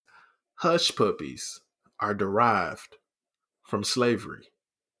Hush puppies are derived from slavery.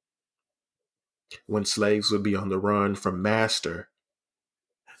 When slaves would be on the run from master,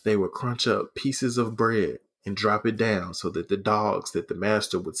 they would crunch up pieces of bread and drop it down so that the dogs that the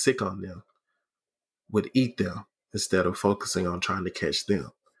master would sick on them would eat them instead of focusing on trying to catch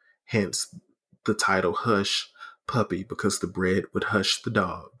them. Hence the title Hush Puppy, because the bread would hush the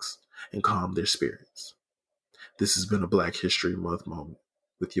dogs and calm their spirits. This has been a Black History Month moment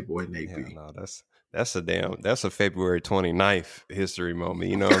with your boy Nate B. No, that's a February 29th history moment.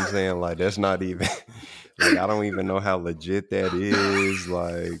 You know what I'm saying? Like, that's not even like, I don't even know how legit that is.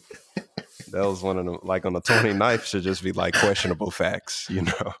 Like, that was one of them, like, on the 29th should just be like questionable facts, you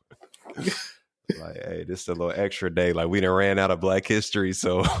know? Like, hey, this is a little extra day. Like, we done ran out of Black history,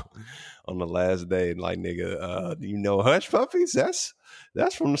 so on the last day, like, nigga, you know, hush puppies, that's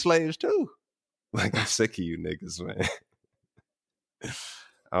from the slaves too. Like, I'm sick of you niggas, man.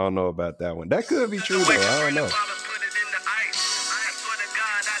 I don't know about that one. That could be true though. I don't know.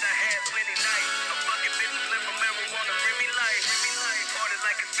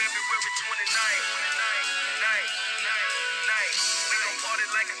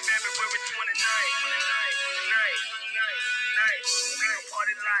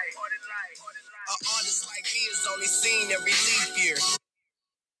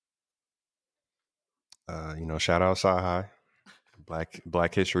 You know, shout out Sci-Hi,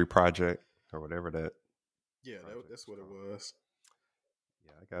 Black History Project, or whatever that. Yeah, that's what it was.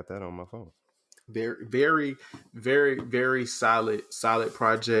 Yeah, I got that on my phone. Very, very, very, very solid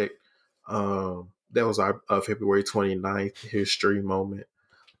project. That was our February 29th history moment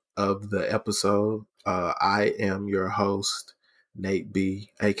of the episode. I am your host, Nate B,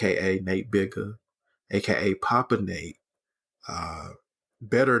 aka Nate Bigger, aka Papa Nate,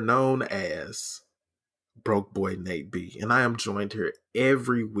 better known as Broke Boy Nate B. And I am joined here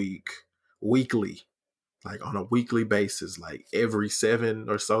every weekly, like on a weekly basis, like every 7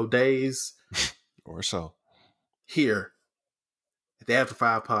 or so days. Or so. Here at the After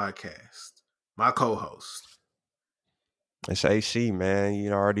 5 podcast, my co-host. It's AC, man.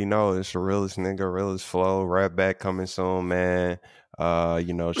 You already know it's the realest nigga, realest flow. Rap back coming soon, man.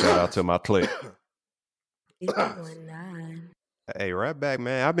 You know, shout out to my clique. Hey, rap back,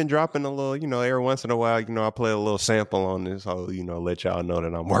 man. I've been dropping a little, you know, every once in a while, you know, I play a little sample on this whole, you know, let y'all know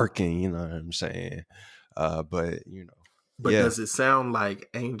that I'm working, you know what I'm saying? But, you know. But does it sound like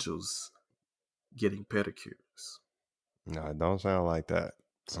angels getting pedicures? No, it don't sound like that,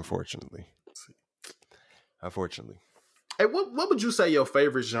 unfortunately. Unfortunately. Hey, what would you say your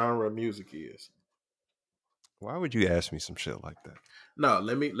favorite genre of music is? Why would you ask me some shit like that? No,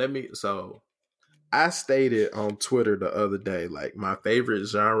 let me. So I stated on Twitter the other day, like, my favorite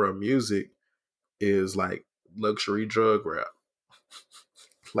genre of music is like luxury drug rap.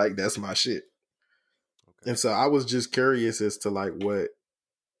 Like, that's my shit. Okay. And so I was just curious as to like what.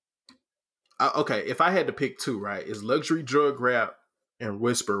 Okay, if I had to pick two, right, is luxury drug rap and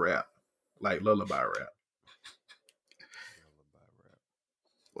whisper rap, like lullaby rap.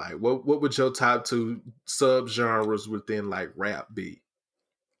 Like, what would your top two subgenres within like rap be?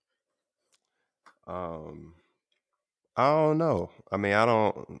 I don't know. I mean, I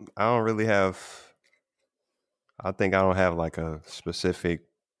don't really have. I think I don't have like a specific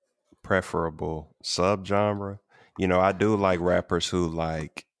preferable subgenre. You know, I do like rappers who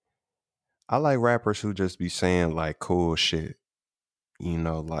like. I like rappers who just be saying like cool shit. You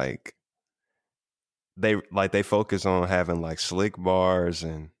know, like they focus on having like slick bars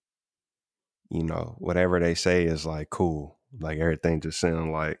and, you know, whatever they say is like cool. Like everything just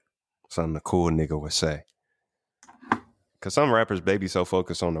sound like something a cool nigga would say. Cause some rappers baby so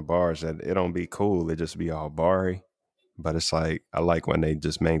focused on the bars that it don't be cool. It just be all barry. But it's like, I like when they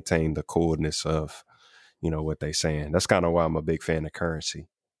just maintain the coolness of, you know, what they saying. That's kind of why I'm a big fan of Currency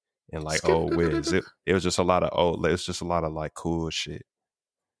and like old Wiz. It was just a lot of it's just a lot of like cool shit.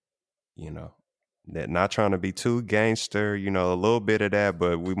 You know, that not trying to be too gangster, you know, a little bit of that,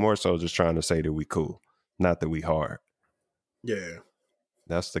 but we more so just trying to say that we cool, not that we hard. Yeah.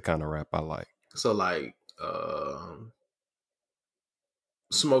 That's the kind of rap I like. So like,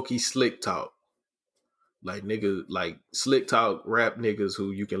 smoky slick talk, like nigga, like slick talk rap niggas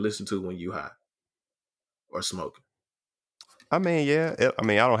who you can listen to when you high or smoking. I mean, yeah. I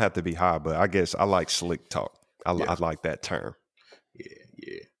mean, I don't have to be high, but I guess I like slick talk. I like that term.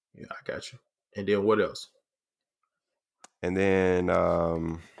 Yeah. I got you. And then what else? And then I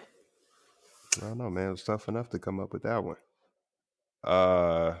don't know, man. It was tough enough to come up with that one.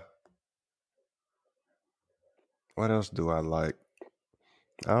 What else do I like?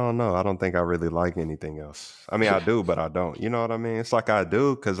 I don't know. I don't think I really like anything else. I mean, I do, but I don't. You know what I mean? It's like I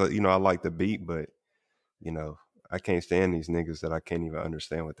do because, I like the beat, but, you know, I can't stand these niggas that I can't even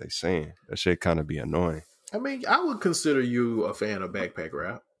understand what they saying. That shit kind of be annoying. I mean, I would consider you a fan of backpack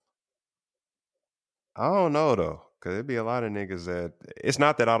rap. I don't know, though, because it'd be a lot of niggas that it's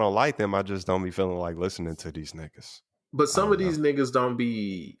not that I don't like them. I just don't be feeling like listening to these niggas. But I some of don't know. these niggas don't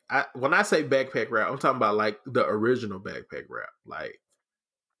be. When I say backpack rap, I'm talking about like the original backpack rap, like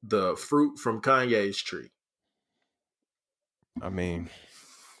the fruit from Kanye's tree. I mean,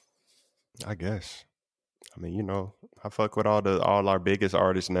 I guess. I mean, I fuck with all our biggest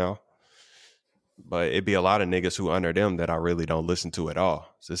artists now. But it'd be a lot of niggas who under them that I really don't listen to at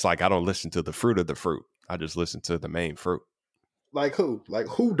all. So it's like I don't listen to the fruit of the fruit. I just listen to the main fruit. Like who? Like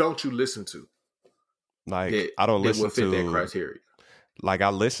who don't you listen to Like that I don't that listen would fit that to criteria? like I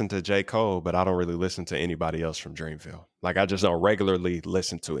listen to J. Cole, but I don't really listen to anybody else from Dreamville. Like I just don't regularly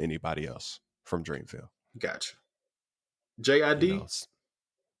listen to anybody else from Dreamville. Gotcha. You JID. know,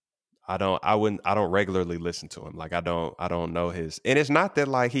 I don't regularly listen to him. Like I don't know his, and it's not that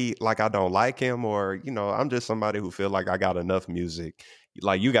like I don't like him or, I'm just somebody who feel like I got enough music.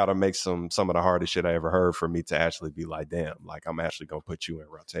 Like you got to make some of the hardest shit I ever heard for me to actually be like, damn, like I'm actually going to put you in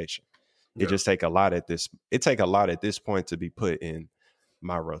rotation. It Yeah. just take a lot at this point to be put in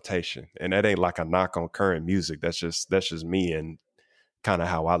my rotation. And that ain't like a knock on current music. That's just me and kind of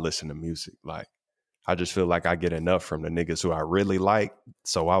how I listen to music. Like I just feel like I get enough from the niggas who I really like.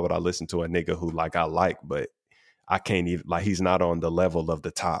 So why would I listen to a nigga who like I like, but I can't even, like he's not on the level of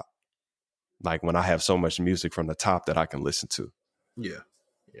the top. Like when I have so much music from the top that I can listen to. Yeah.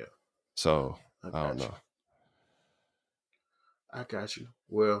 Yeah. So I I don't got you. know. I got you.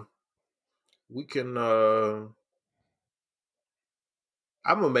 Well, we can I'm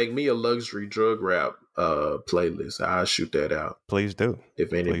gonna make me a luxury drug rap playlist. I'll shoot that out Please do. if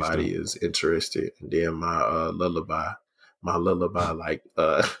Please do. anybody is interested. And then my lullaby like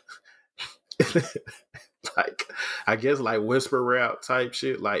I guess like whisper rap type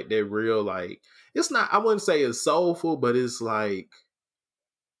shit, like that real like it's not I wouldn't say it's soulful, but it's like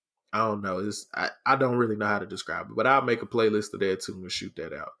I don't know. I don't really know how to describe it, but I'll make a playlist of that too and shoot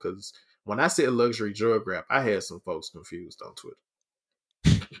that out. Because when I said luxury drug rap, I had some folks confused on Twitter.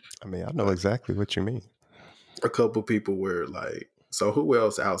 I mean, I know Like exactly what you mean. a couple people were like, "So who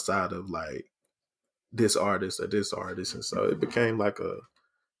else outside of like this artist or this artist?" And so it became like a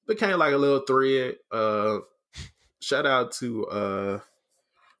little thread. Shout out to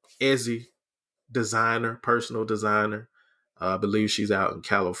Ezzy, designer, personal designer. I believe she's out in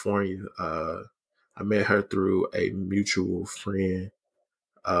California. I met her through a mutual friend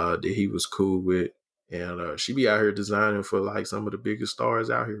that he was cool with, and she be out here designing for like some of the biggest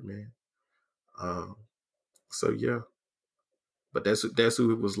stars out here, man. Um, so yeah, but that's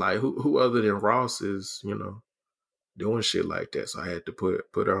who it was like. Who other than Ross is doing shit like that? So I had to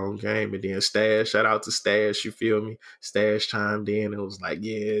put her on game, and then Stash, shout out to Stash, you feel me? Stash chimed in and was like,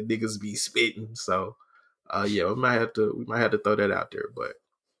 yeah, niggas be spitting. So yeah, we might have to throw that out there, but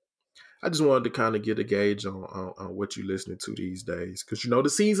I just wanted to kind of get a gauge on what you're listening to these days, because the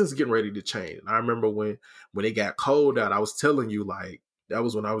season's getting ready to change. And I remember when it got cold out, I was telling you like that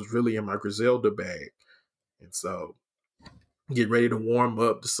was when I was really in my Griselda bag, and so getting ready to warm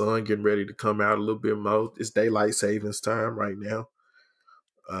up, the sun getting ready to come out a little bit more. It's daylight savings time right now,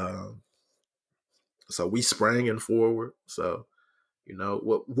 um, so we spranging forward. So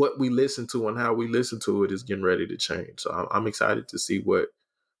what we listen to and how we listen to it is getting ready to change. So I'm excited to see what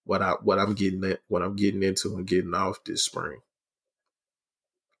I'm getting into and getting off this spring.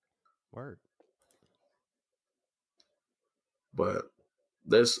 Word. But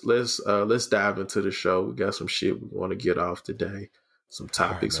let's dive into the show. We got some shit we want to get off today, some All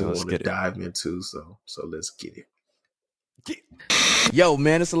right, topics man, we let's want to get it. dive into. So let's get it. Yo,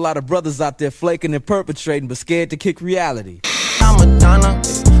 man, there's a lot of brothers out there flaking and perpetrating, but scared to kick reality. I'm Madonna.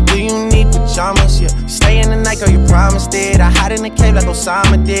 Do you need pajamas? Yeah. Stay in the night, girl, you promised it. I hide in the cave like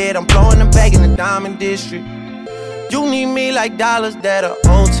Osama did. I'm blowing the bag in the diamond district. You need me like dollars that are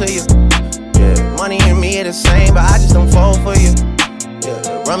owed to you. Yeah, money and me are the same, but I just don't fall for you.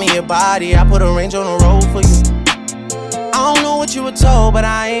 Yeah, run me your body, I put a range on the road for you. I don't know what you were told, but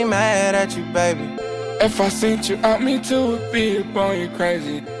I ain't mad at you, baby. If I sent you out, me too would be upon you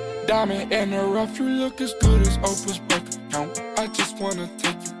crazy. Diamond in the rough, you look as good as Oprah's bank account. I just wanna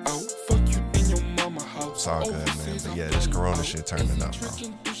take you out, fuck you in your mama house. It's all good, man. But yeah, this Corona shit turning up, bro.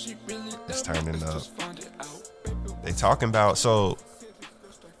 It's turning up. They talking about, so,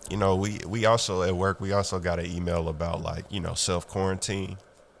 we also at work, we also got an email about like, self-quarantine.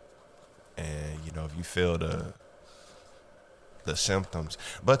 And, if you feel the symptoms.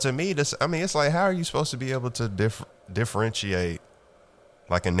 But to me, this, I mean, it's like, how are you supposed to be able to differentiate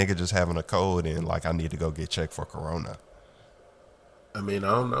like a nigga just having a cold and like I need to go get checked for corona? I mean,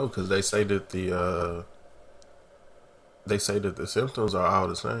 I don't know, because they say that the symptoms are all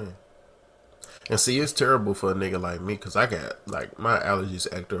the same. And see, it's terrible for a nigga like me, because I got, like, my allergies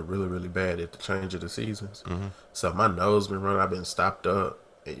act up really, really bad at the change of the seasons. Mm-hmm. So my nose been running, I've been stopped up.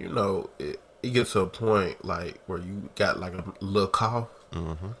 And, you know, it gets to a point, like, where you got, like, a little cough.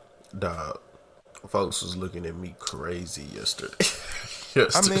 Mm-hmm. Dog, folks was looking at me crazy yesterday.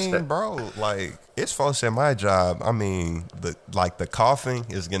 I mean, bro, like, it's folks at my job. I mean, the coughing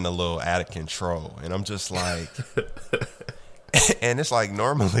is getting a little out of control. And I'm just like... And it's like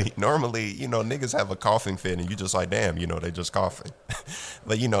normally, you know, niggas have a coughing fit and you just like, damn, you know, they just coughing.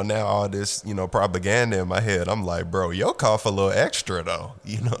 But, you know, now all this, you know, propaganda in my head, I'm like, bro, your cough a little extra though.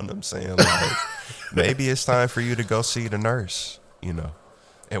 You know what I'm saying? Like, maybe it's time for you to go see the nurse, you know.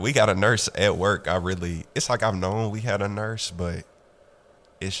 And we got a nurse at work. It's like I've known we had a nurse, but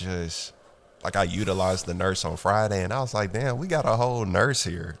it's just... Like, I utilized the nurse on Friday, and I was like, damn, we got a whole nurse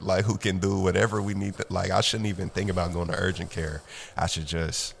here, like, who can do whatever we need. Like, I shouldn't even think about going to urgent care. I should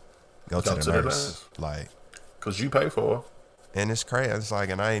just go to the nurse. Like, because you pay for her. And it's crazy. It's like,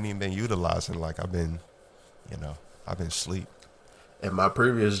 and I ain't even been utilizing. Like, I've been asleep. At my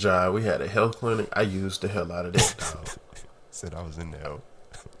previous job, we had a health clinic. I used the hell out of that, dog. Said I was in there.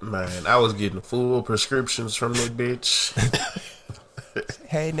 Man, I was getting full prescriptions from that bitch.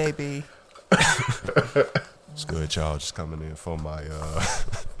 Hey, Naby. It's good, y'all. Just coming in for my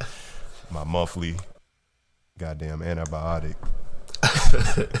my monthly goddamn antibiotic.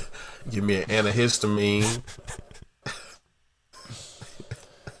 Give me an antihistamine.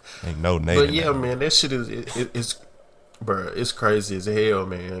 Ain't no name. But yeah, man, that shit it's bro, it's crazy as hell,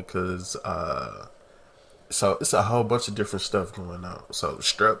 man. Because so it's a whole bunch of different stuff going on. So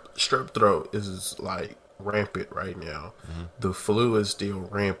strep throat is like rampant right now. Mm-hmm. The flu is still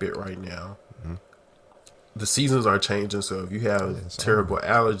rampant right now. Mm-hmm. The seasons are changing, so if you have terrible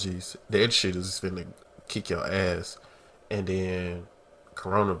allergies, that shit is finna kick your ass. And then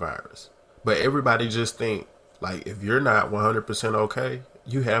coronavirus. But everybody just think, like, if you're not 100% okay,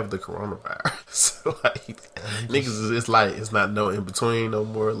 you have the coronavirus. Like, niggas, it's like, it's not no in between no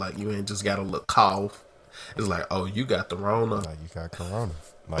more. Like, you ain't just got a little cough. It's like, oh, you got the Rona. Like, you got corona.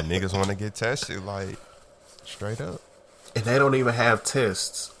 Like, niggas want to get tested, like, straight up. And they don't even have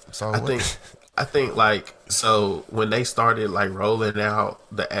tests. So I think like, so when they started like rolling out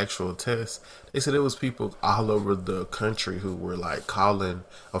the actual tests, they said it was people all over the country who were like calling,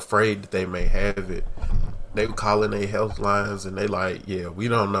 afraid that they may have it. They were calling their health lines and they like, yeah, we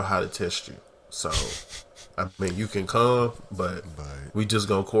don't know how to test you. So, I mean, you can come, but we just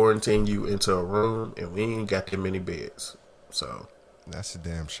gonna quarantine you into a room and we ain't got that many beds. So. That's a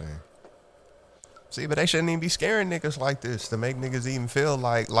damn shame. See, but they shouldn't even be scaring niggas like this to make niggas even feel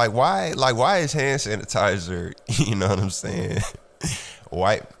like why is hand sanitizer, you know what I'm saying,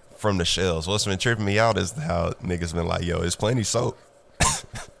 white from the shelves? What's been tripping me out is how niggas been like, yo, it's plenty soap.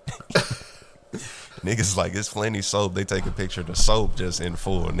 Niggas like, it's plenty soap. They take a picture of the soap just in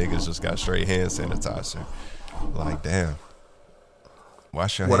full. Niggas just got straight hand sanitizer. Like, damn.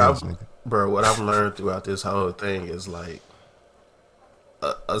 Wash your hands, nigga. Bro, what I've learned throughout this whole thing is like,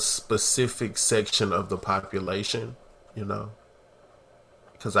 a specific section of the population, you know,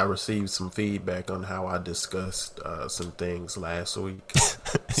 because I received some feedback on how I discussed some things last week. You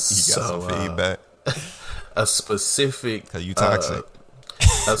got some feedback. A specific, cause you toxic.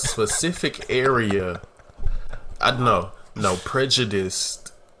 A specific area. I know. No,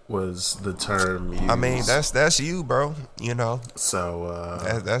 prejudiced was the term used. I mean, that's you, bro. You know. So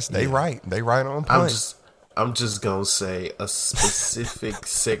they right. They right on point. I'm just gonna say a specific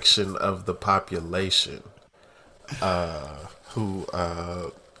section of the population who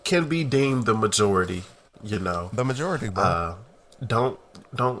can be deemed the majority, you know. The majority, bro. Don't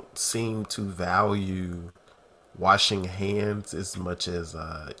seem to value washing hands as much as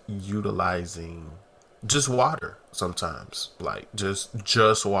utilizing just water sometimes. Like just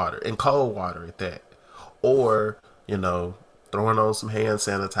water, and cold water at that. Or, you know, throwing on some hand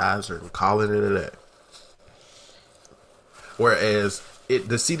sanitizer and calling it a day. Whereas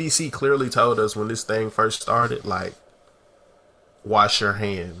the CDC clearly told us when this thing first started, like, wash your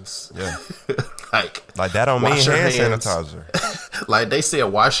hands. Yeah. like that don't mean hand sanitizer. Like, they said,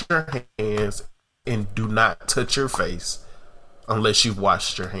 wash your hands and do not touch your face unless you've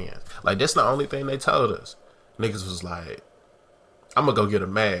washed your hands. Like, that's the only thing they told us. Niggas was like, I'm gonna go get a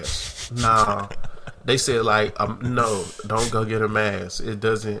mask. Nah. They said, like, no, don't go get a mask. It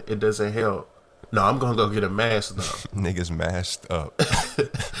doesn't help. No, I'm gonna go get a mask though. Niggas masked up.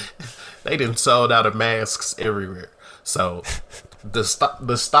 They done sold out of masks everywhere. So the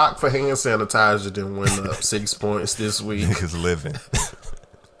stock for hand sanitizer done went up 6 points this week. Niggas living.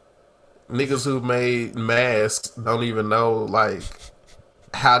 Niggas who made masks don't even know like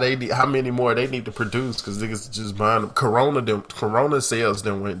how many more they need to produce because niggas just buying them. Corona sales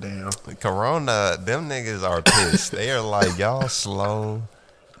then went down. Corona, them niggas are pissed. They are like, y'all slow.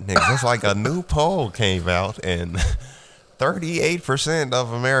 Niggas, it's like a new poll came out and 38%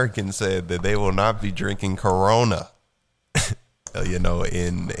 of Americans said that they will not be drinking Corona,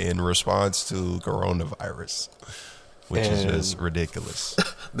 in response to coronavirus, which is just ridiculous.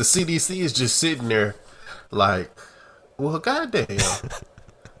 The CDC is just sitting there like, well, goddamn,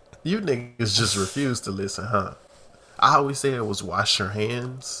 you niggas just refuse to listen, huh? I always say it was wash your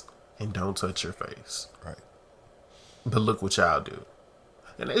hands and don't touch your face. Right. But look what y'all do.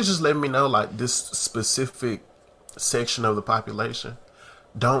 And it's just letting me know like this specific section of the population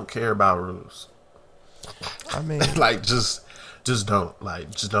don't care about rules. I mean, like just don't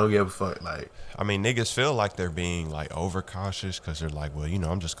give a fuck. Like, I mean, niggas feel like they're being like overcautious because they're like, well,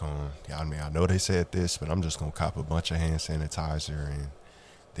 I'm just gonna. I mean, I know they said this, but I'm just gonna cop a bunch of hand sanitizer and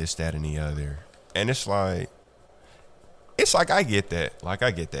this, that, and the other. And it's like I get that. Like,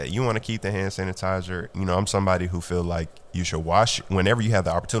 I get that. You want to keep the hand sanitizer. I'm somebody who feel like you should wash whenever you have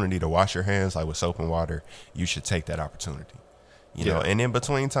the opportunity to wash your hands, like with soap and water. You should take that opportunity. You know, and in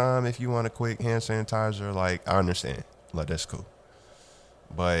between time, if you want a quick hand sanitizer, like, I understand. Like, that's cool.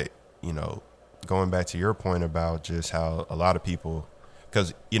 But, going back to your point about just how a lot of people,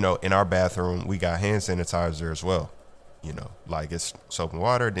 because, in our bathroom, we got hand sanitizer as well. Like it's soap and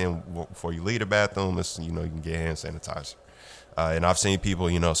water. Then before you leave the bathroom, it's, you can get hand sanitizer. And I've seen people,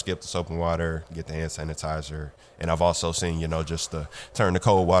 skip the soap and water, get the hand sanitizer. And I've also seen, just to turn the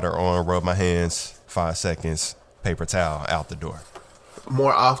cold water on, rub my hands, 5 seconds, paper towel, out the door.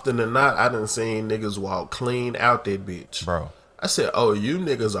 More often than not, I done seen niggas walk clean out that bitch. Bro. I said, oh, you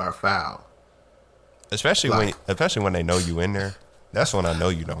niggas are foul. Especially when they know you in there. That's when I know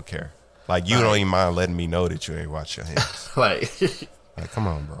you don't care. Like, you don't even mind letting me know that you ain't wash your hands. like, come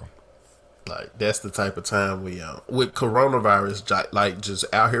on, bro. Like, that's the type of time we on. With coronavirus, like, just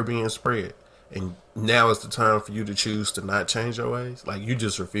out here being spread. And now is the time for you to choose to not change your ways. Like, you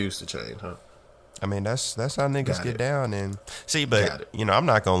just refuse to change, huh? I mean, that's how niggas get down. And see, but, I'm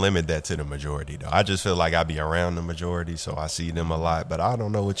not going to limit that to the majority, though. I just feel like I be around the majority, so I see them a lot. But I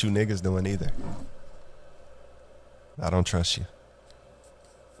don't know what you niggas doing either. I don't trust you.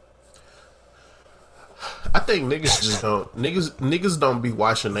 I think niggas just don't niggas don't be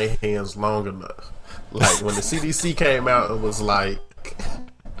washing their hands long enough. Like when the CDC came out, it was like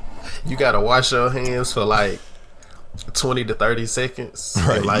you gotta wash your hands for like 20 to 30 seconds,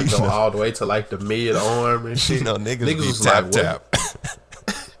 right? And like go all the way to like the mid arm and shit. Niggas was tap like, tap.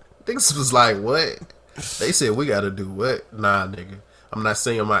 Niggas was like, what? They said we gotta do what? Nah, nigga, I'm not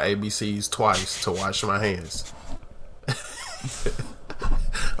saying my ABCs twice to wash my hands.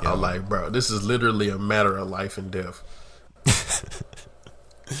 I'm like, bro, this is literally a matter of life and death.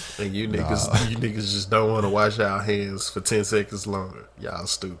 And you niggas just don't want to wash our hands for 10 seconds longer. Y'all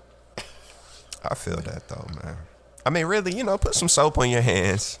stupid. I feel that though, man. I mean, really, put some soap on your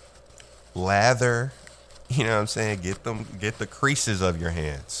hands. Lather, you know what I'm saying? Get the creases of your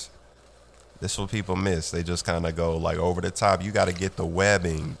hands. This is what people miss. They just kind of go like over the top. You got to get the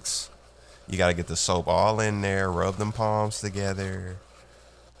webbings. You got to get the soap all in there, rub them palms together,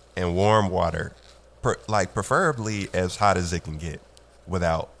 and warm water, preferably as hot as it can get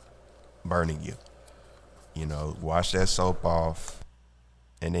without burning you. Wash that soap off,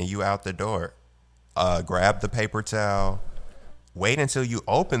 and then you out the door. Grab the paper towel. Wait until you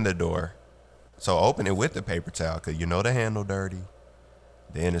open the door. So open it with the paper towel because the handle dirty.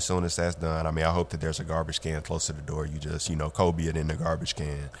 Then as soon as that's done, I mean, I hope that there's a garbage can close to the door. You just, Kobe it in the garbage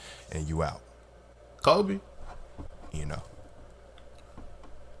can and you out. Kobe?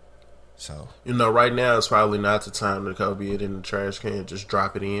 So. Right now it's probably not the time to Kobe it in the trash can. Just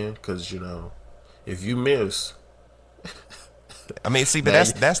drop it in because, if you miss. I mean, see, but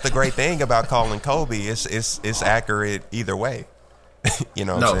that's the great thing about calling Kobe. It's accurate either way. You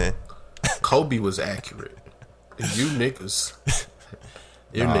know what I'm saying? Kobe was accurate. You niggas.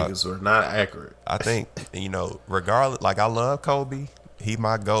 You niggas were not accurate. I think, regardless, like I love Kobe. He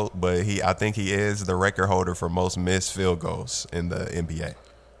my GOAT, but I think he is the record holder for most missed field goals in the NBA.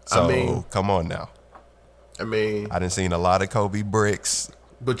 So come on now. I done seen a lot of Kobe bricks.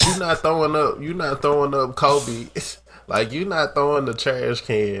 But you're not throwing up Kobe Like, you not throwing the trash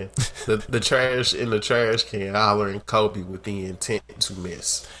can, the trash in the trash can, hollering Kobe with the intent to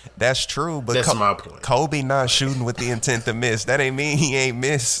miss. That's true, but That's my point. Kobe not shooting with the intent to miss. That ain't mean he ain't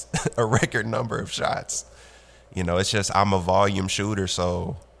missed a record number of shots. You know, it's just I'm a volume shooter,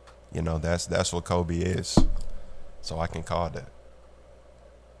 so you know that's what Kobe is. So I can call that.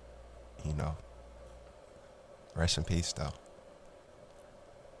 You know. Rest in peace, though.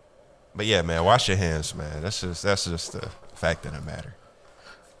 But yeah, man, wash your hands, man. That's just the fact of the matter.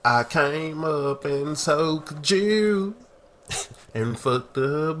 I came up and so could you, and fuck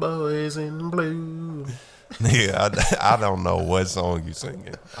the boys in blue. Nigga, I don't know what song you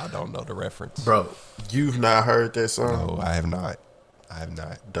singing. I don't know the reference. Bro, you've not heard that song? No, I have not.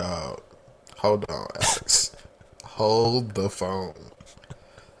 Dog, hold on, Alex. Hold the phone.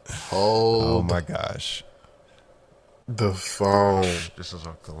 Hold. Oh my gosh. The phone. This is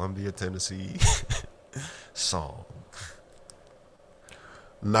a Columbia, Tennessee song.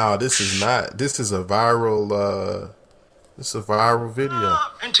 No, this is not. This is a viral. This is a viral video.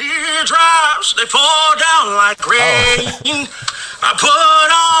 And teardrops, they fall down like rain. I put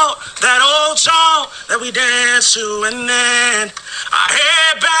on that old song that we danced to, and then I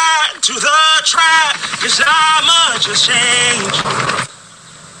head back to the track, 'cause not much has changed.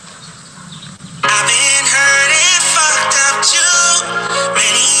 I've been hurt and fucked up too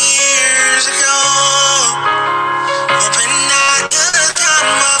many years ago, hoping I could come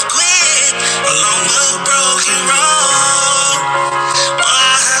up quick along the broken road. Well,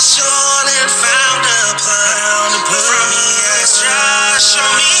 I hustled and found a plug from the extra, show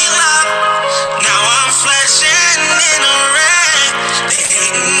me love. Now I'm flexing in a wreck, they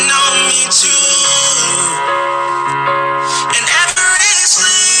hating on me too. And every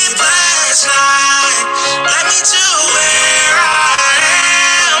sleepless night led me to where I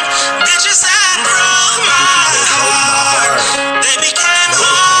am. Bitches that broke my heart, they became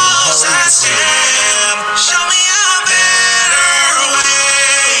hoes I scam. Show me a better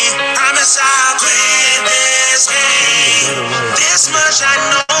way, promise I'll quit this game. This much I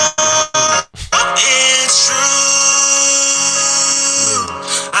know, it's true.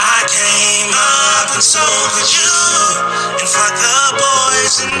 I came up and so could you, and fuck the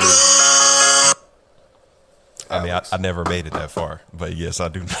boys in blue. I mean, I never made it that far, but yes, I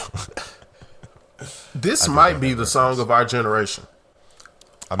do know. This might be the song of our generation.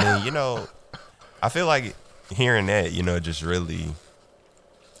 I mean, you know, I feel like hearing that, you know, just really,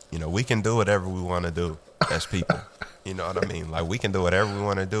 you know, we can do whatever we want to do as people. You know what I mean? Like, we can do whatever we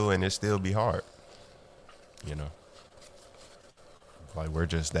want to do and it still be hard. You know? Like, we're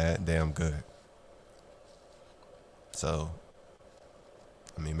just that damn good. So,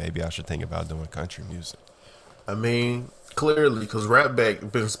 I mean, maybe I should think about doing country music. I mean, clearly, because Rap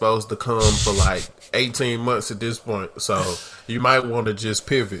Back been supposed to come for like 18 months at this point, so you might want to just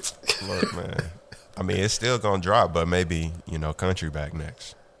pivot. Look, man, I mean, it's still gonna drop, but maybe, you know, country back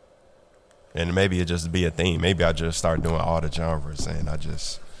next, and maybe it just be a theme. Maybe I just start doing all the genres, and I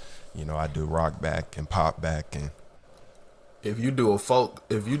just, you know, I do rock back and pop back, and If you do a folk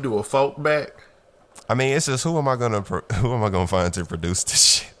back, I mean, it's just who am I gonna find to produce this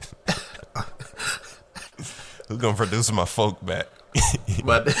shit? Who's gonna produce my folk back?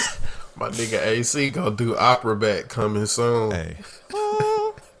 my nigga AC gonna do opera back coming soon. Hey,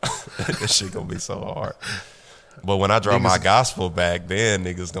 this shit gonna be so hard. But when I drop my gospel back, then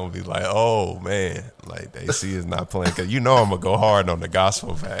niggas gonna be like, oh man, like AC is not playing, cause you know I'm gonna go hard on the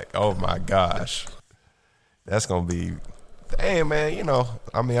gospel back. Oh my gosh, that's gonna be, hey man, you know,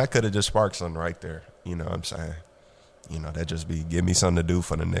 I mean, I could have just sparked something right there. You know what I'm saying? You know, that just be give me something to do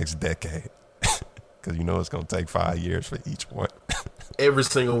for the next decade. Because you know it's going to take 5 years for each one. Every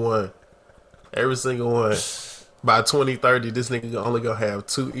single one. By 2030, this nigga only going to have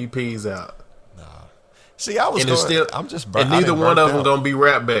 2 EPs out. Nah. See, I'm just and neither one of them going to be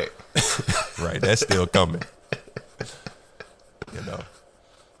Rap Back. Right, that's still coming. You know.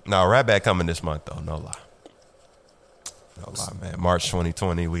 No, Rap Back coming this month, though. No lie. No lie, man. March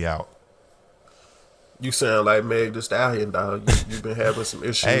 2020, we out. You sound like Meg Thee Stallion, dog. You've been having some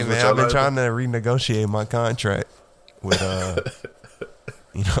issues. Hey, with man, your I've been life. trying to renegotiate my contract with,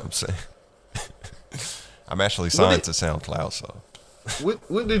 you know what I'm saying? I'm actually signed to SoundCloud, so.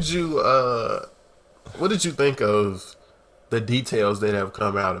 What did you think of the details that have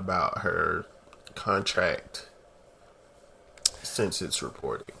come out about her contract since its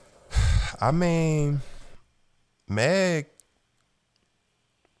reporting? I mean, Meg,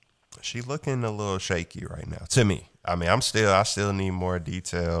 she looking a little shaky right now to me. I mean, I still need more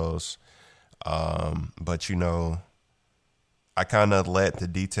details. But you know, I kind of let the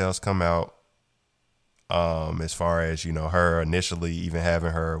details come out. As far as, you know, her initially even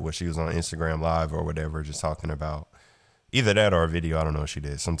having her when she was on Instagram Live or whatever, just talking about either that or a video. I don't know if she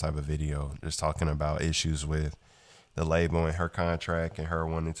did some type of video just talking about issues with the label and her contract and her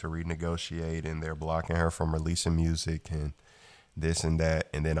wanting to renegotiate, and they're blocking her from releasing music and this and that.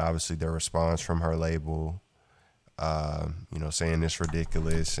 And then obviously the response from her label, you know, saying it's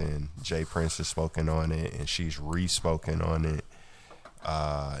ridiculous, and Jay Prince has spoken on it and she's re-spoken on it.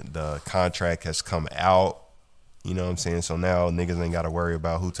 The contract has come out, you know what I'm saying? So now niggas ain't got to worry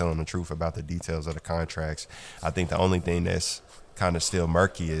about who telling the truth about the details of the contracts. I think the only thing that's kind of still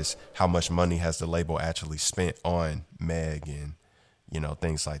murky is how much money has the label actually spent on Meg and, you know,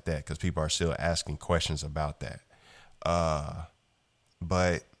 things like that, because people are still asking questions about that.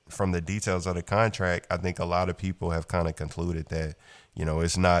 But from the details of the contract, I think a lot of people have kind of concluded that, you know,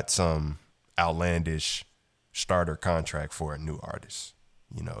 it's not some outlandish starter contract for a new artist.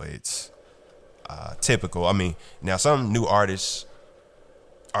 You know, it's typical. I mean, now some new artists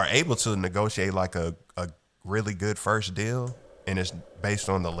are able to negotiate like a really good first deal, and it's based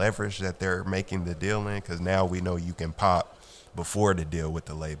on the leverage that they're making the deal in, because now we know you can pop before the deal with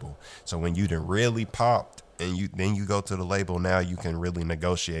the label. So when you done really popped and then you go to the label, now you can really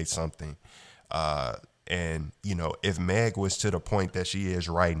negotiate something. And, you know, if Meg was to the point that she is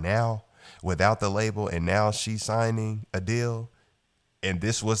right now without the label, and now she's signing a deal and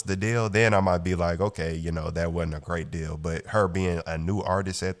this was the deal, then I might be like, okay, you know, that wasn't a great deal. But her being a new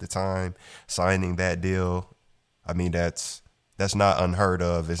artist at the time, signing that deal, I mean, that's not unheard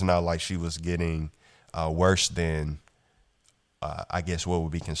of. It's not like she was getting worse than, I guess, what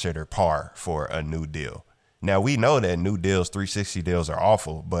would be considered par for a new deal. Now, we know that new deals, 360 deals, are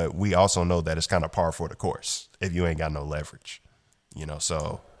awful, but we also know that it's kind of par for the course if you ain't got no leverage, you know,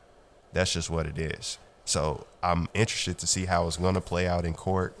 so that's just what it is. So I'm interested to see how it's going to play out in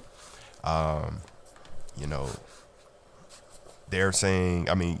court. You know, they're saying,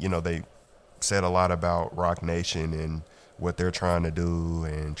 I mean, you know, they said a lot about Rock Nation and what they're trying to do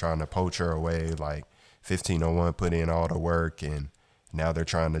and trying to poach her away. Like 1501 put in all the work, and now they're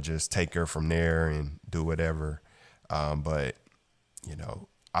trying to just take her from there and do whatever. But, you know,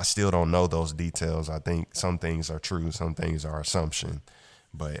 I still don't know those details. I think some things are true, some things are assumption.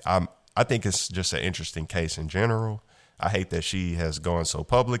 But I think it's just an interesting case in general. I hate that she has gone so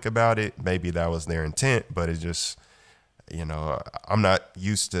public about it. Maybe that was their intent, but it just, you know, I'm not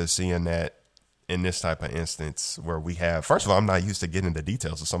used to seeing that in this type of instance where we have, first of all, I'm not used to getting the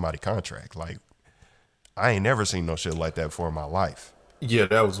details of somebody's contract. Like, I ain't never seen no shit like that before in my life. Yeah,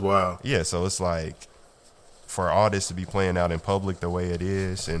 that was wild. Yeah, so it's like, for all this to be playing out in public the way it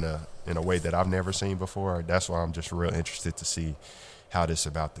is, in a way that I've never seen before, that's why I'm just real interested to see how this is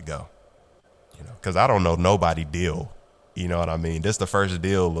about to go. You know, because I don't know nobody deal. You know what I mean? This is the first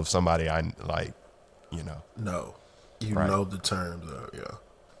deal of somebody I like, you know. No, you right. know the terms of, yeah.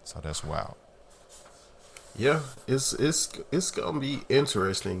 So that's wild. Yeah, it's gonna be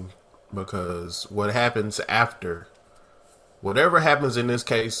interesting, because what happens after, whatever happens in this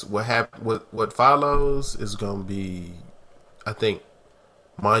case, what follows is gonna be, I think,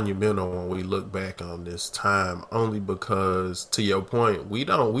 monumental when we look back on this time. Only because, to your point,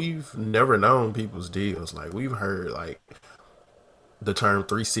 we've never known people's deals. Like, we've heard like the term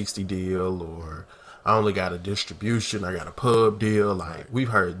 360 deal, or I only got a distribution, I got a pub deal. Like, we've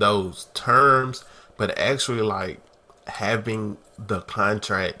heard those terms, but actually like having the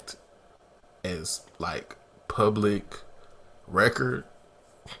contract as like public record,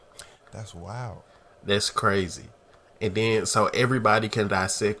 that's wild. That's crazy. And then so everybody can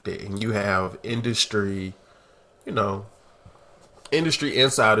dissect it, and you have industry, you know, industry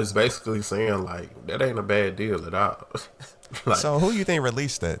insiders basically saying like that ain't a bad deal at all. Like, so who you think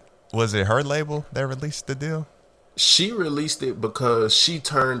released that? Was it her label that released the deal? She released it because she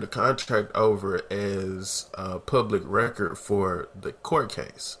turned the contract over as a public record for the court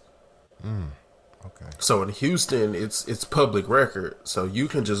case. Okay. So in Houston, it's public record, so you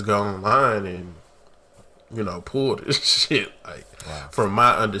can just go online and, you know, pull this shit. Like, wow. From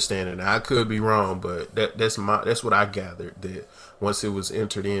my understanding, now, I could be wrong, but that's what I gathered, that once it was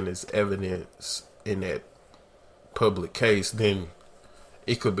entered in as evidence in that public case, then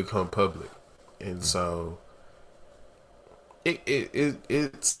it could become public, and so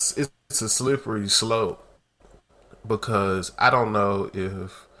it's a slippery slope, because I don't know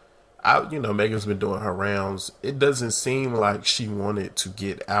if Megan's been doing her rounds. It doesn't seem like she wanted to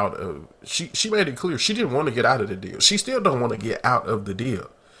get out of. She made it clear she didn't want to get out of the deal. She still don't want to get out of the deal.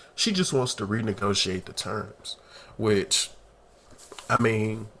 She just wants to renegotiate the terms. Which, I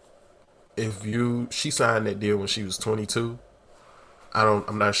mean, she signed that deal when she was 22.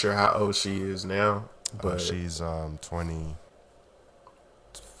 I'm not sure how old she is now. But She's 20.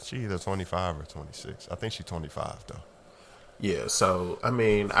 She either 25 or 26. I think she's 25 though. yeah, so I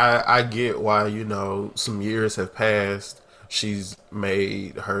mean, I get why, some years have passed. She's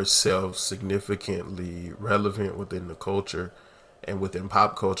made herself significantly relevant within the culture and within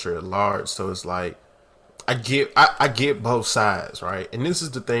pop culture at large. So it's like I get both sides, right? And this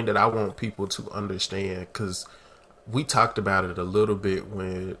is the thing that I want people to understand, because we talked about it a little bit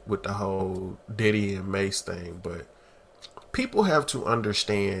with the whole Diddy and Mace thing, but people have to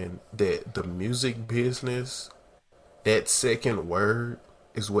understand that the music business, that second word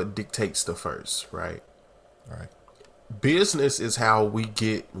is what dictates the first, right? Right. Business is how we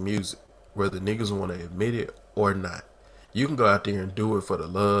get music, whether niggas want to admit it or not. You can go out there and do it for the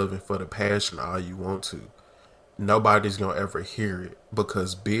love and for the passion all you want to. Nobody's going to ever hear it,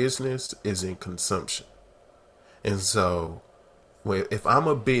 because business is in consumption. And so if I'm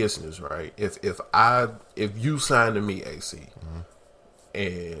a business, right? If you sign to me, AC,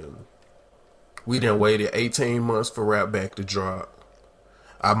 and we done waited 18 months for Rap Back to drop,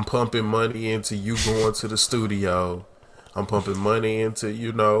 I'm pumping money into you going to the studio. I'm pumping money into,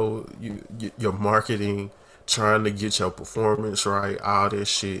 your marketing, trying to get your performance right, all that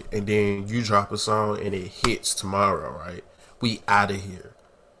shit. And then you drop a song and it hits tomorrow, right? We out of here.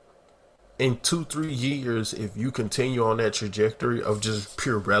 In 2-3 years, if you continue on that trajectory of just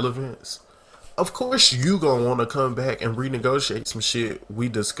pure relevance, of course you gonna want to come back and renegotiate some shit we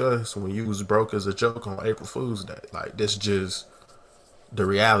discussed when you was broke as a joke on April Fool's Day. Like, that's just the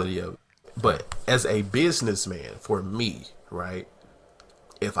reality of it. But as a businessman, for me, right,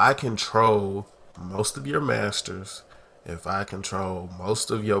 if I control most of your masters, if I control most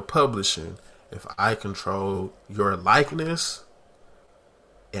of your publishing, if I control your likeness,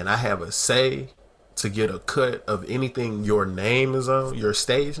 and I have a say to get a cut of anything your name is on, your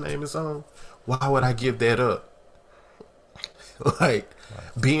stage name is on, why would I give that up? Like,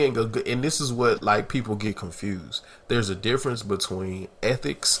 being a good, and this is what, like, people get confused. There's a difference between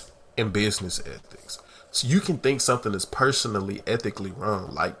ethics and business ethics. So you can think something is personally ethically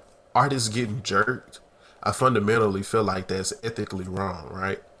wrong, like artists getting jerked. I fundamentally feel like that's ethically wrong,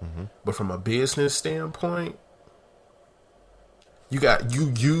 right? Mm-hmm. But from a business standpoint,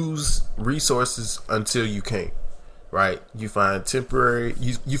 you use resources until you can't, right? You find temporary,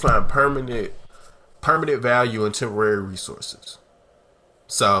 you find permanent value in temporary resources.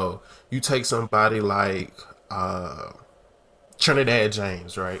 So you take somebody like Trinidad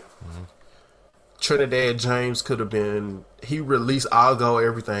James, right? Mm-hmm. Trinidad James could have been, he released I'll Go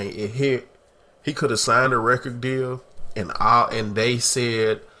Everything, it hit. He could have signed a record deal, and they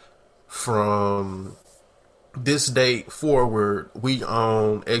said from this date forward we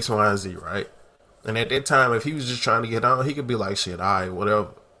own X, Y, and Z, right? And at that time, if he was just trying to get on, he could be like, shit, alright,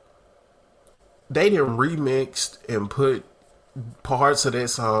 whatever. They done remixed and put parts of that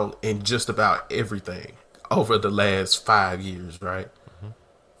song in just about everything over the last 5 years, right? Mm-hmm.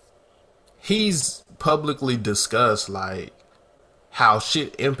 He's publicly discussed like how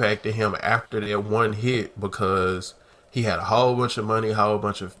shit impacted him after that one hit, because he had a whole bunch of money, a whole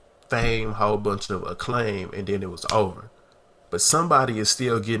bunch of fame, a whole bunch of acclaim, and then it was over. But somebody is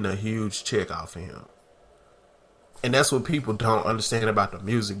still getting a huge check off of him. And that's what people don't understand about the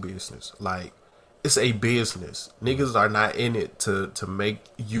music business. Like, it's a business. Niggas are not in it to make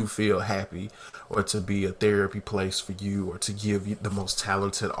you feel happy or to be a therapy place for you or to give you the most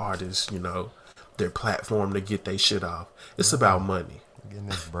talented artists, their platform to get their shit off. It's about money. Getting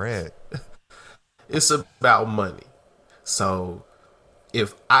this bread. It's about money. So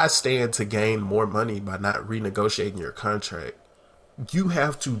if I stand to gain more money by not renegotiating your contract, you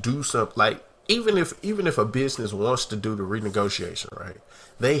have to do something. Like, even if a business wants to do the renegotiation, right,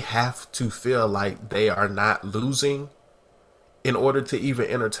 they have to feel like they are not losing in order to even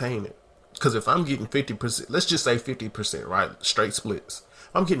entertain it. Because if I'm getting 50%, let's just say 50%, right, straight splits,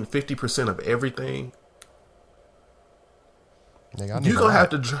 I'm getting 50% of everything. Nigga, you gonna have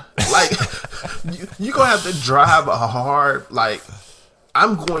to you gonna have to drive a hard, like,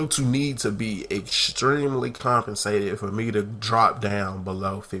 I'm going to need to be extremely compensated for me to drop down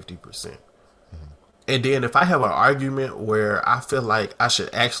below 50%. Mm-hmm. And then if I have an argument where I feel like I should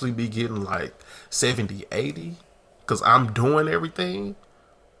actually be getting like 70, 80, because I'm doing everything,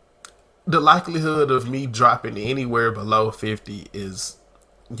 the likelihood of me dropping anywhere below 50 is,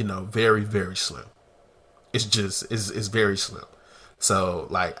 very, very slim. It's very slim. So,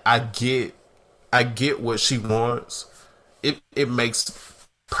 like, I get what she wants. It makes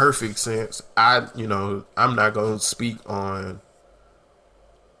perfect sense. I'm not gonna speak on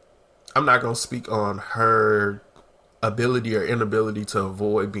her ability or inability to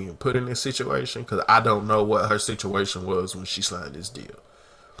avoid being put in this situation, because I don't know what her situation was when she signed this deal.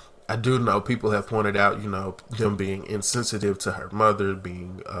 I do know people have pointed out, them being insensitive to her mother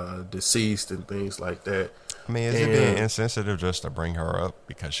being deceased and things like that. I mean, is it being insensitive just to bring her up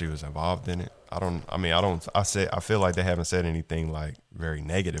because she was involved in it? I feel like they haven't said anything like very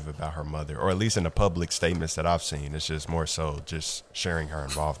negative about her mother, or at least in the public statements that I've seen. It's just more so just sharing her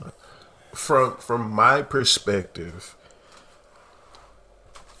involvement. From my perspective,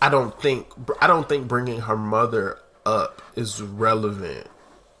 I don't think bringing her mother up is relevant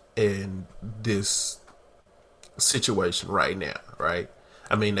in this situation right now, right?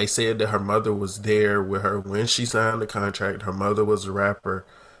 I mean, they said that her mother was there with her when she signed the contract. Her mother was a rapper.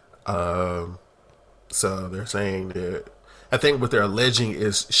 So they're saying that, I think what they're alleging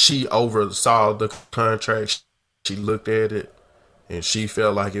is she oversaw the contract. She looked at it and she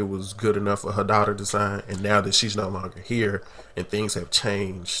felt like it was good enough for her daughter to sign. And now that she's no longer here and things have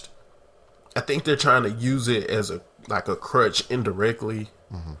changed, I think they're trying to use it as a crutch indirectly,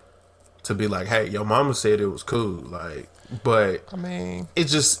 to be like, hey, your mama said it was cool. Like, but I mean,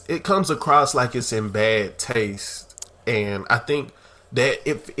 it comes across like it's in bad taste. And I think that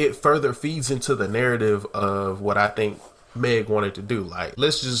it further feeds into the narrative of what I think Meg wanted to do. Like,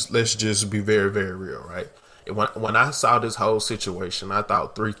 let's just be very, very real, right? When I saw this whole situation, I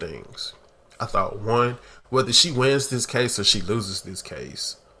thought three things. I thought, one, whether she wins this case or she loses this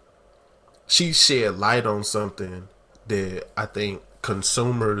case, she shed light on something that I think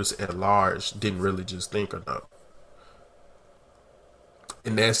consumers at large didn't really just think or know.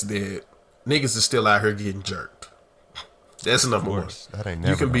 And that's that niggas is still out here getting jerked. That's number one. That ain't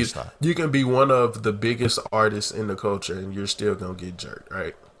never gonna stop. You can be one of the biggest artists in the culture and you're still gonna get jerked,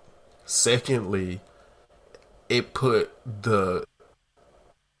 right? Secondly, it put the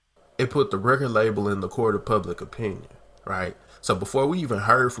record label in the court of public opinion, right? So before we even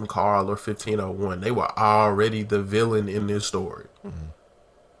heard from Carl or 1501, they were already the villain in this story.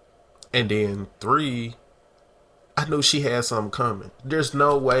 And then three, I knew she had something coming. There's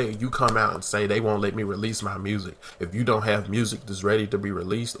no way you come out and say they won't let me release my music if you don't have music that's ready to be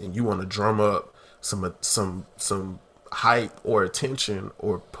released and you want to drum up some hype or attention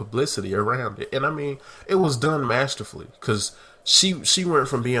or publicity around it. And I mean, it was done masterfully, because she went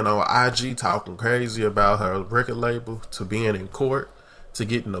from being on IG talking crazy about her record label to being in court, to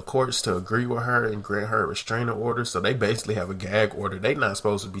getting the courts to agree with her and grant her a restraining order. So they basically have a gag order. They not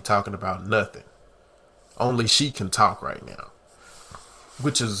supposed to be talking about nothing. Only she can talk right now,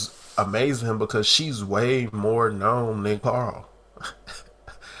 which is amazing because she's way more known than Carl.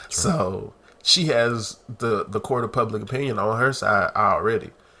 So she has the court of public opinion on her side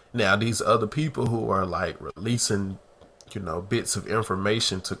already. Now these other people who are like releasing, bits of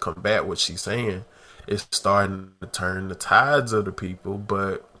information to combat what she's saying, is starting to turn the tides of the people.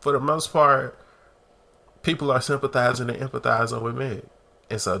 But for the most part, people are sympathizing and empathizing with Meg.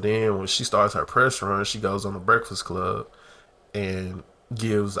 And so then when she starts her press run, she goes on the Breakfast Club and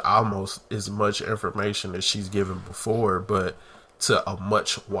gives almost as much information as she's given before, but to a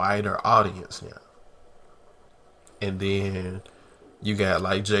much wider audience now. And then you got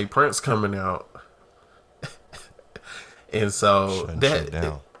like Jay Prince coming out. And so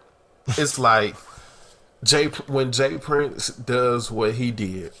it's like when Jay Prince does what he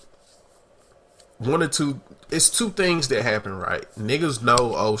did, it's two things that happen, right? Niggas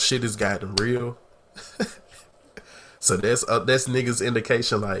know, oh, shit has gotten real. So that's niggas'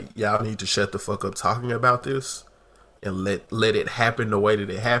 indication, like, y'all need to shut the fuck up talking about this and let it happen the way that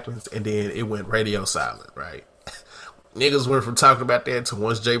it happens. And then it went radio silent, right? Niggas went from talking about that to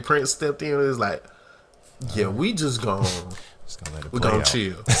once Jay Prince stepped in, it was like, yeah, we just gonna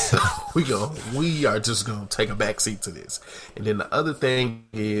chill. We are just gonna take a backseat to this. And then the other thing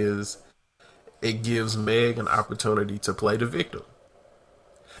is, it gives Meg an opportunity to play the victim.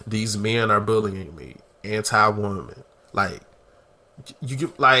 These men are bullying me, anti-woman. Like, you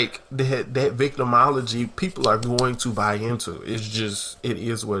get like that victimology, people are going to buy into. It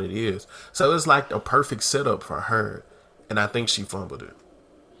is what it is. So it's like a perfect setup for her, and I think she fumbled it.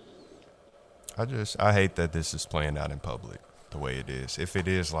 I hate that this is playing out in public the way it is. If it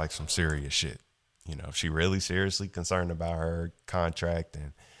is like some serious shit, if she really seriously concerned about her contract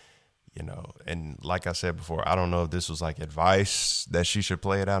and, and like I said before, I don't know if this was like advice that she should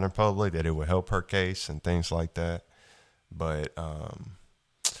play it out in public, that it would help her case and things like that. But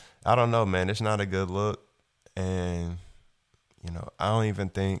I don't know, man. It's not a good look. And, I don't even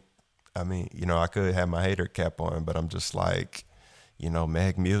think, I could have my hater cap on, but I'm just like,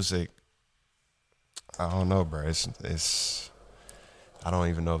 Meg music, I don't know, bro. It's I don't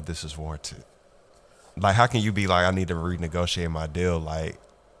even know if this is warranted. like, how can you be like, I need to renegotiate my deal? Like,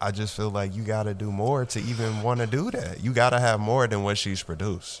 I just feel like you got to do more to even want to do that. You got to have more than what she's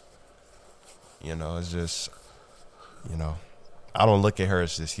produced. You know, it's just, you know, I don't look at her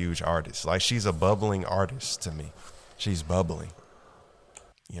as this huge artist. Like, she's a bubbling artist to me. She's bubbling.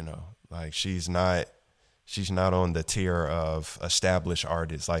 You know, like, she's not on the tier of established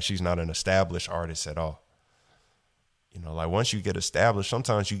artists. Like, she's not an established artist at all. You know, like, once you get established,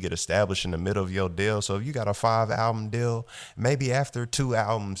 sometimes you get established in the middle of your deal. So if you got a 5-album deal, maybe after 2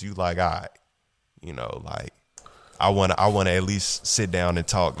 albums, you like, all right, you know, like, I want to at least sit down and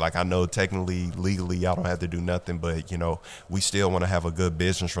talk. Like, I know technically, legally, y'all don't have to do nothing, but, you know, we still want to have a good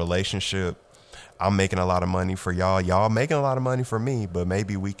business relationship. I'm making a lot of money for y'all. Y'all making a lot of money for me, but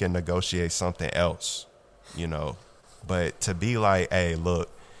maybe we can negotiate something else, you know. But to be like, hey, look,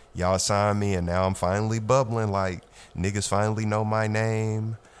 y'all signed me and now I'm finally bubbling. Like, niggas finally know my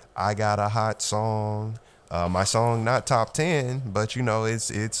name. I got a hot song. My song not top 10, but, you know,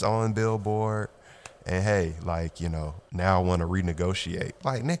 it's on Billboard. And hey, like, you know, now I want to renegotiate.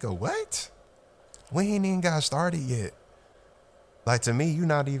 Like, nigga, what? We ain't even got started yet. Like, to me, you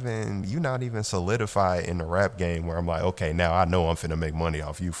not even solidified in the rap game where I'm like, okay, now I know I'm finna make money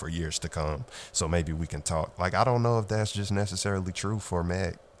off you for years to come. So maybe we can talk. Like, I don't know if that's just necessarily true for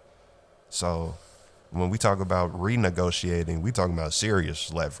Meg. So when we talk about renegotiating, we talking about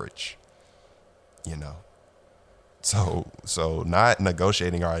serious leverage, you know. So not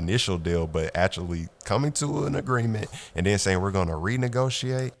negotiating our initial deal, but actually coming to an agreement and then saying we're going to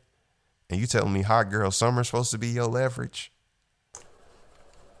renegotiate. And you telling me Hot Girl Summer's supposed to be your leverage?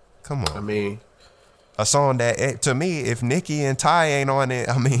 Come on. I mean, a song that, to me, if Nicki and Ty ain't on it,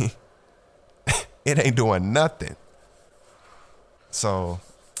 I mean, it ain't doing nothing. So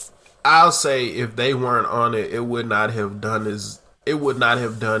I'll say if they weren't on it, it would not have done as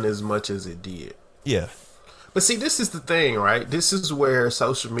much as it did. Yeah. But see, this is the thing, right? This is where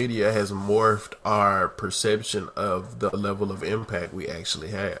social media has morphed our perception of the level of impact we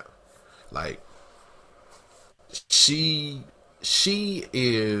actually have. Like, she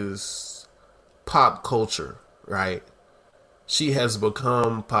is pop culture, right? She has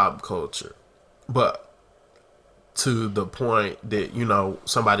become pop culture. But to the point that, you know,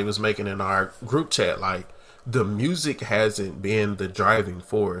 somebody was making in our group chat, like, the music hasn't been the driving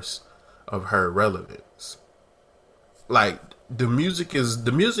force of her relevance. Like, the music is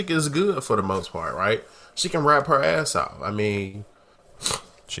good for the most part, right? She can rap her ass off. I mean,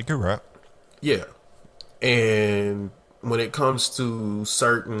 she can rap. Yeah. And when it comes to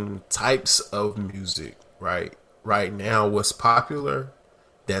certain types of music, right now, what's popular,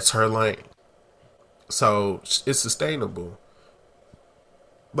 that's her lane. So it's sustainable.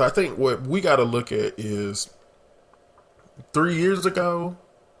 But I think what we got to look at is 3 years ago,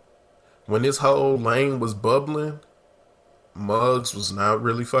 when this whole lane was bubbling, Muggs was not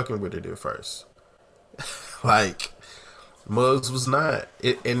really fucking with it at first. Like, Muggs was not.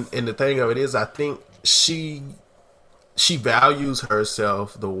 And the thing of it is, I think she values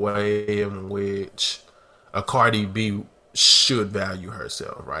herself the way in which a Cardi B should value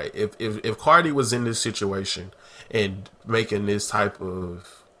herself, right? If Cardi was in this situation and making this type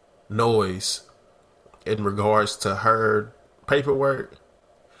of noise in regards to her paperwork,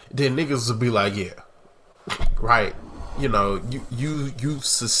 then niggas would be like, yeah, right. You know, you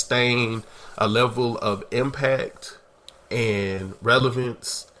sustain a level of impact and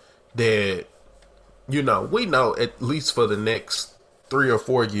relevance that, you know, we know at least for the next 3 or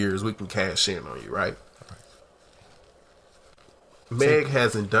 4 years we can cash in on you, right? Meg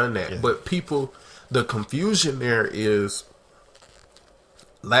hasn't done that. Yeah. But people, the confusion there is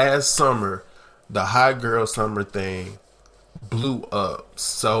last summer, the Hot Girl Summer thing blew up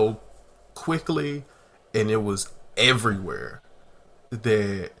so quickly and it was everywhere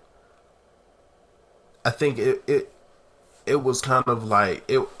that I think it was kind of like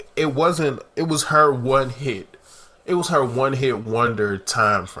it was her one hit wonder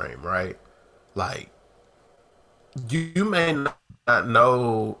time frame, right? Like, you may not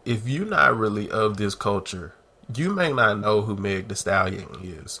know, if you're not really of this culture, you may not know who Meg Thee Stallion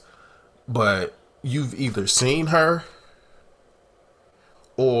is, but you've either seen her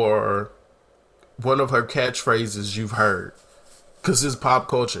or one of her catchphrases you've heard, because it's pop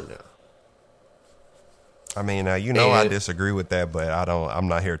culture now. I mean, I disagree with that, but I'm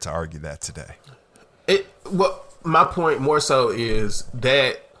not here to argue that today. Well, my point more so is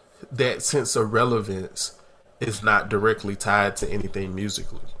that sense of relevance is not directly tied to anything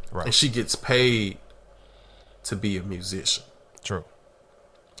musically. Right. And she gets paid to be a musician. True.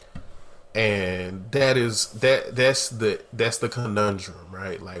 And that's the conundrum,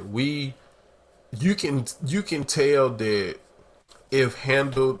 right? Like, we you can tell that if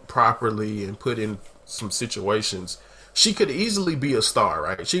handled properly and put in some situations, she could easily be a star,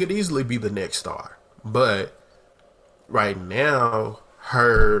 right? She could easily be the next star. But right now,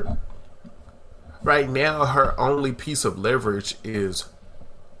 her only piece of leverage is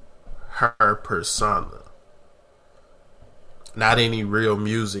her persona. Not any real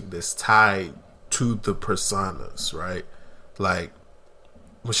music that's tied to the personas, right? Like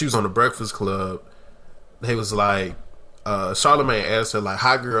when she was on the Breakfast Club, they was like, Charlamagne asked her like,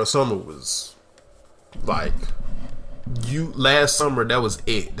 "Hot Girl Summer was like you last summer. That was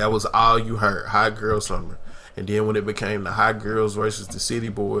it. That was all you heard. Hot Girl Summer." And then when it became the Hot Girls versus the City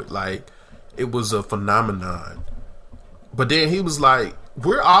Boy, like it was a phenomenon. But then he was like,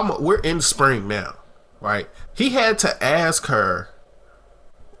 "We're in spring now, right?" He had to ask her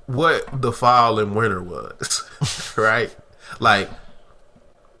what the fall and winter was, right? Like,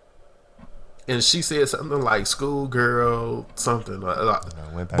 and she said something like "schoolgirl" something. I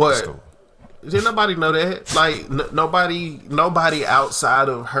went back but to school. did nobody know that? Like, nobody outside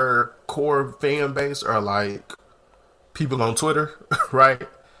of her core fan base or like people on Twitter, right?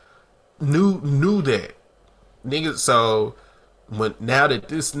 Knew that niggas. So now that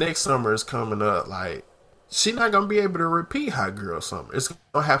this next summer is coming up, like she not gonna be able to repeat Hot Girl Summer. It's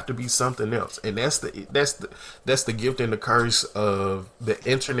gonna have to be something else, and that's the gift and the curse of the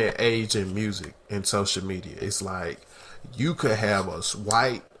internet age and music and social media. It's like you could have a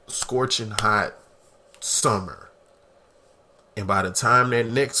white scorching hot summer, and by the time that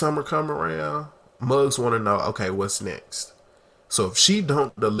next summer come around, mugs want to know, okay, what's next? So if she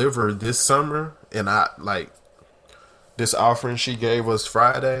don't deliver this summer, and I like this offering she gave us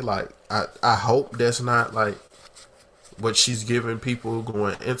Friday, like I hope that's not like what she's giving people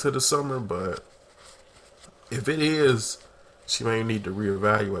going into the summer, but if it is, she may need to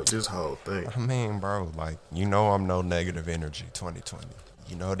reevaluate this whole thing. I mean, bro, like, you know I'm no negative energy 2020.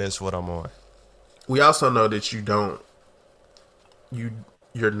 You know that's what I'm on. We also know that you're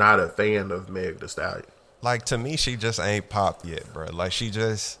not a fan of Meg Thee Stallion. Like, to me, she just ain't popped yet, bro. Like, she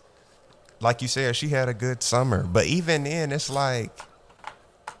just, like you said, she had a good summer. But even then, it's like,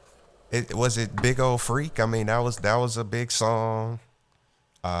 was it Big Old Freak? I mean, that was a big song.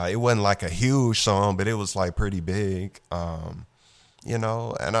 It wasn't like a huge song, but it was like pretty big. You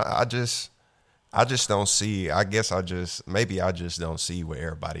know, and I just don't see. Maybe I just don't see what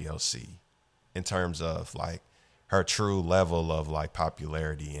everybody else see in terms of like her true level of like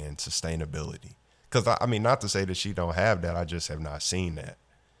popularity and sustainability. Because I mean, not to say that she don't have that, I just have not seen that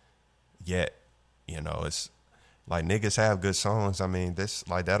yet. You know, it's like niggas have good songs. I mean, this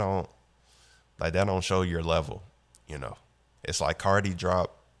like that don't show your level. You know, it's like Cardi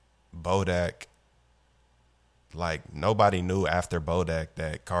dropped Bodak. Like nobody knew after Bodak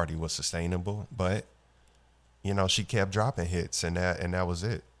that Cardi was sustainable, but you know she kept dropping hits, and that was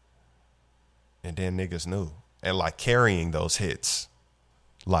it. And then niggas knew, and like carrying those hits,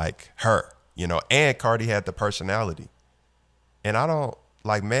 like her, you know. And Cardi had the personality, and I don't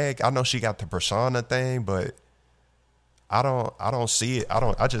like Meg. I know she got the persona thing, but I don't see it.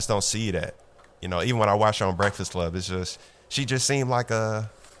 I just don't see that. You know, even when I watch her on Breakfast Club, it's just she just seemed like I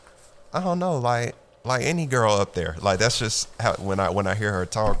don't know, like any girl up there. Like that's just how when I hear her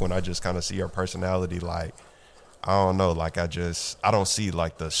talk, when I just kind of see her personality, like I don't know, like I don't see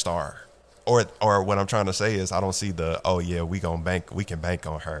like the star. Or what I'm trying to say is I don't see the, oh yeah, we can bank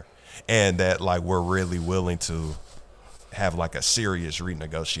on her. And that like we're really willing to have like a serious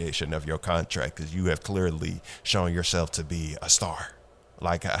renegotiation of your contract because you have clearly shown yourself to be a star.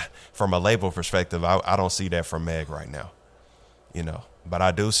 Like from a label perspective, I don't see that from Meg right now, you know. But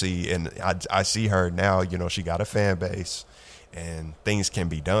I do see, and I see her now, you know, she got a fan base and things can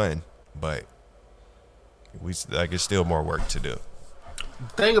be done, but it's still more work to do. The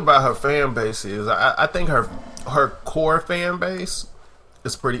thing about her fan base is I think her core fan base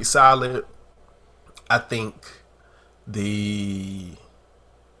is pretty solid. I think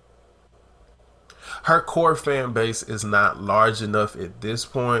her core fan base is not large enough at this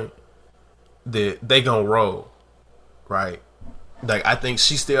point that they gonna roll, right? Like I think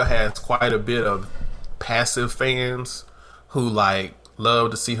she still has quite a bit of passive fans who like love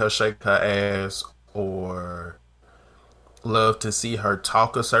to see her shake her ass or love to see her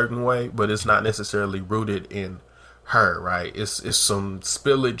talk a certain way, but it's not necessarily rooted in her, right? It's some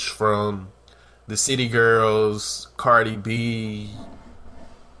spillage from the City Girls, Cardi B,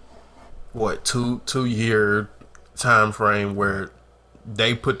 what 2-year time frame where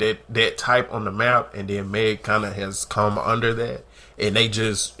they put that type on the map, and then Meg kind of has come under that, and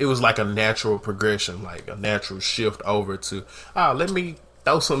it was like a natural progression, like a natural shift over to let me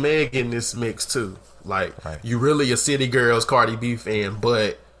throw some Meg in this mix too. Like, Right. you really a City Girls Cardi B fan,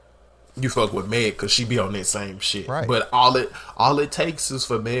 but you fuck with Meg because she be on that same shit. Right. But all it takes is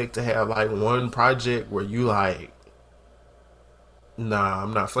for Meg to have like one project where you like, nah,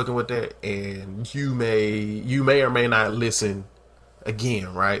 I'm not fucking with that, and you may or may not listen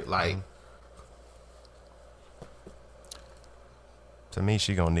again, right? Like, To me,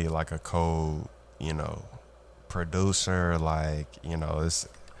 she gonna need like a cold, producer. Like, it's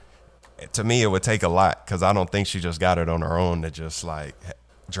to me it would take a lot because I don't think she just got it on her own to just like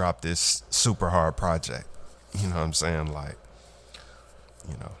drop this super hard project. You know what I'm saying? Like,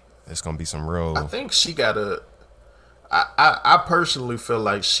 it's gonna be some real. I think she gotta. I personally feel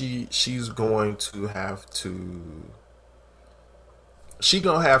like she's going to have to. She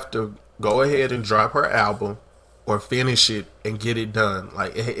gonna have to go ahead and drop her album or finish it and get it done.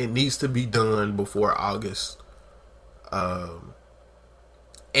 Like, it needs to be done before August. And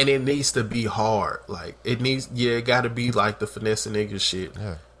it needs to be hard. Like, it gotta be like the finesse nigga shit,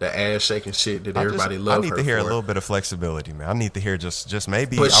 the ass shaking shit that everybody loves. I need to hear a little bit of flexibility, man. I need to hear just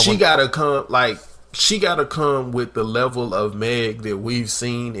maybe. But she gotta come with the level of Meg that we've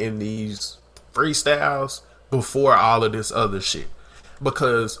seen in these freestyles before all of this other shit.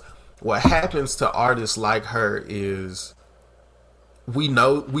 Because what happens to artists like her is we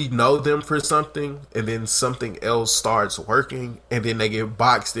know them for something, and then something else starts working, and then they get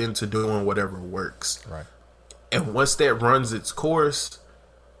boxed into doing whatever works. Right. And once that runs its course,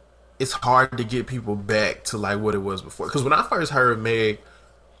 it's hard to get people back to like what it was before. Because when I first heard Meg,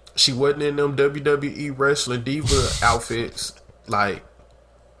 she wasn't in them WWE wrestling diva outfits. Like,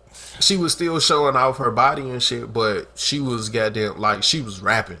 she was still showing off her body and shit, but she was goddamn, like, she was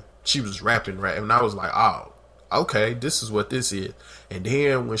rapping. She was rapping, right? And I was like, oh, okay, this is what this is. And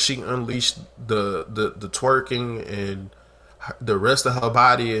then when she unleashed the twerking and the rest of her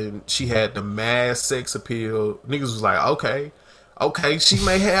body, and she had the mad sex appeal, niggas was like, okay, she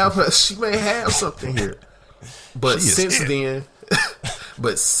may have something here. But since then,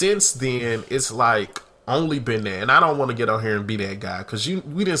 it's like only been there. And I don't want to get on here and be that guy, because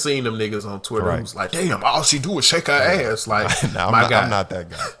we didn't see them niggas on Twitter who's like, damn, all she do is shake her ass. Like, no, guy. I'm not that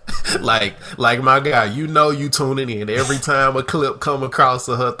guy. like my guy, you tuning in every time a clip come across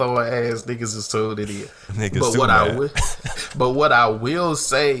of her throwing ass. Niggas is tuning in. But what I will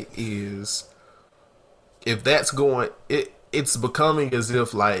say is, if that's going, it's becoming as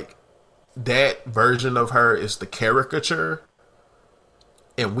if like that version of her is the caricature,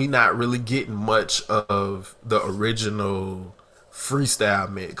 and we not really getting much of the original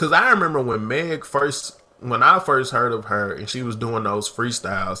freestyle Meg. Because I remember when I first heard of her and she was doing those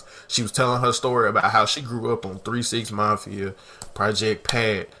freestyles, she was telling her story about how she grew up on 3-6 Mafia, Project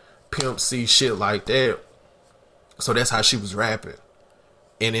Pat, Pimp C, shit like that. So that's how she was rapping.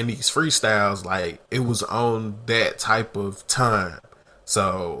 And in these freestyles, like, it was on that type of time.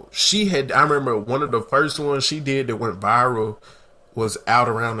 So I remember one of the first ones she did that went viral was out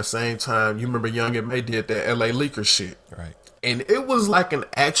around the same time. You remember Young and May did that LA Leaker shit. Right. And it was like an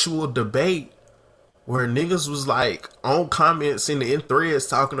actual debate where niggas was like on comments in threads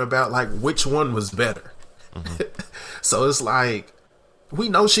talking about like which one was better. Mm-hmm. So it's like, we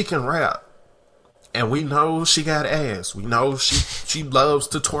know she can rap, and we know she got ass. We know she loves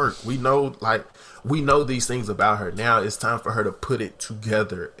to twerk. We know these things about her. Now it's time for her to put it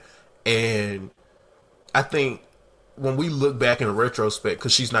together. And I think when we look back in retrospect,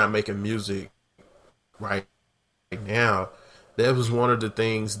 because she's not making music right now, that was one of the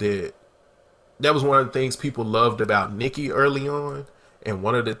things people loved about Nicki early on, and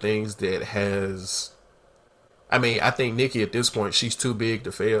one of the things that I think Nicki at this point, she's too big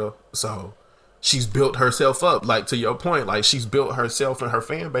to fail, so she's built herself up, like, to your point, like, she's built herself and her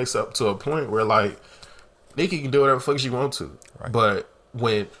fan base up to a point where, like, Nicki can do whatever the fuck she wants to. Right. But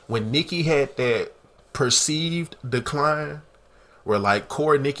when Nicki had that perceived decline, where, like,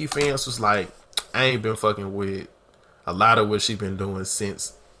 core Nicki fans was like, I ain't been fucking with a lot of what she been doing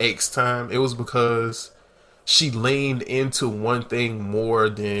since X time, it was because she leaned into one thing more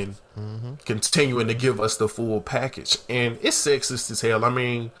than continuing to give us the full package. And it's sexist as hell. I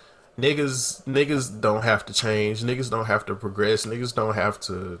mean, niggas don't have to change. Niggas don't have to progress. Niggas don't have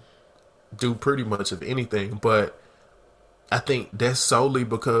to do pretty much of anything. But I think that's solely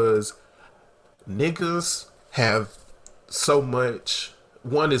because niggas have so much.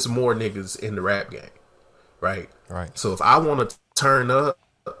 One is more niggas in the rap game, right? Right. So if I want to turn up,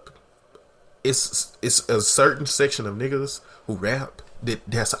 it's a certain section of niggas who rap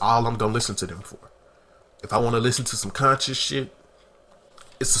that's all I'm gonna listen to them for. If I want to listen to some conscious shit,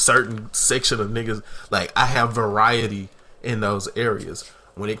 it's a certain section of niggas. Like, I have variety in those areas.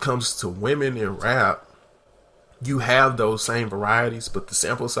 When it comes to women in rap, you have those same varieties, but the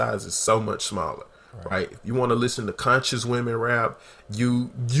sample size is so much smaller, right? If you want to listen to conscious women rap,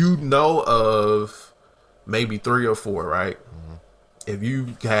 you know of maybe 3 or 4, right? If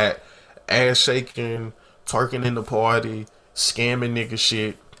you got ass shaking, twerking in the party, scamming nigga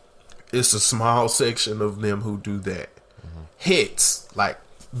shit, it's a small section of them who do that. Hits, like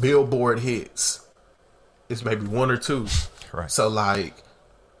Billboard hits, it's maybe 1 or 2. Right. So like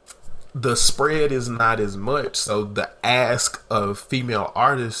the spread is not as much. So the ask of female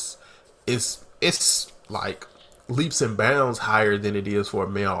artists it's like leaps and bounds higher than it is for a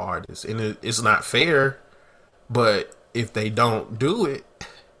male artist, and it's not fair. But if they don't do it,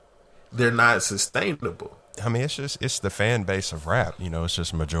 they're not sustainable. I mean, it's the fan base of rap. You know, it's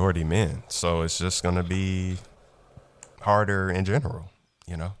just majority men, so it's just gonna be harder in general.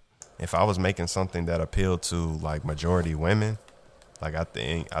 You know, if I was making something that appealed to like majority women, like I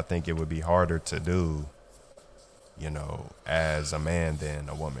think it would be harder to do, you know, as a man than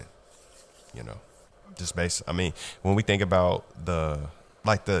a woman. You know, just I mean, when we think about the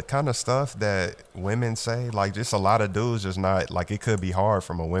kind of stuff that women say, like just a lot of dudes just not like, it could be hard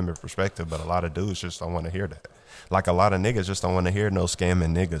from a women perspective, but a lot of dudes just don't want to hear that. Like a lot of niggas just don't want to hear no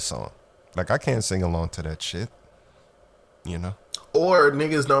scamming nigga song. Like I can't sing along to that shit. You know, or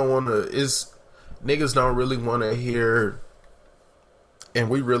niggas don't really want to hear. And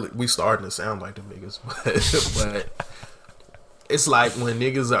we starting to sound like the niggas, but it's like when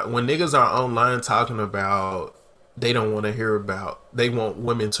niggas are online talking about, they don't want to hear about, they want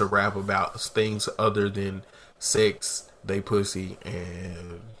women to rap about things other than sex, they pussy,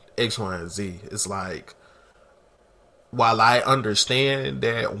 and X, Y, and Z. It's like, while I understand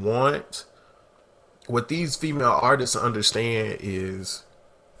that what these female artists understand is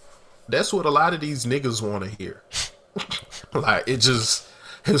that's what a lot of these niggas want to hear. Like, it just,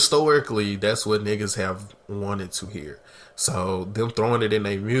 historically, that's what niggas have wanted to hear. So them throwing it in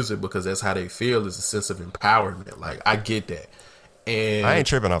their music because that's how they feel is a sense of empowerment. Like, I get that. And I ain't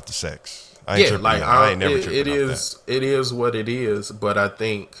tripping off the sex. I ain't never tripping off that. It is what it is. But I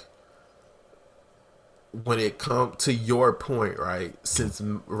think when it comes to your point, right, since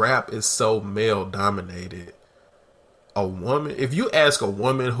rap is so male dominated, a woman, if you ask a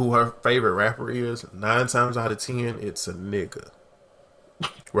woman who her favorite rapper is, 9 times out of 10, it's a nigga.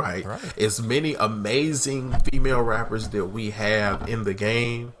 Right? As many amazing female rappers that we have in the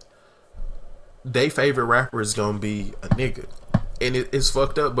game, they favorite rapper is gonna be a nigga. And it's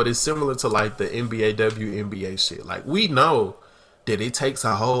fucked up, but it's similar to like the NBA, WNBA shit. Like, we know that it takes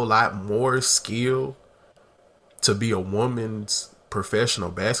a whole lot more skill to be a woman's professional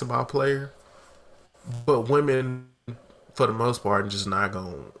basketball player, but women, for the most part, just not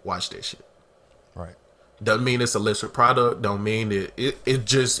gonna watch that shit. Right. Doesn't mean it's a lesser product. Don't mean that it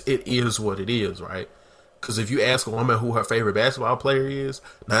is what it is, right? Because if you ask a woman who her favorite basketball player is,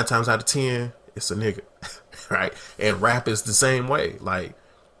 9 times out of 10, it's a nigga, right? And rap is the same way. Like,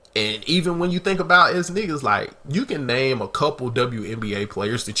 and even when you think about as niggas, like, you can name a couple WNBA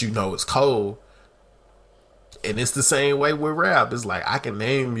players that you know is cold, and it's the same way with rap. It's like, I can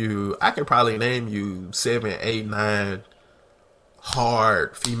probably name you 7, 8, 9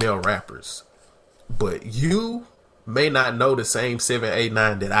 hard female rappers, but you may not know the same 7, 8,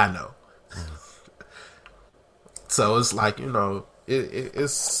 9 that I know. So it's like, you know,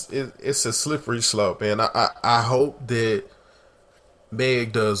 it's a slippery slope, and I hope that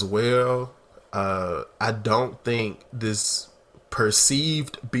Meg does well. I don't think this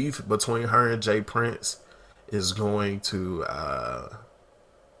perceived beef between her and Jay Prince is going to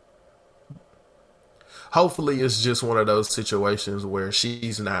hopefully it's just one of those situations where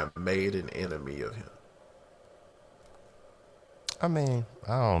she's not made an enemy of him. I mean,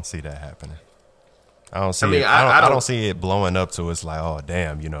 I don't see that happening. I don't see I don't see it blowing up to it's like, oh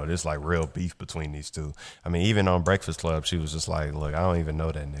damn, you know, there's like real beef between these two. I mean, even on Breakfast Club, she was just like, look, I don't even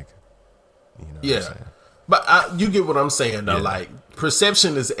know that nigga. You know what I'm saying? But you get what I'm saying though. Yeah. Like,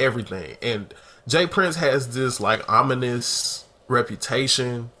 perception is everything, and Jay Prince has this like ominous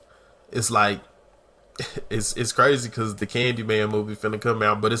reputation. It's like, it's crazy because the Candyman movie finna come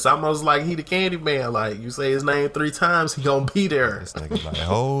out, but it's almost like he the Candyman. Like, you say his name 3 times, he gonna be there. This nigga like,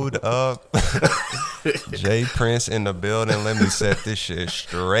 hold up. Jay Prince in the building. Let me set this shit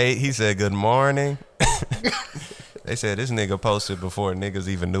straight. He said, good morning. They said this nigga posted before niggas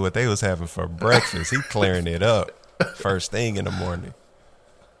even knew what they was having for breakfast. He clearing it up first thing in the morning.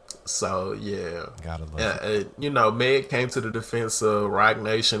 So yeah, gotta love it. You know, Meg came to the defense of Rock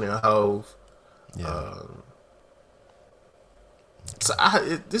Nation and Hove. Yeah. So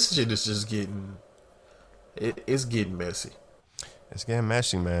this shit is just getting It's getting messy. It's getting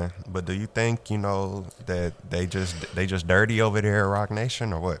messy, man. But do you think, that they just dirty over there at Rock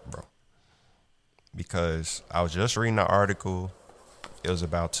Nation or what, bro? Because I was just reading an article. It was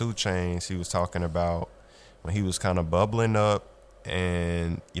about 2 Chainz. He was talking about when he was kind of bubbling up,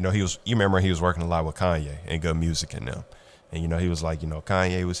 and you remember he was working a lot with Kanye and Good Music and them. And he was like,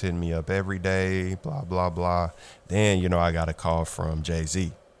 Kanye was hitting me up every day, blah blah blah. Then, I got a call from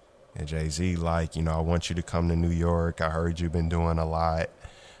Jay-Z. And Jay-Z like, I want you to come to New York. I heard you've been doing a lot.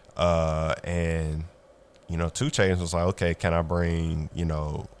 And 2 Chainz was like, okay, can I bring,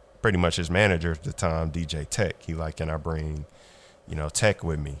 pretty much his manager at the time, DJ Tech. He like, can I bring, Tech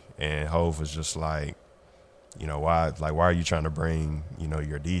with me? And Hov was just like, why are you trying to bring,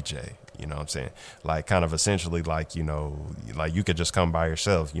 your DJ? You know what I'm saying? Like, kind of essentially like, like you could just come by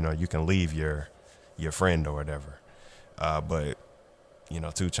yourself. You can leave your friend or whatever. But 2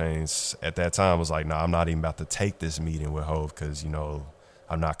 Chainz at that time was like, no, I'm not even about to take this meeting with Hov because,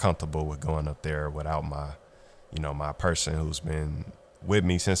 I'm not comfortable with going up there without my, my person who's been with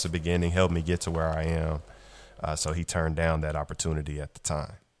me since the beginning, helped me get to where I am. So he turned down that opportunity at the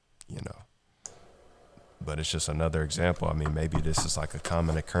time, But it's just another example. I mean, maybe this is like a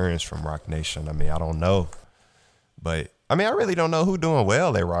common occurrence from Rock Nation. I mean, I don't know. But, I mean, I really don't know who doing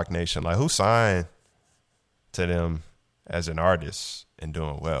well at Rock Nation. Like, who signed to them as an artist and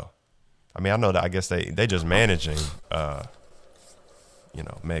doing well? I mean, I know that I guess they just managing,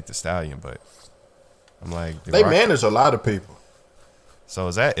 Meg Thee Stallion, but I'm like... They manage a lot of people. So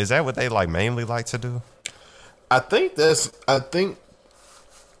is that what they like mainly like to do? I think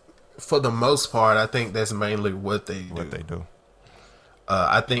for the most part, I think that's mainly what they do.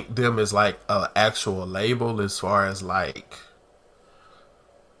 I think them is like an actual label as far as like,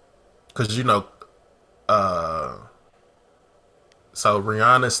 because so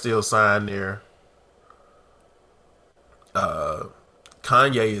Rihanna's still signed there.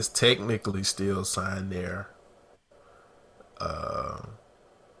 Kanye is technically still signed there.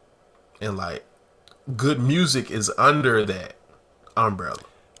 And like Good Music is under that umbrella.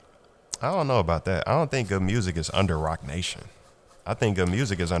 I don't know about that. I don't think Good Music is under Rock Nation. I think Good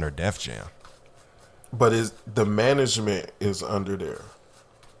Music is under Def Jam. But the management is under there.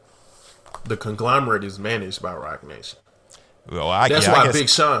 The conglomerate is managed by Rock Nation. Well, that's why Big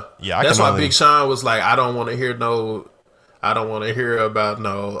Sean. Yeah, that's why Big Sean was like, I don't want to hear about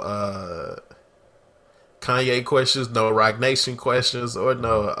no Kanye questions, no Rock Nation questions, or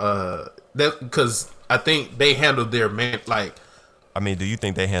no that because I think they handle their like. I mean, do you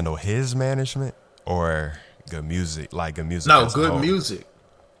think they handle his management or Good Music? Like Good Music? No, Good Music.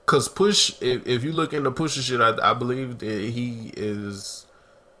 Because Push, if you look into Push's shit, I believe that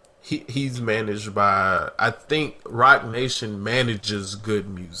he's managed by. I think Rock Nation manages Good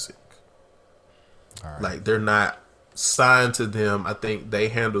Music. All right. Like they're not signed to them. I think they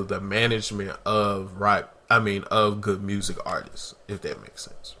handle the management of of Good Music artists. If that makes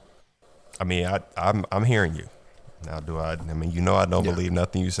sense. I mean, I'm hearing you. Now, I mean, I don't believe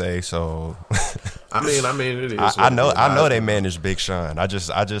nothing you say, so. I mean, it is. I know they manage Big Sean.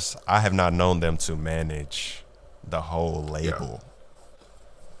 I have not known them to manage the whole label.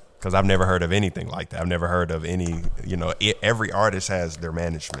 Because I've never heard of anything like that. I've never heard of any, every artist has their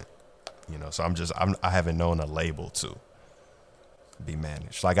management, so I haven't known a label to be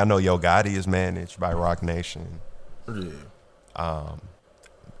managed. Like I know Yo Gotti is managed by Rock Nation. Yeah.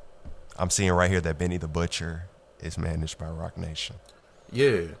 I'm seeing right here that Benny the Butcher is managed by Rock Nation.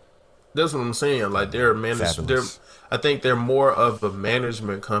 Yeah, that's what I'm saying. Like they're managed. I think they're more of a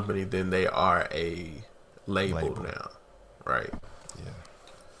management company than they are a label now, right? Yeah,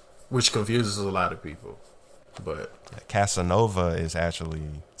 which confuses a lot of people. But Casanova is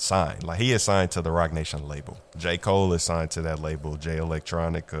actually signed. Like he is signed to the Rock Nation label. J. Cole is signed to that label. J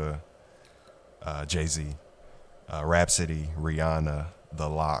Electronica, Jay-Z, Rhapsody, Rihanna, The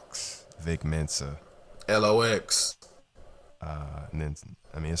Lox, Vic Mensa. LOX. And then,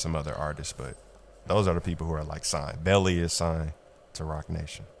 some other artists, but those are the people who are like signed. Belly is signed to Rock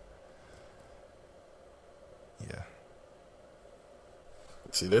Nation. Yeah.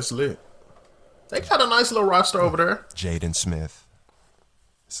 See, that's lit. They got a nice little roster over there. Jaden Smith.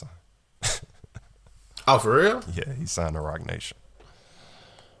 Signed. Oh, for real? Yeah, he signed to Rock Nation.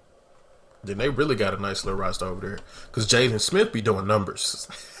 Then they really got a nice little roster over there. Because Jaden Smith be doing numbers.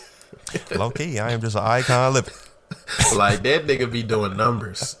 Low key, I am just an icon living. Like that nigga be doing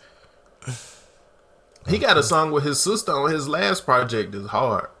numbers. He got a song with his sister on his last project. Is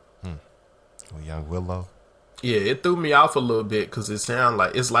hard. With Young Willow. Yeah, it threw me off a little bit because it sounds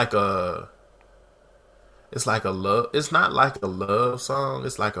like it's like a love. It's not like a love song.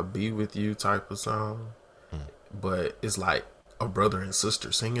 It's like a be with you type of song. but it's like a brother and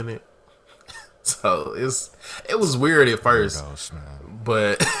sister singing it. So it was weird at first, Weirdos, man.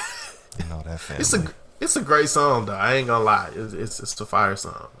 but You know that family. it's a great song though. I ain't gonna lie, it's a fire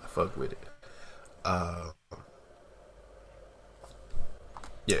song. I fuck with it.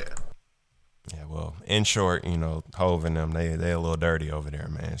 Yeah. Yeah, well, in short, you know, Hov and them, they a little dirty over there,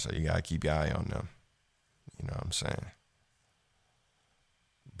 man. So you gotta keep your eye on them. You know what I'm saying?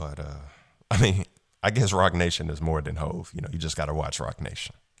 But I mean, I guess Rock Nation is more than Hov. You know, you just gotta watch Rock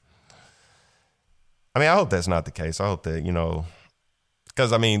Nation. I mean, I hope that's not the case. I hope that, you know,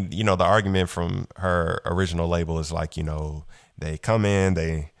 because I mean, you know, the argument from her original label is like, you know, they come in,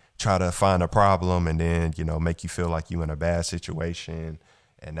 they try to find a problem, and then, you know, make you feel like you in a bad situation.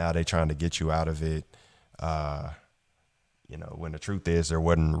 And now they're trying to get you out of it. You know, when the truth is there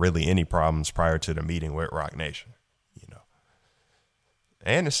wasn't really any problems prior to the meeting with Rock Nation, you know.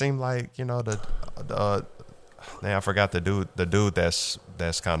 And it seemed like, you know, I forgot the dude that's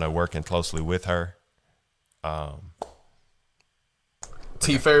kind of working closely with her.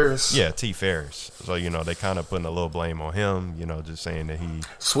 T Ferris. Yeah, T Ferris. So, you know, they kind of putting a little blame on him, you know, just saying that he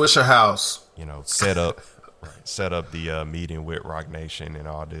Swisher House, you know, set up the meeting with Rock Nation and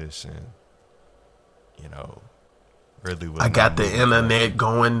all this, and you know, really was I got the internet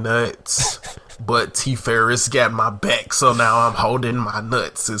going nuts, but T Ferris got my back, so now I'm holding my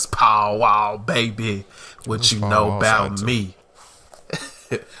nuts. It's pow wow, baby. What you know about me?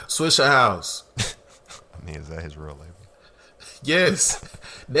 Swisher House. I mean, is that his real label? Yes,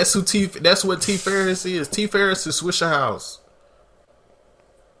 that's what T Ferris is. T Ferris is Swisher House.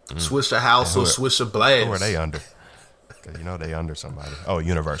 Swisher House or Swisher Blast. Who are they under? Because you know they under somebody. Oh,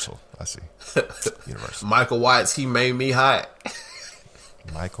 Universal. I see. Universal. Michael Watts, he made me hot.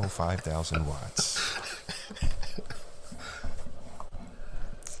 Michael 5,000 watts.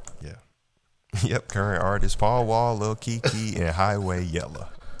 Yeah. Yep. Current artists: Paul Wall, Lil Kiki, and Highway Yella.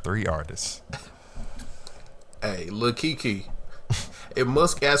 3 artists. Hey, Lil Kiki. It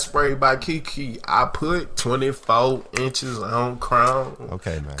must got sprayed by Kiki. I put 24 inches on crown.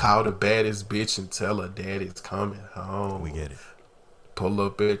 Okay, man. Call the baddest bitch and tell her daddy's coming home. We get it. Pull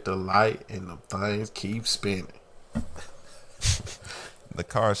up at the light and the things keep spinning. The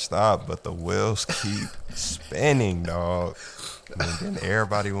car stopped, but the wheels keep spinning, dog. And then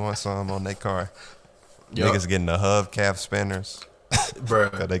everybody wants some on their car. Yup. Niggas getting the hubcap spinners. Bruh.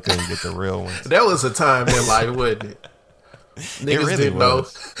 Because they couldn't get the real ones. That was a time in life, wasn't it? Niggas really didn't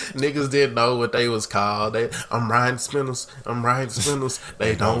was. know. Niggas didn't know what they was called. I'm riding spinners.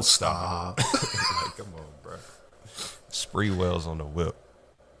 They don't stop. Like, come on, bro. Spree wells on the whip.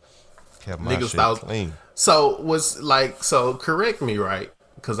 Kept my Niggas shit thought clean. So correct me, right?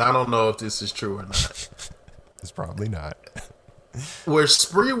 Because I don't know if this is true or not. It's probably not. Were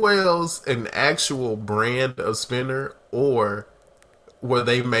Spreewells an actual brand of spinner, or were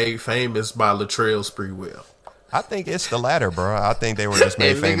they made famous by Latrell Sprewell? I think it's the latter, bro. I think they were just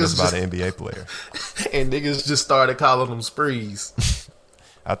made And famous niggas by the NBA player. And niggas just started calling them Sprees.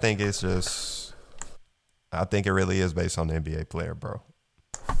 I think it really is based on the NBA player, bro.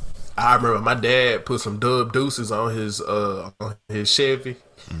 I remember my dad put some Dub Deuces on his Chevy.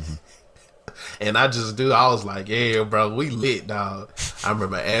 Mm-hmm. And I was like, yeah, bro, we lit, dog. I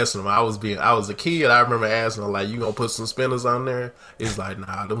remember asking him, I was a kid. I remember asking him, like, you gonna put some spinners on there? He's like,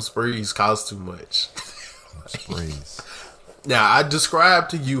 nah, them Sprees cost too much. Sprees. Now, I described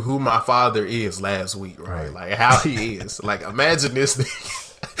to you who my father is last week, right? Like, how he is. Like, imagine this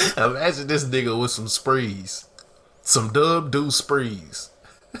nigga with some Sprees. Some Dub Deuce Sprees.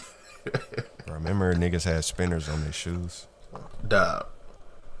 Remember niggas had spinners on their shoes? The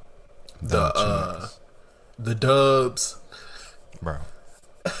Dubs, bro.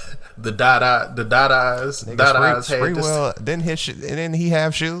 the Dadas had Sprewell, didn't he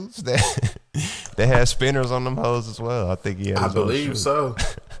have shoes that had spinners on them hoes as well? I think he had. I believe so.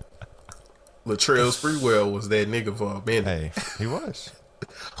 Latrell Sprewell was that nigga for a minute. Hey, he was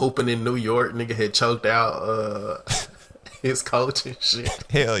hooping in New York. Nigga had choked out his coach and shit.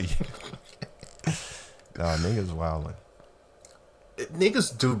 Hell yeah. Nah, niggas wildin'.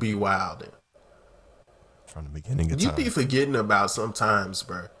 Niggas do be wildin'. From the beginning of You time. be forgetting about sometimes,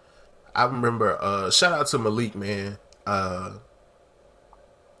 bro. I remember, shout out to Malik, man.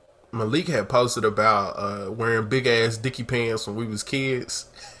 Malik had posted about wearing big ass dicky pants when we was kids.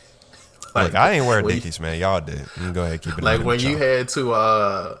 Like, I ain't wear dickies, man. Y'all did. You can go ahead and keep it. Like when you had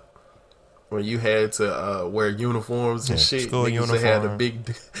to wear uniforms and shit. School niggas uniform. had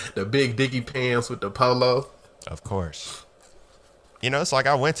the big dicky pants with the polo. Of course. You know, it's like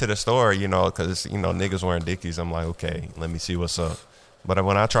I went to the store, you know, because, you know, niggas wearing dickies. I'm like, okay, let me see what's up. But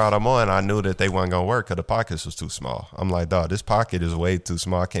when I tried them on, I knew that they wasn't gonna work because the pockets was too small. I'm like, dog, this pocket is way too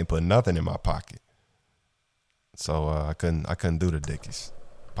small. I can't put nothing in my pocket. So I couldn't do the Dickies.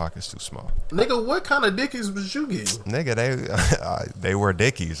 Pockets too small. Nigga, what kind of Dickies was you getting? Nigga, they were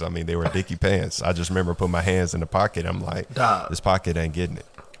Dickies. I mean, they were Dickie pants. I just remember putting my hands in the pocket. I'm like, Dog. This pocket ain't getting it.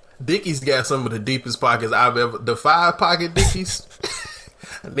 Dickies got some of the deepest pockets I've ever. The 5-pocket Dickies.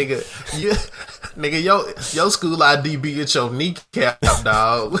 Nigga, your school ID be at your kneecap,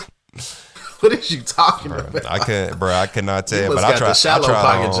 dog. What is you talking about? I cannot tell. You But I got tried. the shallow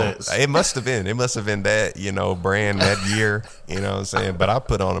pocket on, gents. It must have been that, brand that year. You know what I'm saying? But I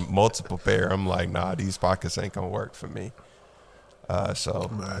put on a multiple pair. I'm like, nah, these pockets ain't gonna work for me. So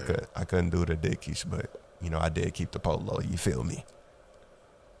right. I couldn't do the Dickies, but I did keep the polo. You feel me?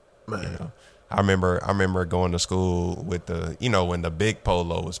 Man. I remember going to school with the, when the big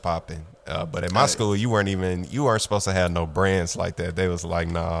polo was popping. But at my school, you weren't supposed to have no brands like that. They was like,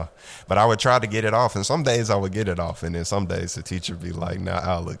 nah. But I would try to get it off, and some days I would get it off, and then some days the teacher would be like, nah,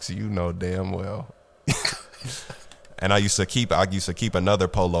 Alex, you know damn well. And I used to keep another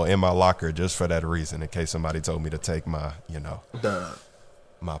polo in my locker just for that reason, in case somebody told me to take my,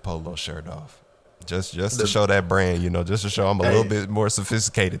 my polo shirt off. Just to show that brand, just to show I'm a little bit more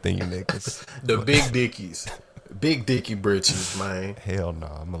sophisticated than you niggas. The big Dickies. Big Dickie britches, man. Hell no,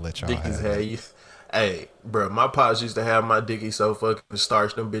 I'm gonna let y'all Dickies have had you. Hey, bro, my pops used to have my Dickies so fucking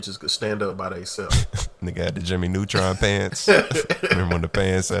starched them bitches could stand up by themselves. Nigga had the Jimmy Neutron pants. Remember when the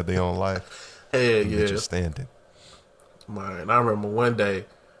pants had their own life? Hell yeah. Just standing. Man, I remember one day,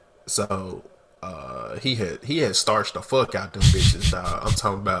 so he had starched the fuck out them bitches, dog. I'm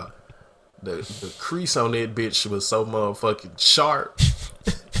talking about the crease on that bitch was so motherfucking sharp.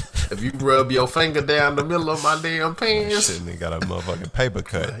 If you rub your finger down the middle of my damn pants, shit, nigga got a motherfucking paper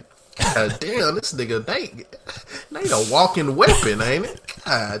cut. God damn, this nigga, they a walking weapon, ain't it?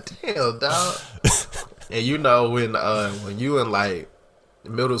 God damn, dog. And when you in like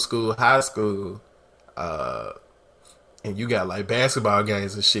middle school, high school, and you got like basketball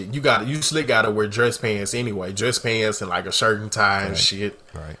games and shit, you slick gotta wear dress pants anyway. Dress pants and like a shirt and tie and shit.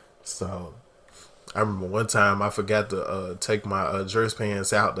 Right. So I remember one time I forgot to take my dress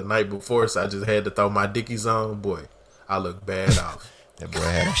pants out the night before, so I just had to throw my Dickies on. Boy, I look bad off. That boy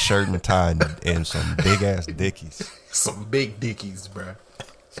had a shirt and tie and some big ass Dickies. Some big Dickies, bro.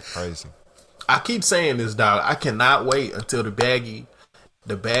 It's crazy. I keep saying this, dog. I cannot wait until the baggy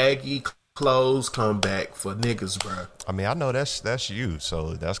clothes come back for niggas, bro. I mean, I know that's you,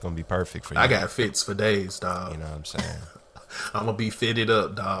 so that's gonna be perfect for you. I got fits for days, dog. You know what I'm saying? I'm gonna be fitted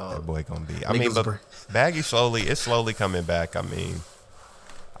up, dog. That boy gonna be. I mean, but baggy it's slowly coming back. I mean,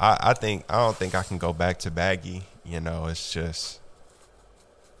 I don't think I can go back to baggy. It's just,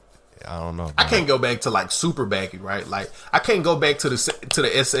 I don't know, bro. I can't go back to like super baggy, right? Like I can't go back to the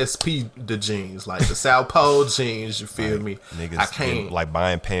SSP the jeans, like the South Pole jeans. You feel me? Niggas, I can't like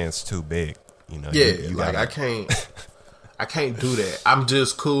buying pants too big. Yeah, you like I can't do that. I'm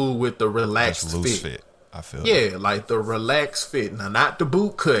just cool with the relaxed loose fit. I feel like the relaxed fit. Now, not the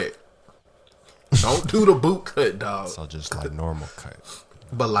boot cut. Don't do the boot cut, dog. So just like normal cut,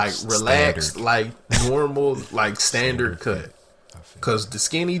 but like relaxed, like normal, like standard cut. Cause the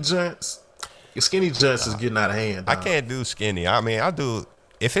skinny joints is getting out of hand, dog. I can't do skinny. I mean, I do.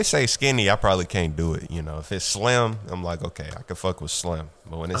 If it say skinny, I probably can't do it. If it's slim, I'm like, okay, I can fuck with slim.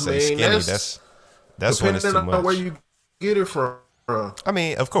 But when it says skinny, that's when it's too much. Depending on where you get it from. I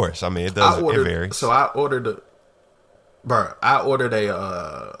mean, of course. I mean, it does. It varies. So I ordered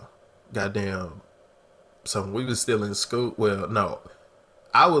a goddamn. So we was still in school. Well, no,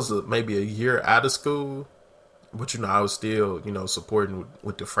 I was maybe a year out of school, but I was still supporting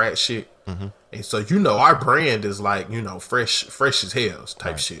with the frat shit. Mm-hmm. And so our brand is like fresh as hell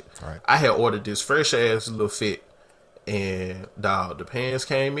type shit. Right. I had ordered this fresh ass little fit, and dog, the pants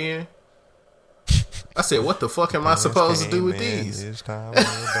came in. I said, what the fuck am I supposed to do with these? Dog.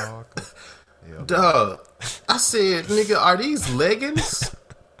 I said, nigga, are these leggings?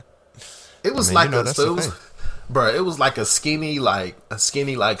 It was it was like a skinny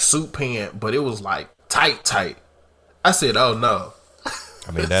suit pant, but it was like tight. I said, oh no.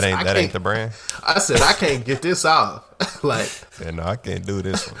 I mean, that ain't the brand. I said, I can't get this off. Like, yeah, no, I can't do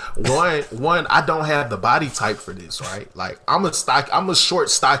this one. One, I don't have the body type for this, right? Like, I'm a short,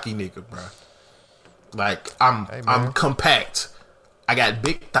 stocky nigga, bro. Like I'm compact. I got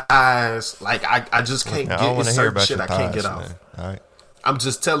big thighs. Like I just can't get certain shit I can't get off. All right. I'm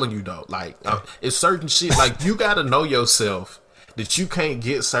just telling you though. Like it's certain shit. Like you gotta know yourself that you can't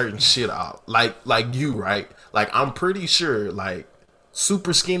get certain shit off. Like you, right? Like I'm pretty sure like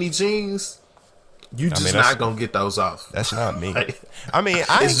super skinny jeans You just not gonna get those off. That's not me. Like, I mean,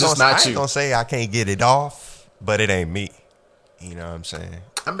 I ain't gonna say I can't get it off, but it ain't me. You know what I'm saying?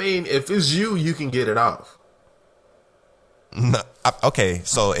 I mean, if it's you, you can get it off. No, okay,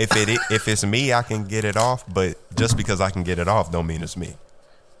 so if it's me, I can get it off, but just because I can get it off don't mean it's me. You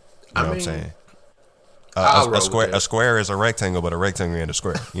know what I'm saying? A square is a rectangle, but a rectangle ain't a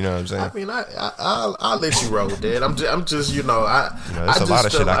square. You know what I'm saying? I mean, I'll let you roll with that. I'm just there's a lot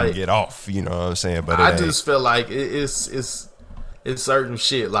of shit I can get off. You know what I'm saying? But I just feel like it's certain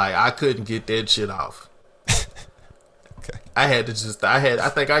shit like I couldn't get that shit off. Okay. I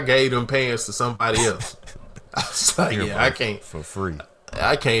think I gave them pants to somebody else. I was like, I can't for free.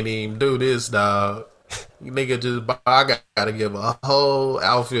 I can't even do this, dog. You nigga I gotta give a whole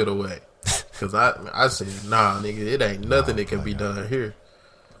outfit away. Cause I said, nah, nigga, it ain't nothing that can be done here.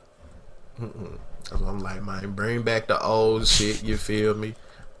 So I'm like, man, bring back the old shit. You feel me?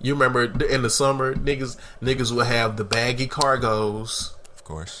 You remember in the summer, niggas would have the baggy cargos, of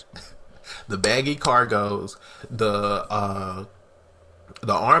course. The baggy cargos, the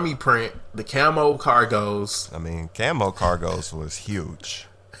army print, the camo cargos. I mean, camo cargos was huge.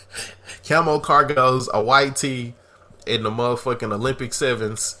 Camo cargos, a white tee, and the motherfucking Olympic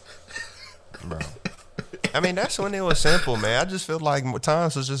 7s. Bro. I mean, that's when it was simple, man. I just feel like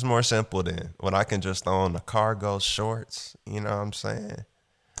times was just more simple then. When I can just throw on the cargo shorts, you know what I'm saying?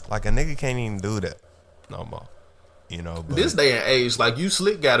 Like a nigga can't even do that no more. You know, but this day and age, like you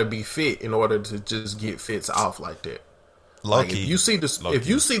slick gotta be fit in order to just get fits off like that. Like if you see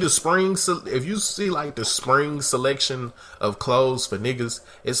the spring selection of clothes for niggas,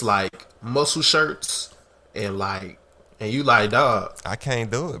 it's like muscle shirts and you like, dog, I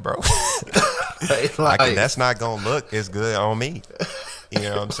can't do it, bro. like, that's not gonna look as good on me. You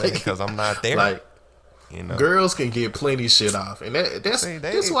know what I'm saying? Because I'm not there. Like, you know, girls can get plenty shit off, and that's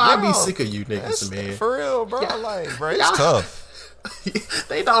why I be sick of you niggas, man. For real, bro. Yeah. Like, bro, it's tough.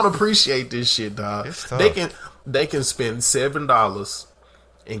 They don't appreciate this shit, dog. It's tough. They can spend $7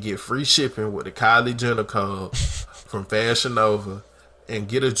 and get free shipping with a Kylie Jenner code from Fashion Nova and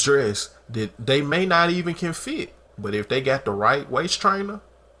get a dress that they may not even can fit. But if they got the right waist trainer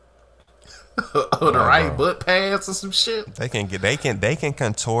or the right butt pads or some shit, they can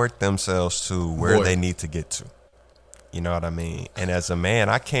contort themselves to where they need to get to. You know what I mean? And as a man,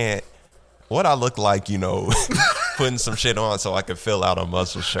 I can't. What I look like, you know, putting some shit on so I could fill out a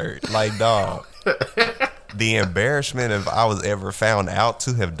muscle shirt. Like, dog, the embarrassment if I was ever found out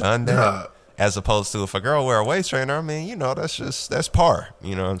to have done that. As opposed to if a girl wear a waist trainer, I mean, you know, that's par.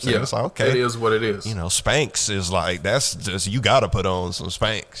 You know what I'm saying? Yeah, it's like, okay. It is what it is. You know, Spanx is like, that's just, you got to put on some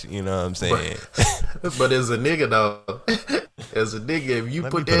Spanx. You know what I'm saying? But as a nigga, though, if you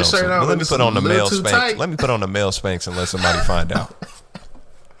put that shirt on, let me put on the male Spanx. Tight. Let me put on the male Spanx and let somebody find out.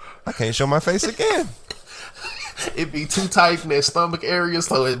 I can't show my face again. It be too tight in that stomach area,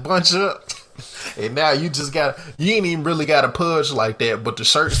 so it bunch up. And now you ain't even really got a pudge like that, but the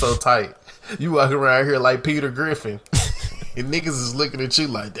shirt's so tight. You walking around here like Peter Griffin, and niggas is looking at you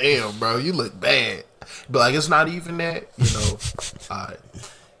like, damn, bro, you look bad. But like, it's not even that, you know.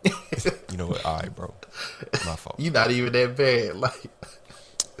 You know what? All right, bro, my fault. You not even that bad, like.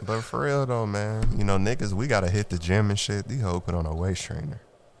 But for real though, man, you know, niggas, we gotta hit the gym and shit. These hoes put on a waist trainer,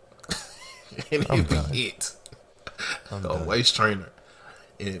 and it be it. A waist trainer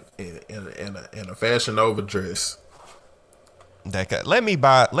in a Fashion Nova dress. Let me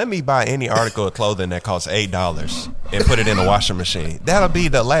buy any article of clothing that costs $8 and put it in a washing machine. That'll be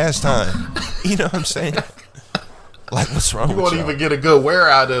the last time. You know what I'm saying? Like, what's wrong with you? You won't even get a good wear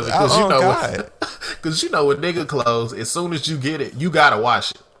out of it because you know with nigga clothes, as soon as you get it, you gotta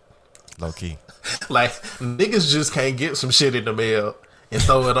wash it. Low key. Like niggas just can't get some shit in the mail and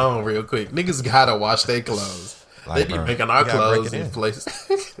throw it on real quick. Niggas gotta wash their clothes. Like, they be making our clothes in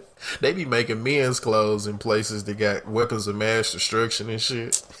places. They be making men's clothes in places that got weapons of mass destruction and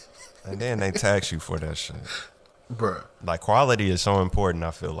shit. And then they tax you for that shit. Bruh. Like, quality is so important,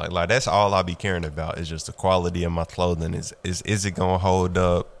 I feel like. Like, that's all I be caring about is just the quality of my clothing. Is it going to hold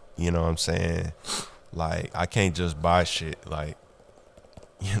up? You know what I'm saying? Like, I can't just buy shit. Like,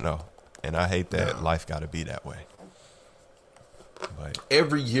 you know. And I hate that life got to be that way. But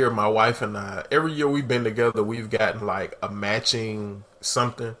every year, my wife and I, every year we've been together, we've gotten like a matching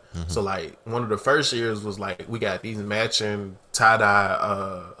something. Mm-hmm. So like one of the first years was like we got these matching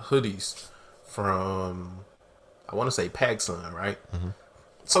tie-dye hoodies from, I want to say PacSun, right? Mm-hmm.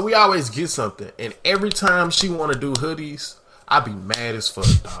 So we always get something, and every time she want to do hoodies, I be mad as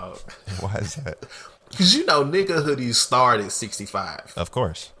fuck, dog. Why is that? Because you know nigga hoodies start at $65. Of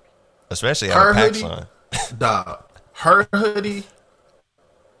course, especially at PacSun. Dog. Her hoodie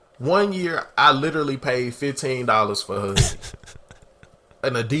One year, I literally paid $15 for a hoodie.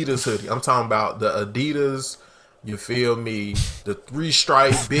 An Adidas hoodie. I'm talking about the Adidas, you feel me, the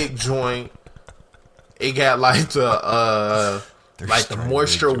 3-stripe big joint. It got like the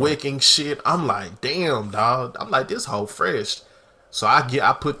moisture wicking shit. I'm like, damn, dog. I'm like, this whole fresh. So I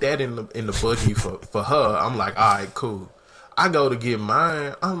put that in the buggy for her. I'm like, all right, cool. I go to get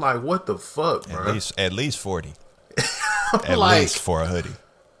mine. I'm like, what the fuck, bro? At least 40. At least for a hoodie.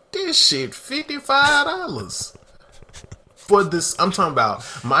 This shit $55 for this. I'm talking about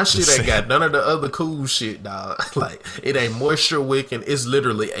my shit ain't got none of the other cool shit, dog. Like, it ain't moisture wicking. It's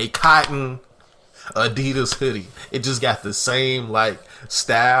literally a cotton Adidas hoodie. It just got the same like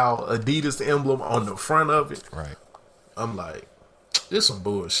style Adidas emblem on the front of it. Right. I'm like, this some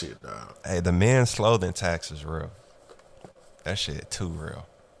bullshit, dog. Hey, the men's clothing tax is real. That shit too real.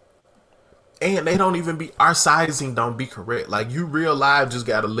 And they don't even be, our sizing don't be correct. Like, you real live just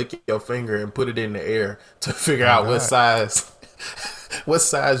gotta lick your finger and put it in the air to figure out what size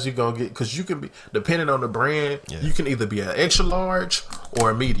you gonna get. Cause you can be, depending on the brand, you can either be an extra large or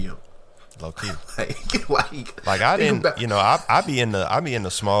a medium. Low key. like I didn't, I be in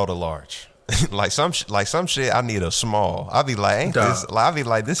the small to large. like some shit I need a small. I be like, ain't this? I be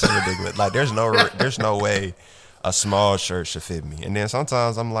like, this is ridiculous. Like, there's no way a small shirt should fit me. And then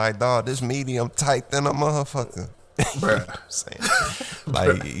sometimes I'm like, dog, this medium tight than a motherfucker. Bruh.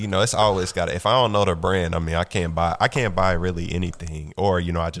 Like, it's always got to, if I don't know the brand, I mean, I can't buy really anything. Or,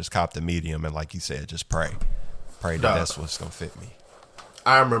 I just cop the medium and, like you said, just pray that that's what's gonna fit me.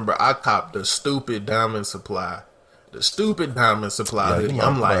 I remember I copped the stupid Diamond Supply. Hoodie.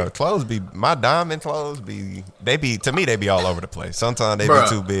 I'm like, bro, my diamond clothes they be all over the place. Sometimes they be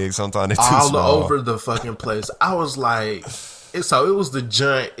too big, sometimes they too small. All over the fucking place. I was like, it was the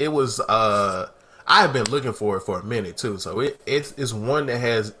joint. It was I had been looking for it for a minute too. So it's one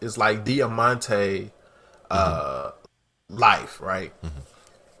that it's like Diamante Life, right? Mm-hmm.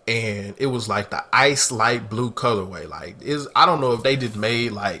 And it was like the ice light blue colorway. Like, I don't know if they just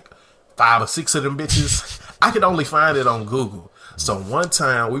made like 5 or 6 of them bitches. I could only find it on Google. So one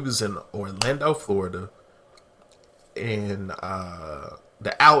time we was in Orlando, Florida, in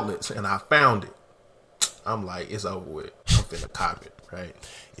the outlets, and I found it. I'm like, it's over with. I'm finna cop it, right?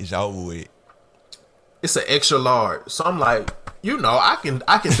 It's over with. It's an extra large. So I'm like, I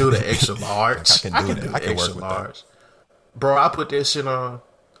can do the extra large. I can do the extra large. Bro, I put that shit on.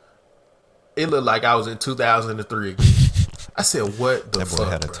 It looked like I was in 2003 again. I said, what the fuck? That boy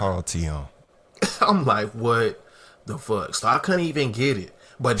had a tall tee on. I'm like, what the fuck? So I couldn't even get it.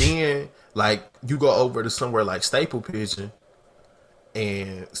 But then, like, you go over to somewhere like Staple Pigeon,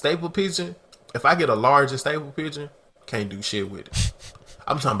 and Staple Pigeon, if I get a large at Staple Pigeon, can't do shit with it.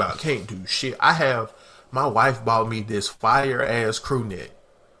 I'm talking about can't do shit. My wife bought me this fire ass crew neck.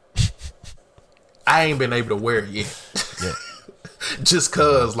 I ain't been able to wear it yet. Yeah. Just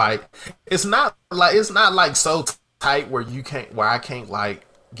cause like it's not like so tight where I can't like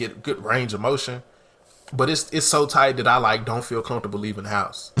get good range of motion, but it's so tight that I like don't feel comfortable leaving the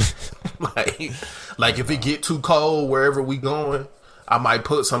house. like if it get too cold wherever we going, I might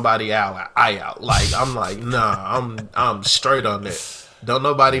put somebody out. Like I'm like, nah, I'm straight on that. Don't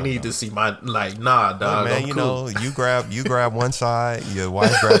nobody need to see my nah, dog. Man, you grab one side, your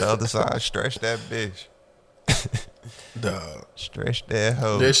wife grab the other side, stretch that bitch. Dog. Stretch that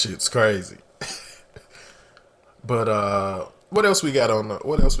hoe. This shit's crazy. But what else we got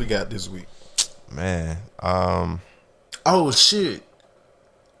this week? Man. Oh shit.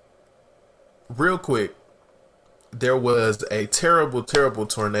 Real quick. There was a terrible, terrible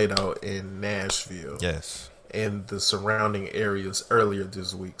tornado in Nashville. Yes. And the surrounding areas earlier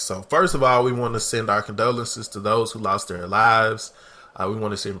this week. So first of all, we want to send our condolences to those who lost their lives. We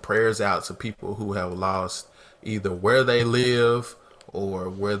want to send prayers out to people who have lost either where they live or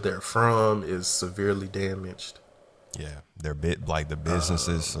where they're from is severely damaged. Yeah, they're like the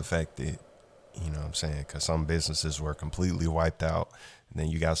businesses affected. You know what I'm saying? Because some businesses were completely wiped out. And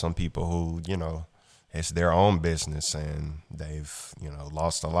then you got some people who, it's their own business and they've,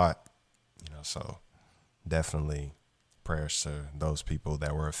 lost a lot. So definitely prayers to those people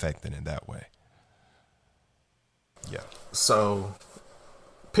that were affected in that way. Yeah. So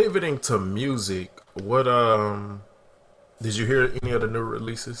pivoting to music, what did you hear any of the new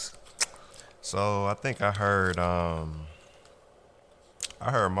releases? So I think I heard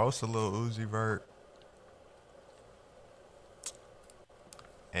most of Lil Uzi Vert,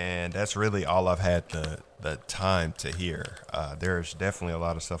 and that's really all I've had the time to hear. There's definitely a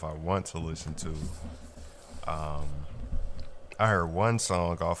lot of stuff I want to listen to. I heard one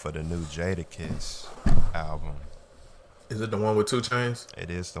song off of the new Jadakiss album. Is it the one with 2 Chainz? It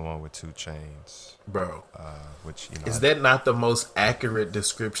is the one with 2 Chainz, Bro, which is that not the most accurate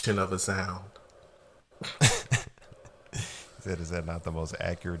description of a sound? is that not the most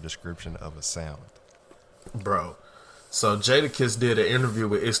accurate description of a sound? Bro. So Jadakiss did an interview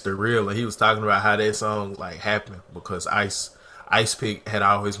with It's the Real, and he was talking about how that song like happened because Ice Peak had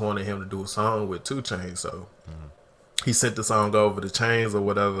always wanted him to do a song with 2 Chainz, so he sent the song over to Chainz or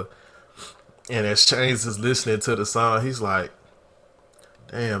whatever. And as Chainz is listening to the song, he's like,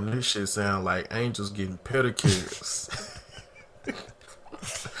 "Damn, this shit sound like angels getting pedicures."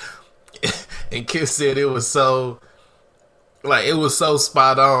 And Kiss said it was so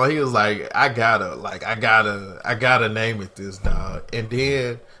spot on. He was like, I gotta name it this, dog. And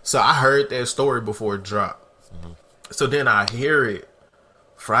then, so I heard that story before it dropped. So then I hear it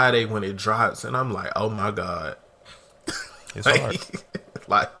Friday when it drops, and I'm like, oh my God. It's hard.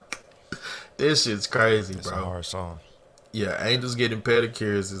 Like, this shit's crazy, It's bro. a hard song. Yeah, Angels Getting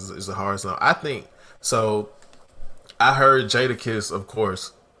Pedicures is a hard song. I think, so I heard Jadakiss, of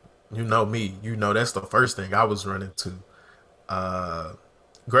course. You know me. You know that's the first thing I was running to.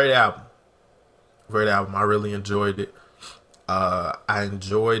 Great album. Great album. I really enjoyed it. I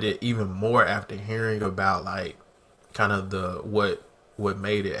enjoyed it even more after hearing about like kind of what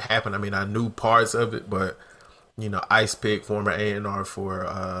made it happen. I mean, I knew parts of it, but you know, Ice Pick, former A&R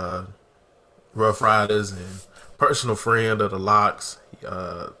for Rough Riders and personal friend of the Locks,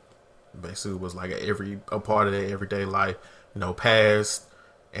 basically was like a part of their everyday life, you know, passed.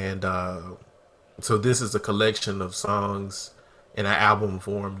 And so this is a collection of songs in an album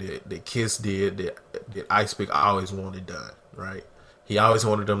form that Kiss did that Ice Pick always wanted done, right? He always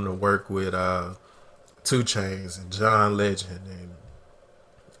wanted them to work with 2 Chainz and John Legend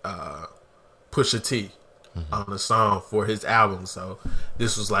and Pusha T on the song for his album. So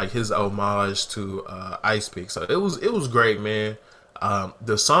this was like his homage to Ice Pick. So it was great, man.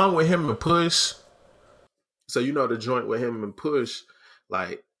 The song with him and Push, so you know the joint with him and Push,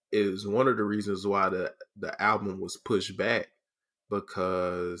 like, is one of the reasons why the album was pushed back,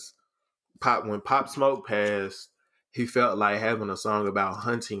 because when Pop Smoke passed, he felt like having a song about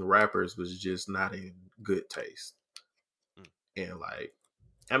hunting rappers was just not in good taste. And like,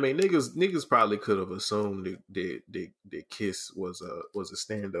 I mean, niggas probably could have assumed that Kiss was a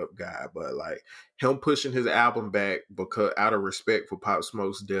stand up guy, but like him pushing his album back because out of respect for Pop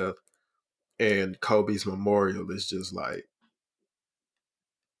Smoke's death and Kobe's memorial is just like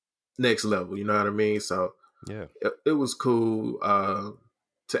next level. You know what I mean? So Yeah. it was cool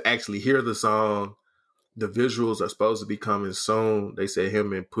to actually hear the song. The visuals are supposed to be coming soon. They said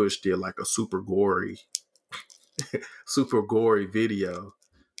him and Push did like a super gory video.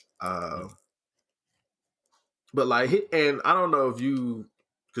 But like, and I don't know if you,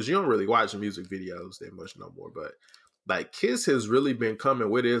 because you don't really watch music videos that much no more, but like Kiss has really been coming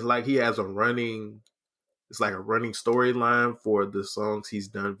with it. It's like he has it's like a running storyline for the songs he's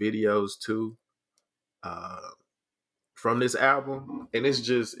done videos to from this album. And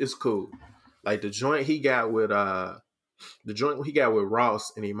it's cool. Like the joint he got with Ross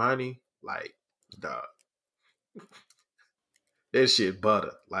and Imani, like, dog, that shit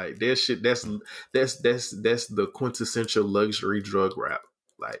butter. Like that shit, that's the quintessential luxury drug rap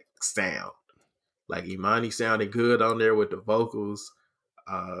like sound. Like Imani sounded good on there with the vocals.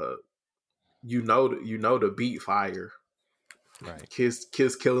 You know the beat fire. Right. Kiss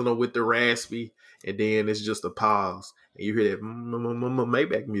killing them with the raspy, and then it's just a pause, and you hear that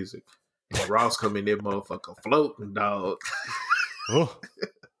Maybach music, and Ross come in there, motherfucker floating, dog. Oh,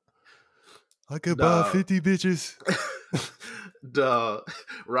 I could buy 50 bitches. Dog,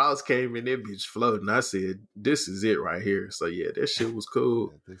 Ross came in that bitch floating. I said, "This is it right here." So yeah, that shit was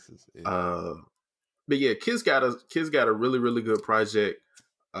cool. Yeah, this is it. But yeah, Kiss got a really, really good project.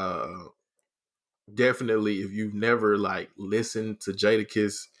 Definitely, if you've never like listened to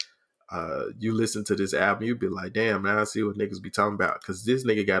Jadakiss, you listen to this album, you'd be like, "Damn, man, I see what niggas be talking about." Because this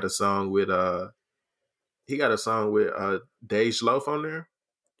nigga got a song with Dej Loaf on there,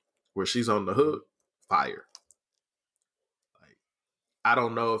 where she's on the hook, fire. Like, I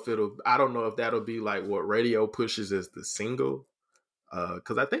don't know if that'll be like what radio pushes as the single.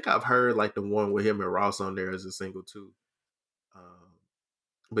 Because I think I've heard like the one with him and Ross on there as a single too.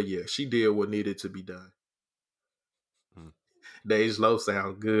 But yeah, she did what needed to be done. Dej Loaf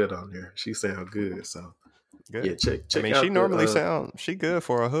sound good on there. She sound good. So Good. yeah, check I mean, out she normally she good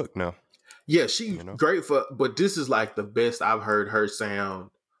for a hook now. Yeah, she great for, but this is like the best I've heard her sound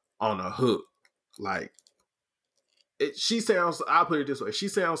on a hook. Like I'll put it this way, she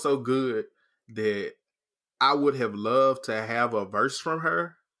sounds so good that I would have loved to have a verse from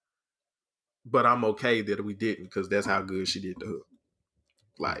her, but I'm okay that we didn't because that's how good she did the hook.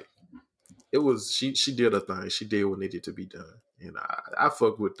 Like it was, she did her thing. She did what needed to be done, and I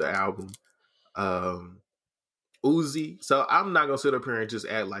fuck with the album. Uzi. So I'm not gonna sit up here and just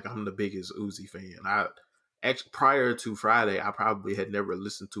act like I'm the biggest Uzi fan. I actually prior to Friday, I probably had never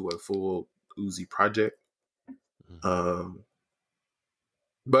listened to a full Uzi project. But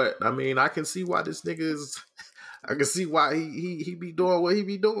I mean, I can see why this nigga is. I can see why he be doing what he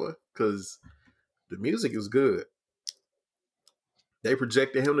be doing because the music is good. They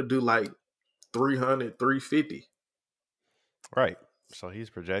projected him to do like 300, 350. Right. So he's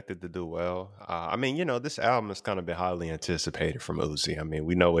projected to do well. I mean, you know, this album has kind of been highly anticipated from Uzi. I mean,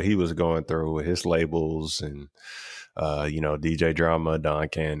 we know what he was going through with his labels and, you know, DJ Drama, Don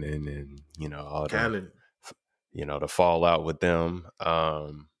Cannon, and, you know, all the, you know, the fallout with them.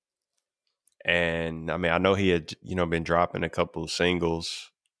 And I mean, I know he had, you know, been dropping a couple of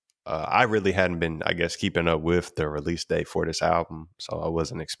singles. I really hadn't been, I guess, keeping up with the release date for this album, so I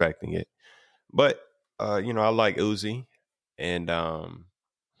wasn't expecting it. But, you know, I like Uzi. And,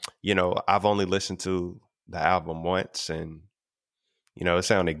 you know, I've only listened to the album once and, you know, it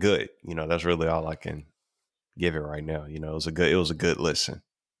sounded good. You know, that's really all I can give it right now. You know, it was a good listen.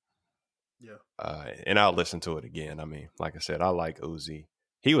 Yeah. And I'll listen to it again. I mean, like I said, I like Uzi.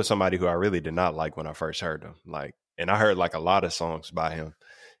 He was somebody who I really did not like when I first heard him. Like, and I heard like a lot of songs by him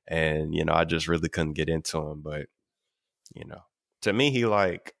and, you know, I just really couldn't get into him. But, you know, to me, he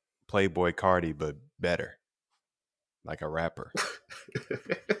like Playboy Cardi, but better. Like a rapper.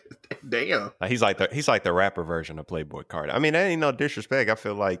 Damn. Like he's like the rapper version of Playboy Cardi. I mean, that ain't no disrespect. I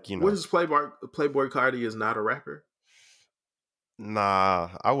feel like, you know. What is Playboy Cardi is not a rapper? Nah,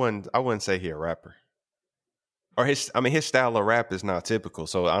 I wouldn't say he a rapper. Or his style of rap is not typical,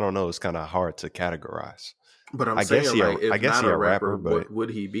 so I don't know. It's kind of hard to categorize. But I guess he a rapper, but what would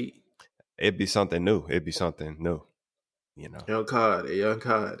he be? It'd be something new. You know, Young Cardi,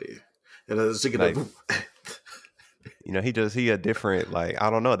 and I was thinking like, you know, he a different, like, I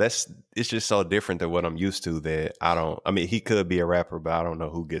don't know. It's just so different than what I'm used to that I mean, he could be a rapper, but I don't know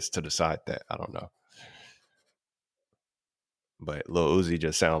who gets to decide that. I don't know. But Lil Uzi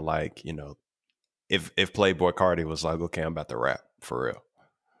just sound like, you know, if Playboy Cardi was like, okay, I'm about to rap for real.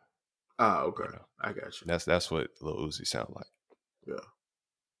 Oh, okay. You know, I got you. That's what Lil Uzi sound like. Yeah.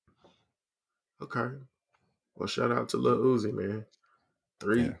 Okay. Well, shout out to Lil Uzi, man.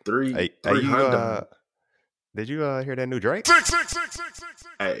 Three. Did you hear that new Drake?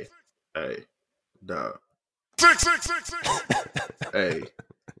 Hey, dog. Hey.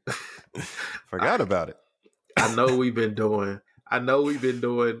 Forgot about it. I know we've been doing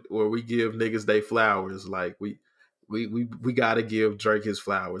where we give niggas they flowers. Like we gotta give Drake his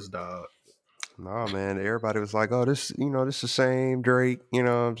flowers, dog. No, man. Everybody was like, oh, this the same Drake. You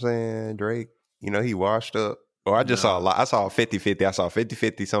know what I'm saying? Drake, you know, he washed up. Or I just saw a lot. I saw 50-50. I saw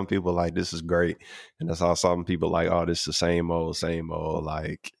 50-50. Some people like, this is great. And I saw some people like, oh, this is the same old,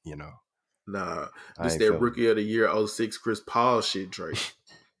 like, you know. Nah. This that Rookie of the Year 06 Chris Paul shit, Drake.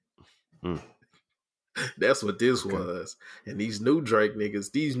 That's what this was. And these new Drake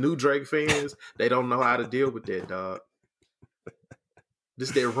niggas, these new Drake fans, they don't know how to deal with that, dog.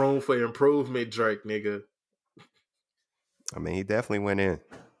 This that room for improvement Drake, nigga. I mean, he definitely went in.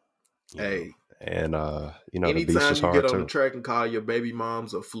 Hey. Know. And, you know, anytime the beast is hard you get on too. the track and call your baby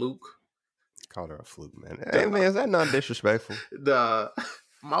moms a fluke. Call her a fluke, man. Hey, man, is that not disrespectful?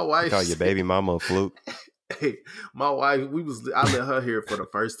 My wife. Call your baby mama a fluke. Hey, my wife, I let her hear it for the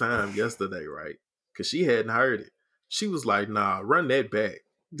first time yesterday, right? Because she hadn't heard it. She was like, nah, run that back.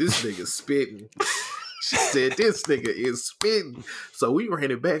 This nigga's spitting. She said, this nigga is spitting. So we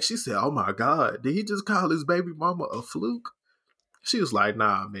ran it back. She said, oh my God, did he just call his baby mama a fluke? She was like,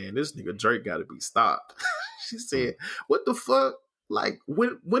 nah, man, this nigga Drake got to be stopped. She said, what the fuck? Like,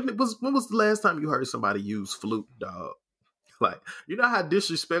 when was the last time you heard somebody use fluke, dog? Like, you know how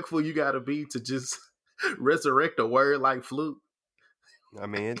disrespectful you got to be to just resurrect a word like fluke? I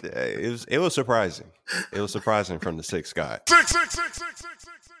mean, it was surprising. It was surprising from the sixth guy.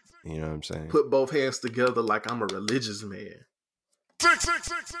 You know what I'm saying? Put both hands together like I'm a religious man.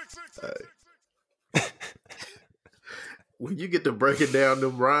 When you get to breaking down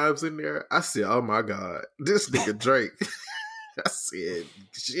them rhymes in there, I said, oh my God, this nigga Drake. I said,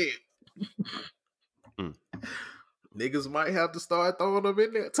 shit. Niggas might have to start throwing them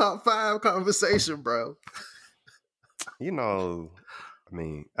in that top 5 conversation, bro. You know, I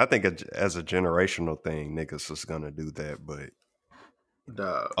mean, I think as a generational thing, niggas is going to do that, but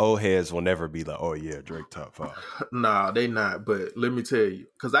old heads will never be like, oh yeah, Drake top 5. Nah, they not. But let me tell you,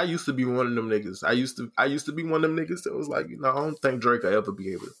 because I used to be one of them niggas. I used to be one of them niggas that was like, you know, I don't think Drake will ever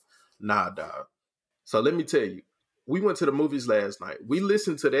be able to Nah, dog. So let me tell you, we went to the movies last night. We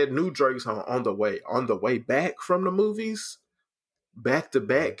listened to that new Drake song on the way back from the movies. Back to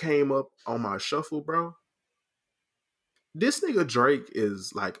back came up on my shuffle, bro. This nigga Drake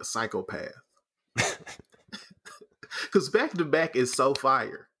is like a psychopath. Cause back to back is so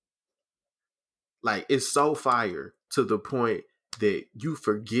fire. Like it's so fire to the point that you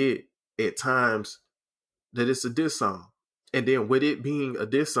forget at times that it's a diss song. And then with it being a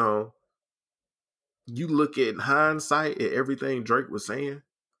diss song, you look at hindsight at everything Drake was saying.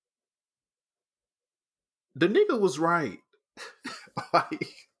 The nigga was right.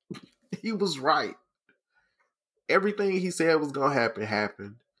 Like, he was right. Everything he said was gonna happen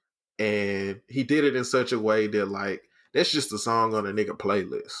happened. And he did it in such a way that like that's just a song on a nigga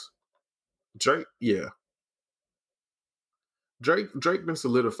playlist. Drake, yeah. Drake been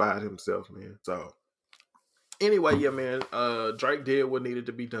solidified himself, man. So anyway, yeah, man. Drake did what needed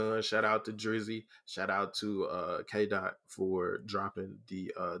to be done. Shout out to Drizzy. Shout out to K Dot for dropping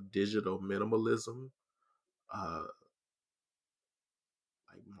the digital minimalism like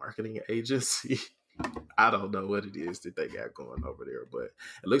marketing agency. I don't know what it is that they got going over there, but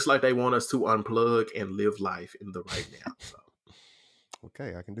it looks like they want us to unplug and live life in the right now. So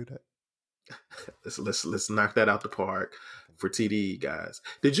Okay, I can do that. let's knock that out the park for TDE, guys.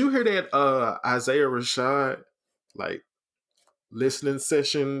 Did you hear that Isaiah Rashad like listening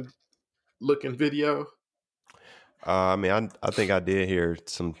session looking video? I mean, I think I did hear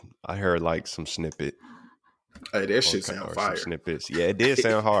some. I heard like some snippet. Hey, that shit sound or fire. some snippets. Yeah, it did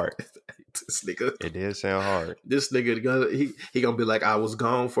sound hard. This nigga, It did sound hard. this nigga, he gonna be like, I was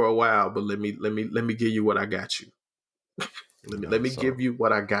gone for a while, but let me give you what I got you. Let me give you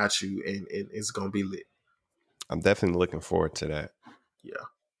what I got you, and it's gonna be lit. I'm definitely looking forward to that. Yeah.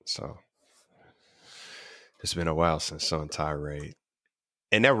 So it's been a while since Sun Tirade,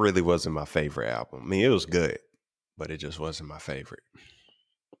 and that really wasn't my favorite album. I mean, it was good, but it just wasn't my favorite.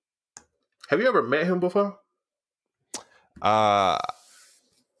 Have you ever met him before?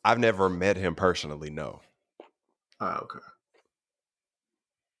 I've never met him personally, no. Okay.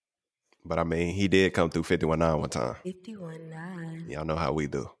 But I mean, he did come through 51.9 one time. 51.9. Y'all know how we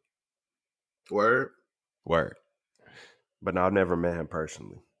do. Word. But no, I've never met him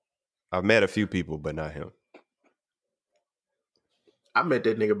personally. I've met a few people, but not him. I met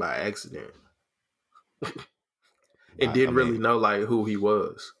that nigga by accident. And didn't really know like who he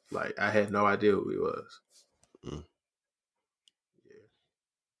was. Like I had no idea who he was. Mm.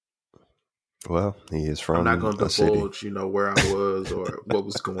 Well, he is from. I'm not going to divulge, city. Where I was or what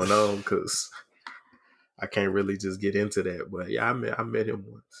was going on because I can't really just get into that. But yeah, I met him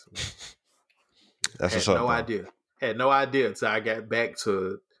once. That's had no idea. Had no idea until I got back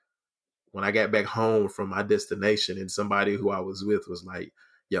when I got back home from my destination, and somebody who I was with was like,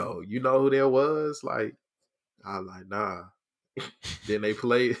 "Yo, you know who there was?" Like, I was like, "Nah." Then they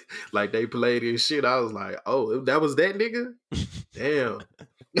played his shit. I was like, "Oh, that was that nigga." Damn.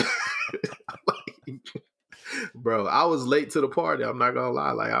 Bro, I was late to the party. I'm not gonna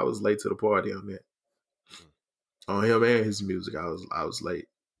lie. Like I was late to the party on that. On him and his music, I was late.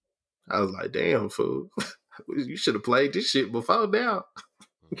 I was like, damn, fool. You should have played this shit before now.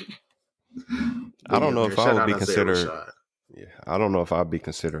 I don't know if I would be considered. Yeah, I don't know if I'd be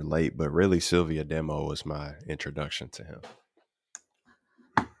considered late, but really, Sylvia Demo was my introduction to him.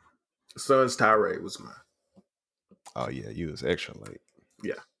 Sun's Tirade was mine. Oh yeah, you was extra late.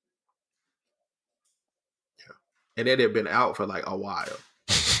 Yeah. And it had been out for like a while.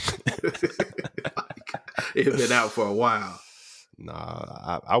 It had been out for a while.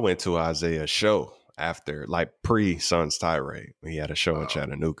 Nah, I went to Isaiah's show after, like pre-Sun's Tirade. He had a show in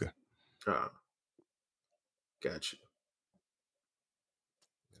Chattanooga. Got you.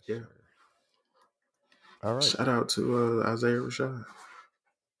 Yeah. All right. Shout out to Isaiah Rashad.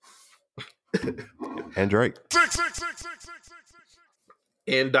 And Drake.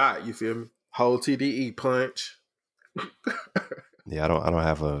 And Dot, you feel me? Whole TDE punch. Yeah, I don't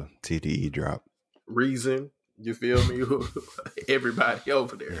have a TDE drop. Reason, you feel me? Everybody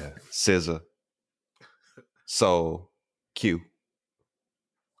over there. Yeah. SZA. Soul. Q.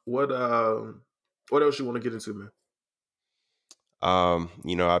 What else you want to get into, man? I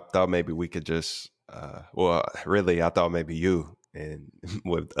thought maybe we could just really I thought maybe you and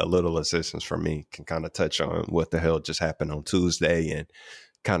with a little assistance from me can kind of touch on what the hell just happened on Tuesday and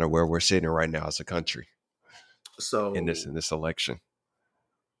kind of where we're sitting right now as a country. So in this election.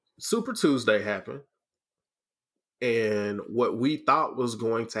 Super Tuesday happened. And what we thought was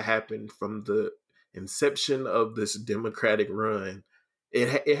going to happen from the inception of this Democratic run,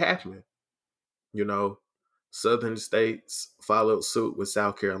 it happened. Southern states followed suit with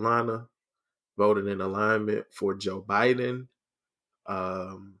South Carolina, voted in alignment for Joe Biden.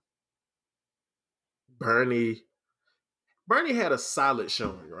 Um, Bernie Bernie had a solid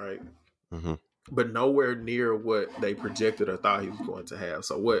showing, right? Mm-hmm. But nowhere near what they projected or thought he was going to have.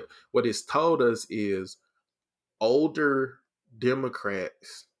 So what it's told us is older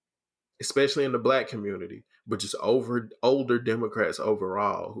Democrats, especially in the black community, but just older Democrats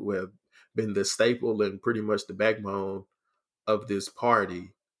overall, who have been the staple and pretty much the backbone of this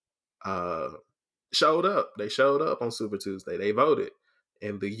party, uh, showed up. They showed up on Super Tuesday. They voted.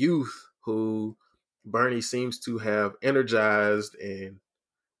 And the youth who Bernie seems to have energized and,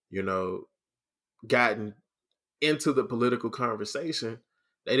 you know, gotten into the political conversation,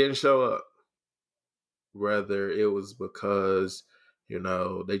 they didn't show up. Whether it was because,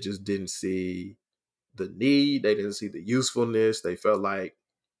 they just didn't see the need, they didn't see the usefulness, they felt like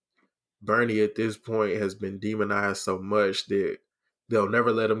Bernie at this point has been demonized so much that they'll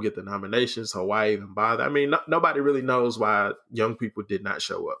never let him get the nomination. So why even bother? I mean, nobody really knows why young people did not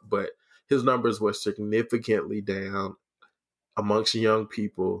show up, but his numbers were significantly down amongst young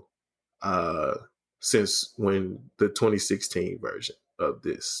people uh, since when the 2016 version of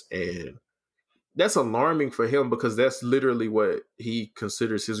this. And that's alarming for him because that's literally what he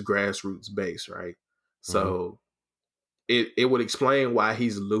considers his grassroots base, right? So it would explain why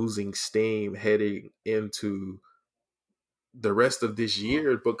he's losing steam heading into the rest of this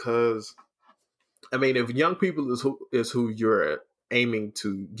year. Because I mean, if young people is who you're aiming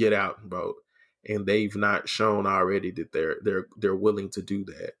to get out and vote, and they've not shown already that they're willing to do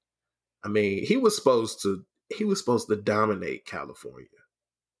that. I mean, he was supposed to dominate California,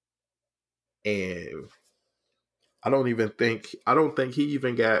 and I don't think he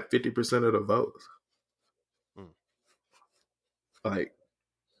even got 50% of the votes. Like,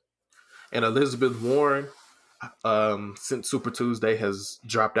 and Elizabeth Warren, since Super Tuesday has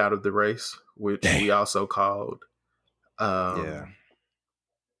dropped out of the race, which we also called. Yeah.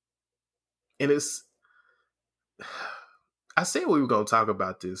 And I said we were going to talk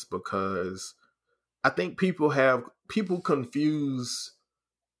about this because I think people confuse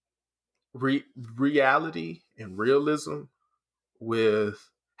reality and realism with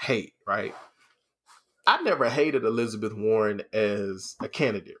hate, right? I never hated Elizabeth Warren as a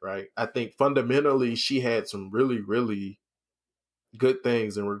candidate, right? I think fundamentally she had some really, really good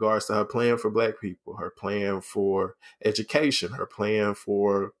things in regards to her plan for Black people, her plan for education, her plan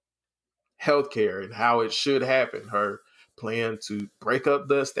for healthcare and how it should happen, her plan to break up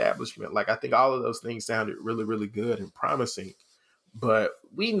the establishment. Like, I think all of those things sounded really, really good and promising. But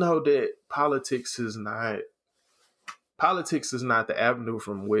we know that politics is not the avenue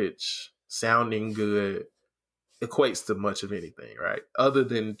from which sounding good equates to much of anything, right? Other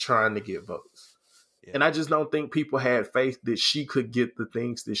than trying to get votes. Yeah. And I just don't think people had faith that she could get the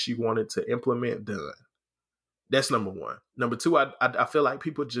things that she wanted to implement done. That's number one. Number two, I feel like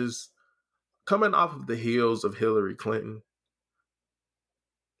people just coming off of the heels of Hillary Clinton,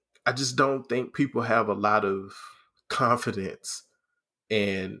 I just don't think people have a lot of confidence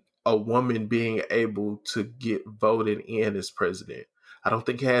in a woman being able to get voted in as president. I don't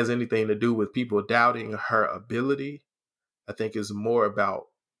think it has anything to do with people doubting her ability. I think it's more about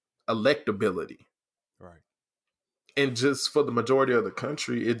electability. Right. And just for the majority of the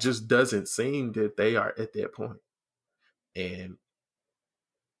country, it just doesn't seem that they are at that point. And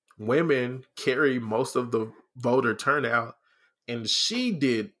women carry most of the voter turnout, and she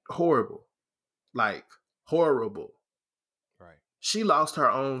did horrible. Like, horrible. Right. She lost her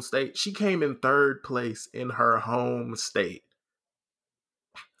own state. She came in third place in her home state.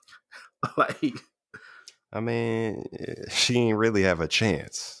 Like, I mean, she didn't really have a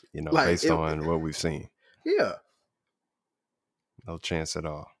chance, like based on what we've seen. Yeah. No chance at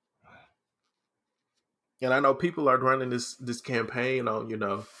all. And I know people are running this campaign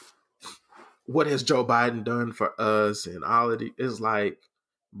on, what has Joe Biden done for us and all of the, it's like,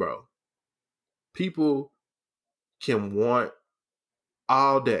 bro, people can want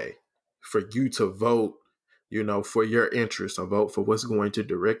all day for you to vote, for your interests or vote for what's going to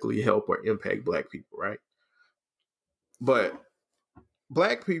directly help or impact Black people, right? But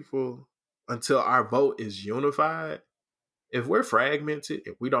Black people, until our vote is unified, if we're fragmented,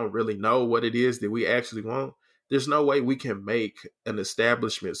 if we don't really know what it is that we actually want, there's no way we can make an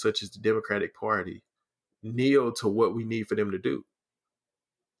establishment such as the Democratic Party kneel to what we need for them to do.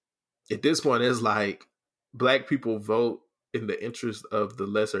 At this point, it's like Black people vote in the interest of the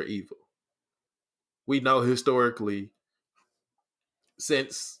lesser evil. We know historically,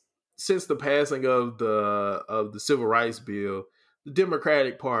 since the passing of the Civil Rights Bill, the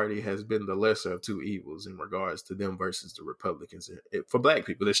Democratic Party has been the lesser of two evils in regards to them versus the Republicans. For black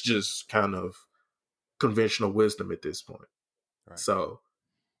people, it's just kind of conventional wisdom at this point. Right. So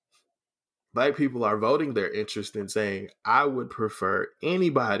black people are voting their interest in saying, I would prefer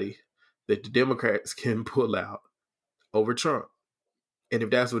anybody that the Democrats can pull out over Trump. And if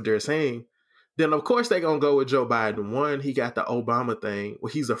that's what they're saying, then of course they're going to go with Joe Biden. One, he got the Obama thing.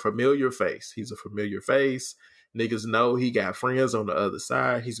 Well, he's a familiar face. Niggas know he got friends on the other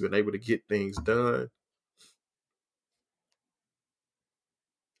side. He's been able to get things done.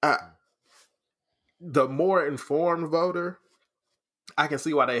 The more informed voter, I can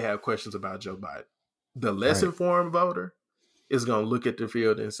see why they have questions about Joe Biden. The less informed voter is going to look at the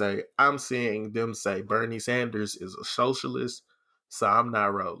field and say, I'm seeing them say Bernie Sanders is a socialist, so I'm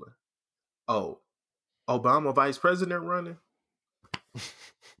not rolling. Oh, Obama vice president running?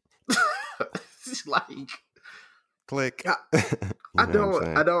 It's like, click. I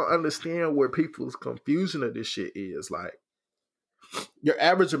don't understand where people's confusion of this shit is. Like, your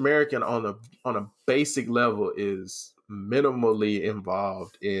average American on a basic level is minimally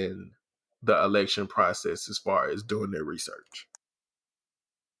involved in the election process as far as doing their research,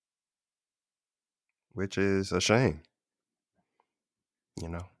 which is a shame,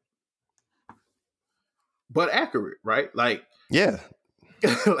 but accurate, right? Like, yeah,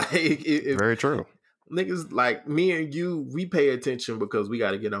 like very true. Niggas like me and you, we pay attention because we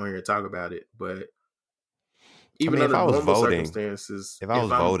got to get on here and talk about it. But even under normal circumstances, if I was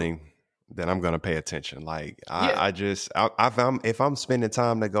voting, then I'm gonna pay attention. Like if I'm spending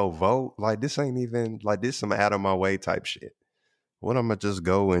time to go vote, like this ain't even like this some out of my way type shit. What I'm gonna just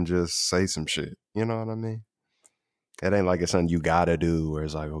go and just say some shit. You know what I mean? It ain't like it's something you gotta do where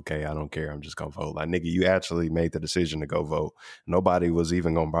it's like, okay, I don't care, I'm just gonna vote. Like, nigga, you actually made the decision to go vote. Nobody was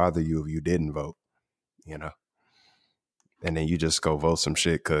even gonna bother you if you didn't vote. And then you just go vote some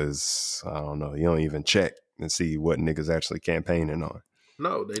shit because, I don't know, you don't even check and see what niggas actually campaigning on.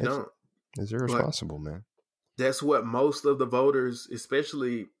 No, they don't. It's irresponsible, man. That's what most of the voters,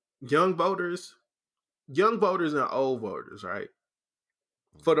 especially young voters and old voters, right?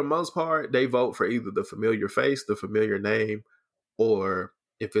 For the most part, they vote for either the familiar face, the familiar name, or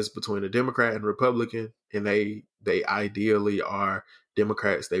if it's between a Democrat and Republican, and they ideally are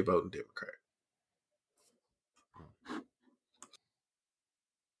Democrats, they vote in Democrat.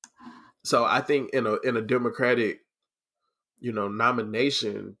 So I think in a Democratic,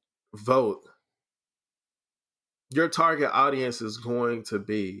 nomination vote, your target audience is going to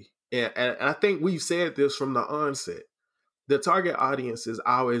be, and I think we've said this from the onset, the target audience is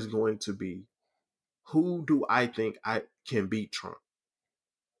always going to be, who do I think I can beat Trump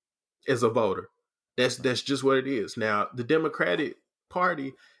as a voter? That's just what it is. Now, the Democratic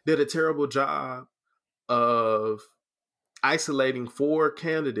Party did a terrible job of isolating 4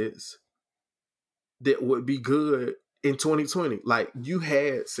 candidates that would be good in 2020. Like, you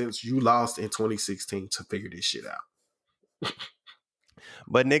had, since you lost in 2016, to figure this shit out.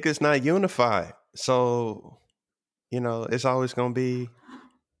 But niggas not unified. So, it's always going to be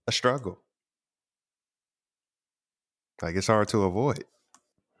a struggle. Like, it's hard to avoid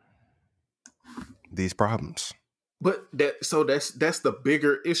these problems. But that's the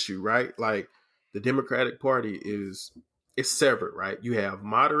bigger issue, right? Like, the Democratic Party is severed, right? You have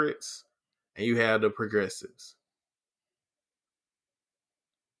moderates and you have the progressives.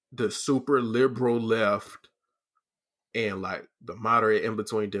 The super liberal left and like the moderate in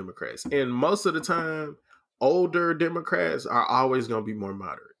between Democrats. And most of the time, older Democrats are always going to be more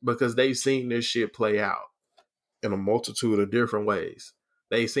moderate because they've seen this shit play out in a multitude of different ways.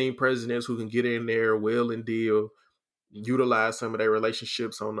 They've seen presidents who can get in there, will and deal, utilize some of their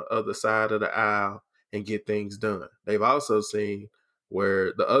relationships on the other side of the aisle and get things done. They've also seen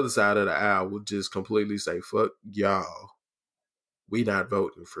where the other side of the aisle would just completely say, fuck y'all. We not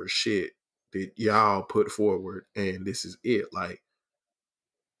voting for shit that y'all put forward, and this is it. Like,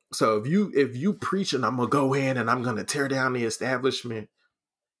 so if you preaching, I'm gonna go in and I'm gonna tear down the establishment,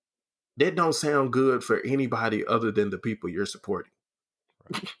 that don't sound good for anybody other than the people you're supporting.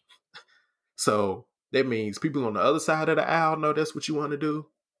 Right. So that means people on the other side of the aisle know that's what you want to do.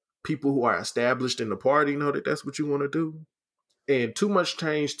 People who are established in the party know that that's what you want to do. And too much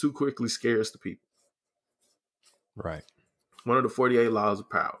change too quickly scares the people. Right. One of the 48 laws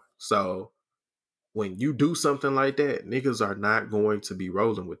of power. So when you do something like that, niggas are not going to be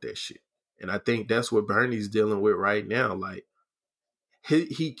rolling with that shit. And I think that's what Bernie's dealing with right now. Like,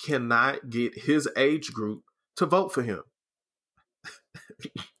 he cannot get his age group to vote for him.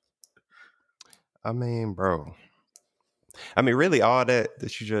 I mean, bro, I mean, really, all that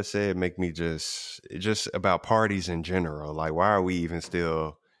you just said make me just about parties in general. Like, why are we even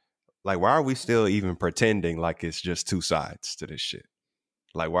still why are we still even pretending like it's just two sides to this shit?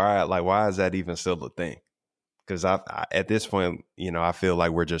 Why is that even still a thing? Because at this point, I feel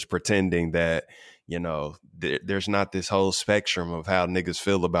like we're just pretending that, there's not this whole spectrum of how niggas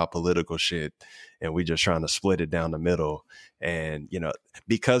feel about political shit. And we just trying to split it down the middle. And,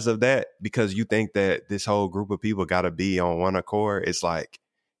 because of that, because you think that this whole group of people got to be on one accord, it's like,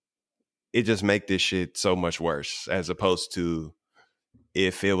 it just make this shit so much worse as opposed to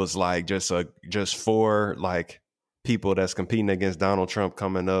if it was like just four like people that's competing against Donald Trump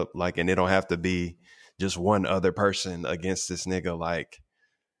coming up, like, and it don't have to be just one other person against this nigga. Like,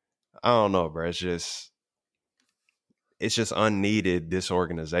 I don't know, bro. It's just unneeded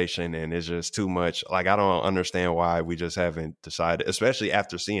disorganization, and it's just too much. Like, I don't understand why we just haven't decided, especially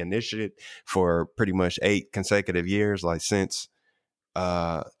after seeing this shit for pretty much 8 consecutive years, like since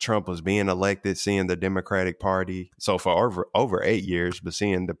Trump was being elected, seeing the Democratic Party. So for over 8 years, but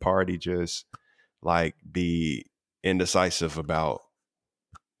seeing the party just like be indecisive about,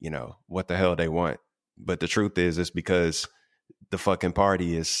 what the hell they want. But the truth is, it's because the fucking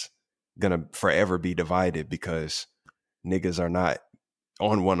party is gonna forever be divided because niggas are not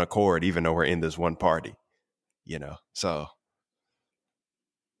on one accord, even though we're in this one party, So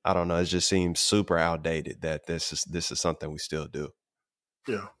I don't know. It just seems super outdated that this is something we still do.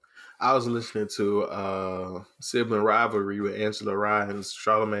 Yeah. I was listening to Sibling Rivalry with Angela Rye and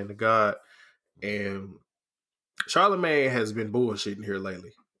Charlamagne the God, and Charlamagne has been bullshitting here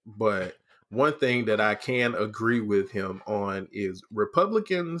lately. But one thing that I can agree with him on is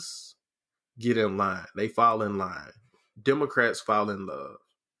Republicans get in line. They fall in line. Democrats fall in love.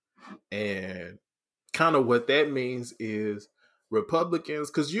 And kind of what that means is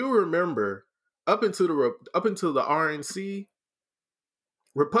Republicans, because you remember up until the RNC,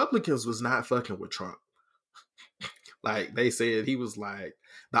 Republicans was not fucking with Trump. Like, they said he was like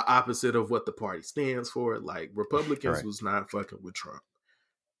the opposite of what the party stands for. Like, Republicans was not fucking with Trump.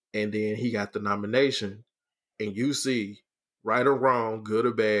 And then he got the nomination, and you see, right or wrong, good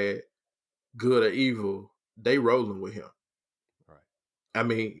or bad, good or evil, they rolling with him. Right. I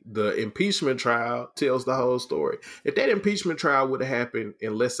mean, the impeachment trial tells the whole story. If that impeachment trial would have happened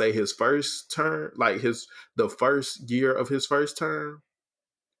in, let's say, his first term, like the first year of his first term,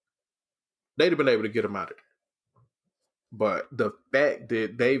 they'd have been able to get him out of there. But the fact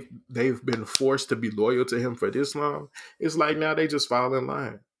that they've been forced to be loyal to him for this long, it's like now they just fall in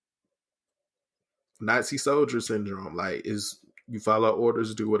line. Nazi soldier syndrome. Like, you follow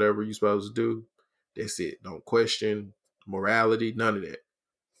orders, do whatever you're supposed to do. That's it. Don't question morality, none of that.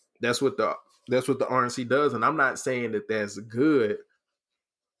 That's what the RNC does. And I'm not saying that that's good.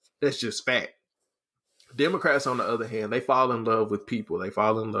 That's just fact. Democrats, on the other hand, they fall in love with people. They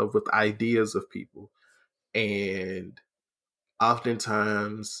fall in love with ideas of people. And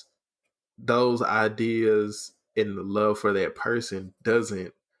oftentimes those ideas and the love for that person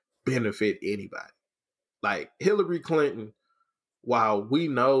doesn't benefit anybody. Like Hillary Clinton, while we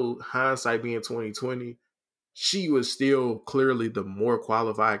know hindsight being 2020, she was still clearly the more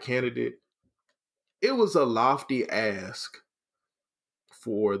qualified candidate. It was a lofty ask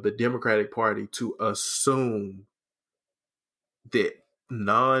for the Democratic Party to assume that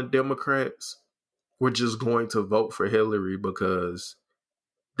non-Democrats were just going to vote for Hillary because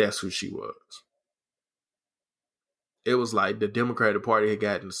that's who she was. It was like the Democratic Party had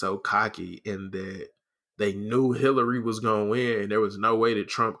gotten so cocky in that they knew Hillary was going to win and there was no way that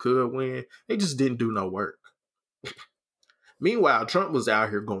Trump could win. They just didn't do no work. Meanwhile, Trump was out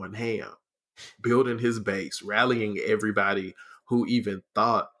here going ham, building his base, rallying everybody who even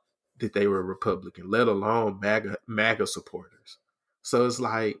thought that they were Republican, let alone MAGA supporters. So it's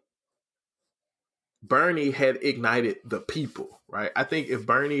like Bernie had ignited the people, right? I think if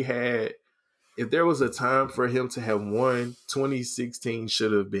there was a time for him to have won, 2016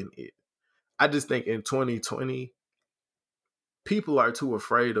 should have been it. I just think in 2020, people are too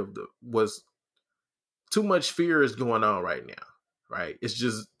afraid of too much fear is going on right now, right? It's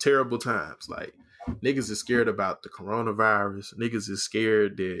just terrible times. Like, niggas is scared about the coronavirus. Niggas is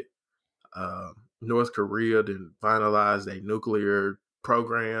scared that North Korea didn't finalize a nuclear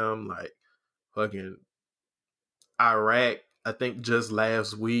program. Like, fucking Iraq, I think just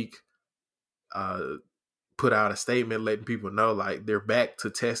last week, put out a statement letting people know, like, they're back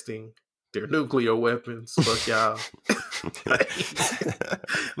to testing their nuclear weapons. Fuck y'all.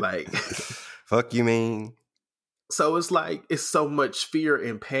 like Fuck you mean? So it's like, it's so much fear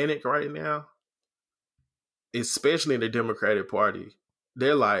and panic right now, especially in the Democratic Party.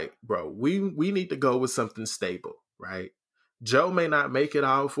 They're like, bro, we need to go with something stable, right? Joe may not make it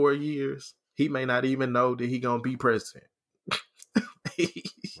all 4 years. He may not even know that he gonna be president. Right.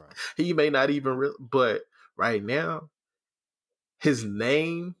 He may not even but right now, his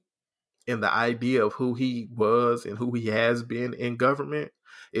name and the idea of who he was and who he has been in government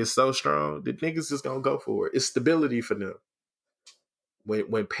is so strong that niggas just gonna go for it. It's stability for them.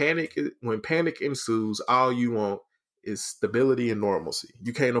 When panic ensues, all you want is stability and normalcy.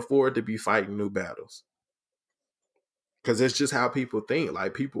 You can't afford to be fighting new battles. Because it's just how people think.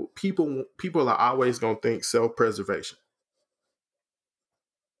 Like people are always gonna think self-preservation.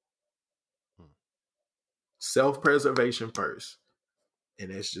 Self-preservation first.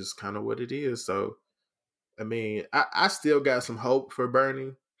 And that's just kind of what it is. So I mean, I still got some hope for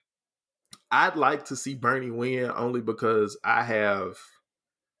Bernie. I'd like to see Bernie win only because I have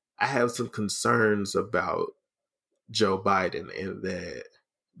some concerns about Joe Biden, and that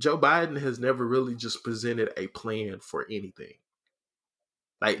Joe Biden has never really just presented a plan for anything.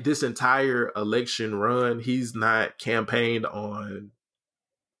 Like this entire election run, he's not campaigned on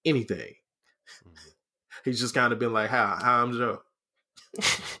anything. Mm-hmm. He's just kind of been like, "Hi, I'm Joe."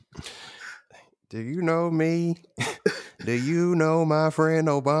 Do you know me? Do you know my friend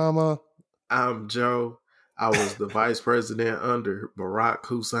Obama? I'm Joe. I was the vice president under Barack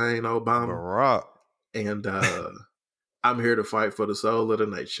Hussein Obama. Barack. And I'm here to fight for the soul of the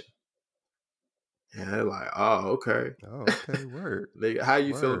nation. And they're like, oh, okay. Oh, okay, word. How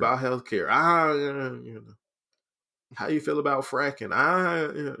you feel about healthcare? How you feel about fracking?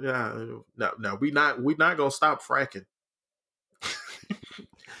 No, we not gonna stop fracking.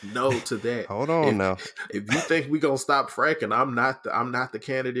 No to that. Hold on now. If you think we gonna stop fracking, I'm not the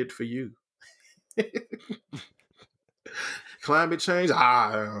candidate for you. Climate change?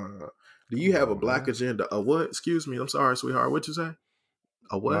 Do you have a black agenda? A what? Excuse me. I'm sorry, sweetheart. What'd you say?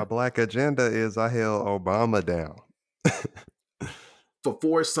 A what? My black agenda is I held Obama down. For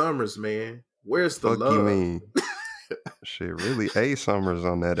 4 summers, man. Where's the fuck love? You mean? Shit, really 8 summers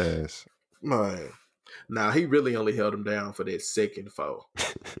on that ass. Man. Nah, he really only held him down for that second 4.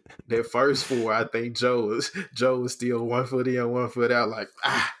 That first 4, I think Joe was still 1 foot in, 1 foot out, like,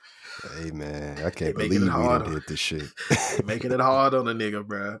 Hey man, I can't believe we done did this shit. Making it hard on the nigga,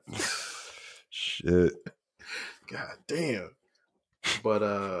 bro. Shit. God damn.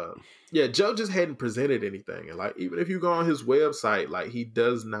 But yeah, Joe just hadn't presented anything. And like, even if you go on his website, like he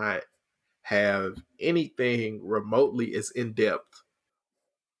does not have anything remotely as in depth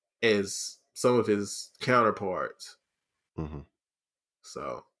as some of his counterparts. Mm-hmm.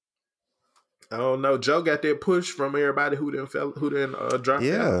 So I don't know. Joe got that push from everybody who didn't drop out.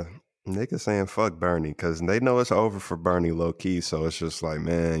 Yeah. Niggas saying fuck Bernie because they know it's over for Bernie low key. So it's just like,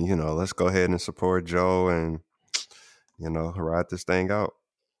 man, let's go ahead and support Joe and, ride this thing out.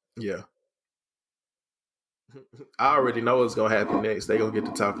 Yeah. I already know what's gonna happen next. They gonna get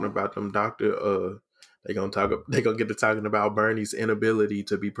to talking about them doctor. They gonna get to talking about Bernie's inability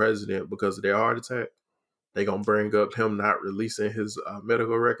to be president because of their heart attack. They gonna bring up him not releasing his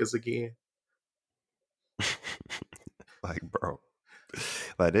medical records again. Like, bro.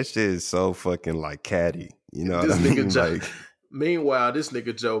 Like, this shit is so fucking, like, catty. You know this what I nigga mean? Joe, meanwhile, this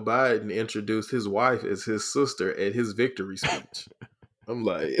nigga Joe Biden introduced his wife as his sister at his victory speech. I'm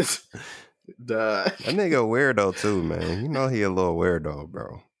like, that nigga weirdo, too, man. You know he a little weirdo,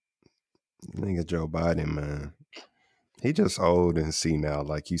 bro. Nigga Joe Biden, man. He just old and senile,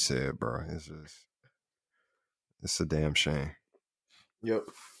 like you said, bro. It's a damn shame. Yep.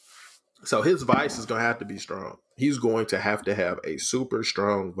 So his vice is going to have to be strong. He's going to have a super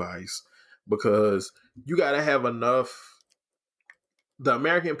strong vice because you got to have enough. The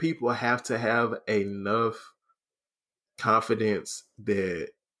American people have to have enough confidence that,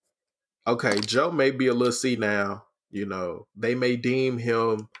 okay, Joe may be a little senile. They may deem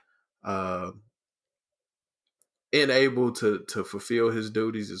him unable to fulfill his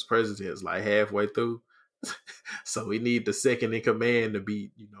duties as president, like halfway through. So we need the second in command to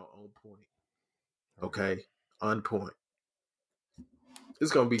be, on point. Okay, on point.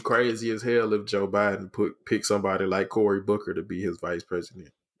 It's gonna be crazy as hell if Joe Biden pick somebody like Cory Booker to be his vice president.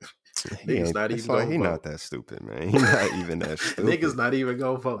 Niggas not even gonna vote. He's not that stupid, man. He's not even that stupid. Niggas not even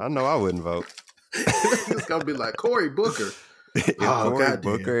gonna vote. I know I wouldn't vote. It's gonna be like Cory Booker. If Cory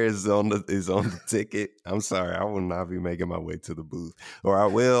Booker is on the ticket, I'm sorry, I will not be making my way to the booth. Or I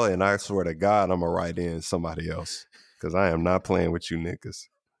will, and I swear to God, I'm gonna write in somebody else. Because I am not playing with you niggas.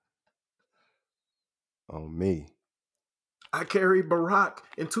 On me. I carried Barack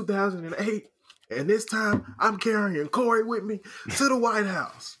in 2008, and this time I'm carrying Cory with me to the White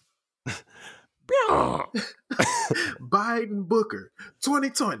House. Biden Booker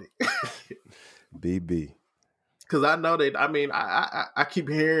 2020. BB. because I know that. I mean, I keep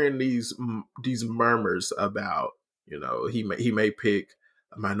hearing these murmurs about, he may pick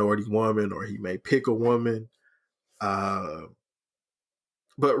a minority woman or he may pick a woman. But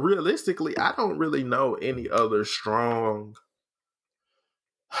realistically, I don't really know any other strong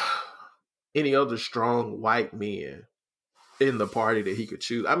white men in the party that he could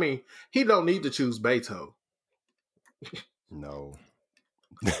choose. I mean, he don't need to choose Beto. No.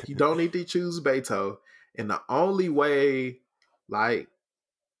 He don't need to choose Beto. And the only way, like,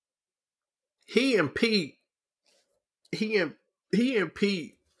 he and Pete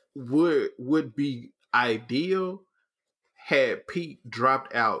would be ideal had Pete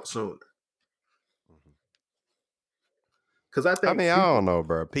dropped out sooner. Because I think I don't know,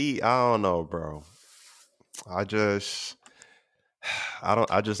 bro. Pete, I don't know, bro. I just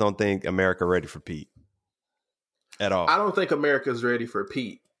don't think America ready for Pete at all. I don't think America's ready for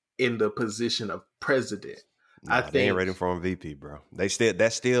Pete in the position of president. Nah, I think they ain't ready for him VP, bro.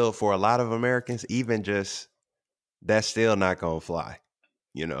 That's still for a lot of Americans, even just that's still not gonna fly.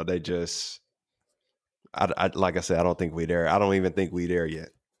 They just I like I said, I don't think we there. I don't even think we there yet.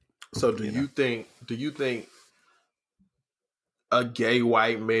 So do you think a gay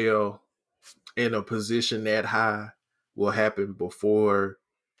white male in a position that high will happen before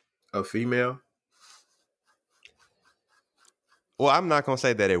a female? Well, I'm not gonna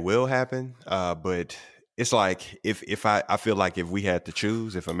say that it will happen, but it's like if I feel like if we had to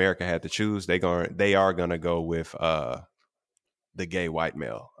choose, if America had to choose, they are gonna go with the gay white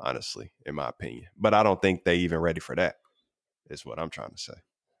male, honestly, in my opinion. But I don't think they even ready for that, is what I'm trying to say.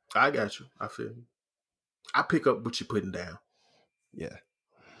 I got you. I feel you. I pick up what you're putting down. Yeah.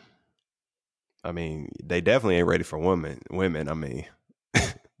 I mean, they definitely ain't ready for women. I mean,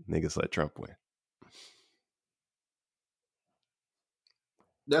 niggas let Trump win.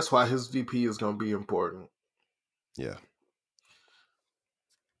 That's why his VP is going to be important. Yeah.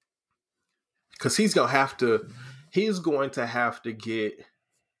 Because he's going to have to get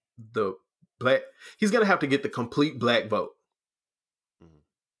the black, he's going to have to get the complete black vote.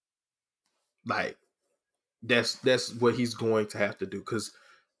 Mm-hmm. Like, that's what he's going to have to do. Because,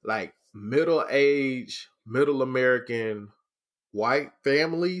 like, middle-aged, middle American white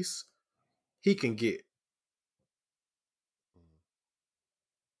families, he can get.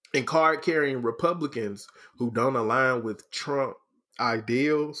 And card-carrying Republicans who don't align with Trump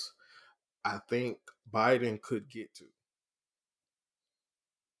ideals, I think Biden could get to.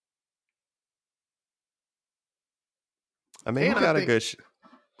 I mean, he got a good.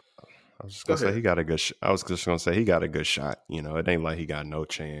 I was just gonna say he got a good. I was just gonna say he got a good shot. It ain't like he got no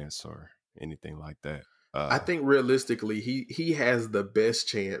chance or anything like that. I think realistically, he has the best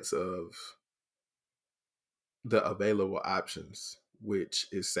chance of the available options, which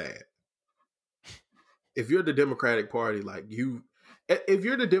is sad. If you're the Democratic Party, if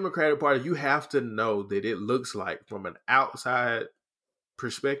you're the Democratic Party, you have to know that it looks like, from an outside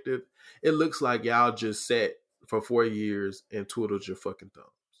perspective, it looks like y'all just sat for 4 years and twiddled your fucking thumbs.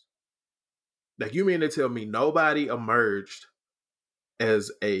 Like, you mean to tell me nobody emerged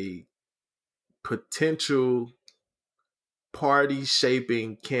as a potential party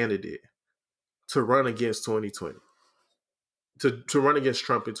shaping candidate to run against 2020? To run against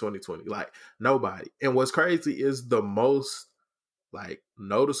Trump in 2020, like, nobody. And what's crazy is the most, like,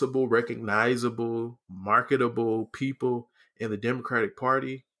 noticeable, recognizable, marketable people in the Democratic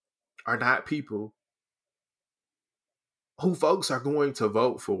Party are not people who folks are going to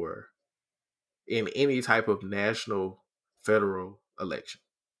vote for in any type of national federal election.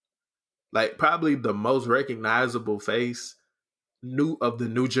 Like, probably the most recognizable face of the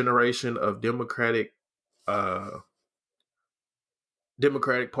new generation of Democratic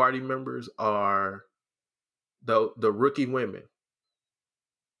Party members are the rookie women,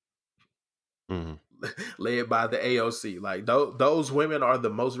 led by the AOC. Like, those women are the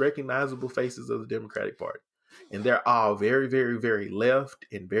most recognizable faces of the Democratic Party, and they're all very, very, very left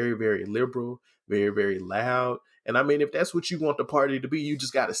and very, very liberal, very, very loud. And I mean, if that's what you want the party to be, you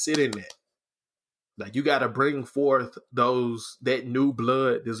just got to sit in that. Like, you got to bring forth that new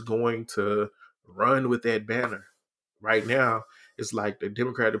blood that's going to run with that banner. Right now, it's like the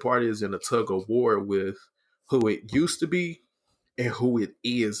Democratic Party is in a tug of war with who it used to be and who it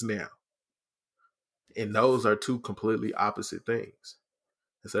is now. And those are two completely opposite things.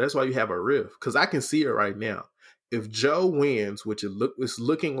 And so that's why you have a rift. Because I can see it right now. If Joe wins, which it's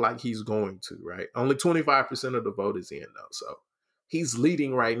looking like he's going to, right? Only 25% of the vote is in, though. So he's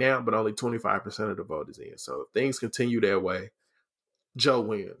leading right now, but only 25% of the vote is in. So if things continue that way, Joe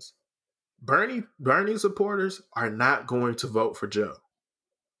wins. Bernie supporters are not going to vote for Joe.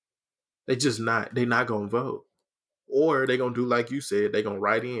 They're not going to vote. or they gonna do like you said, they gonna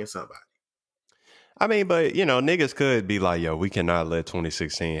write in somebody. I mean, but, niggas could be like, yo, we cannot let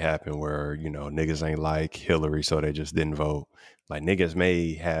 2016 happen where, niggas ain't like Hillary, so they just didn't vote. Like, niggas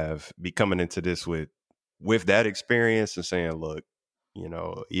may be coming into this with that experience and saying, look,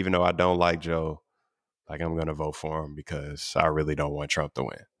 even though I don't like Joe, like, I'm going to vote for him because I really don't want Trump to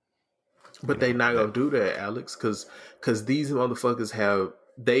win. But they not gonna do that, Alex, because these motherfuckers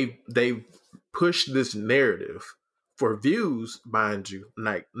they pushed this narrative for views, mind you,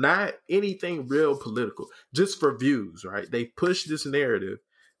 like not anything real political, just for views, right? They push this narrative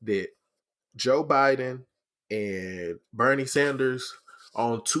that Joe Biden and Bernie Sanders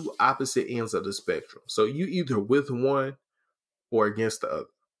are on two opposite ends of the spectrum. So you either with one or against the other,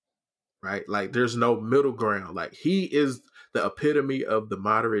 right? Like there's no middle ground. Like he is the epitome of the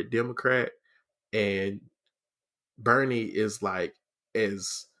moderate Democrat, and Bernie is like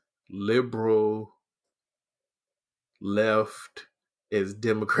as liberal left as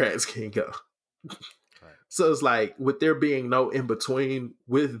Democrats can go. Right. So it's like with there being no in between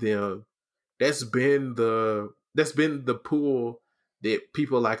with them, that's been the pool that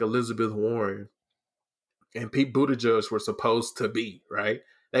people like Elizabeth Warren and Pete Buttigieg were supposed to be, right?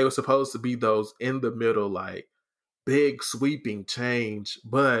 They were supposed to be those in the middle, like big sweeping change,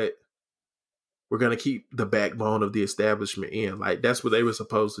 but we're going to keep the backbone of the establishment in. Like that's what they were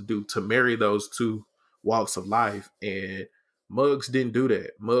supposed to do, to marry those two walks of life. And Muggs didn't do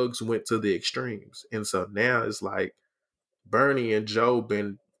that. Muggs went to the extremes. And so now it's like Bernie and Joe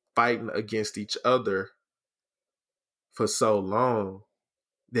been fighting against each other for so long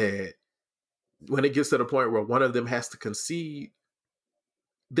that when it gets to the point where one of them has to concede,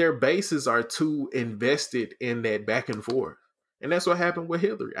 their bases are too invested in that back and forth. And that's what happened with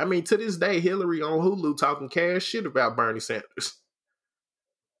Hillary. I mean, to this day, Hillary on Hulu talking cash shit about Bernie Sanders.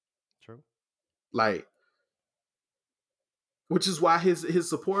 True. Like, which is why his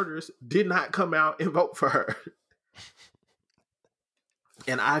supporters did not come out and vote for her.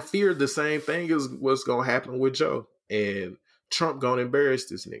 And I feared the same thing is what's going to happen with Joe. And Trump going to embarrass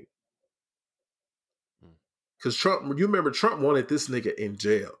this nigga. Because Trump, you remember Trump wanted this nigga in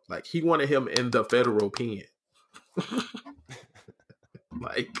jail. Like, he wanted him in the federal pen.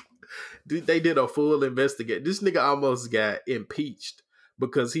 Like, they did a full investigate. This nigga almost got impeached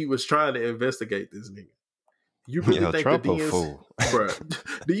because he was trying to investigate this nigga. You really think Trump the a fool.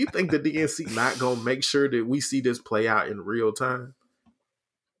 Bruh, do you think the DNC not gonna make sure that we see this play out in real time?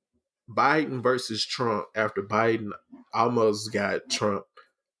 Biden versus Trump after Biden almost got Trump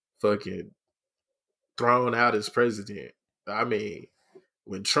fucking thrown out as president. I mean,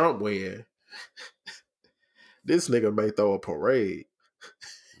 when Trump win, this nigga may throw a parade.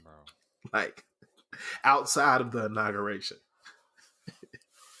 Bro. Like outside of the inauguration. It's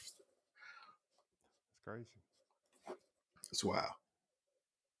crazy. It's wild.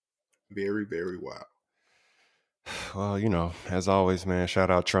 Very, very wild. Well, as always, man, shout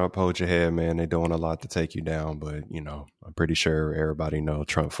out Trump. Hold your head, man. They're doing a lot to take you down, but, I'm pretty sure everybody know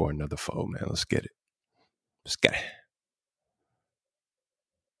Trump for another foe, man. Let's get it. Let's get it.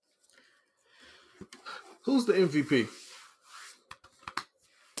 Who's the MVP?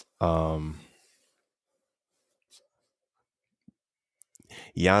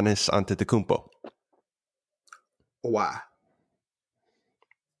 Giannis Antetokounmpo. Why?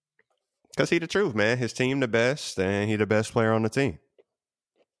 Because he the truth, man. His team the best, and he the best player on the team.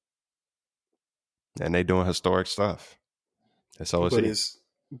 And they doing historic stuff. And so is he.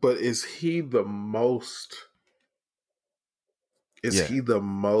 But is he the most? He the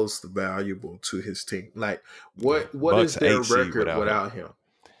most valuable to his team? Like what Bucks is their 8 seed record without him?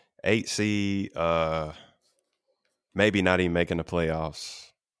 8 seed, maybe not even making the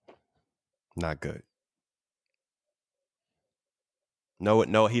playoffs. Not good.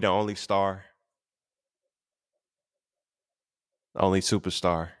 No, he the only star. Only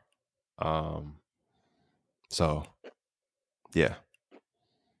superstar. So, yeah.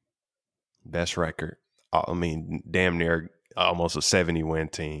 Best record. I mean, damn near almost a 70-win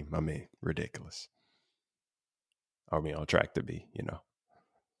team. I mean, ridiculous. On track to be,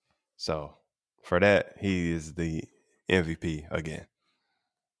 So, for that, he is the MVP again.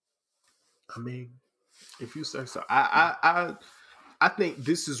 I mean, if you say so. I think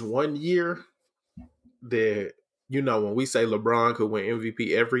this is one year that, when we say LeBron could win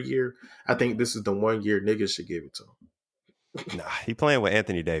MVP every year, I think this is the 1 year niggas should give it to him. Nah, he playing with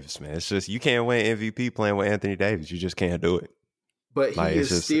Anthony Davis, man. It's just you can't win MVP playing with Anthony Davis. You just can't do it. But he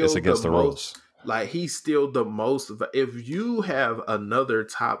is still it's against the rules. Like he's still the most. If you have another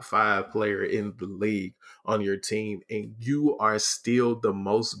top 5 player in the league on your team and you are still the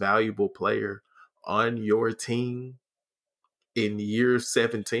most valuable player on your team, in year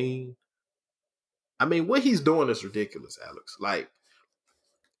 17. I mean, what he's doing is ridiculous, Alex. Like,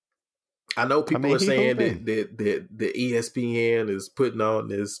 I know I people mean, are he saying hooping. that the ESPN is putting on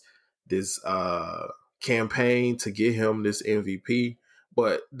this campaign to get him this MVP,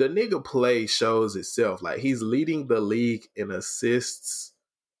 but the nigga play shows itself. Like, he's leading the league in assists.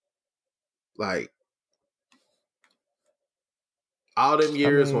 Like, all them I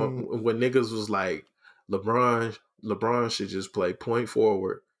years mean, when niggas was like LeBron should just play point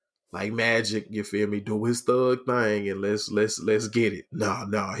forward like Magic, you feel me? Do his thug thing and let's get it.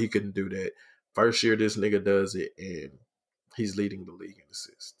 No, he couldn't do that. First year this nigga does it and he's leading the league in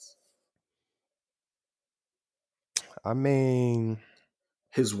assists. I mean,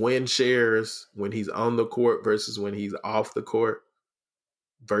 His win shares when he's on the court versus when he's off the court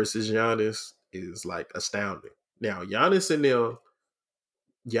versus Giannis is like astounding. Now, Giannis's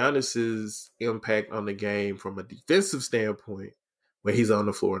impact on the game from a defensive standpoint when he's on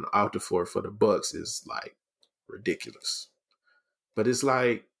the floor and off the floor for the Bucks is like ridiculous. But it's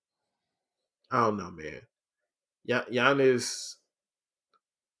like, I don't know, man. Giannis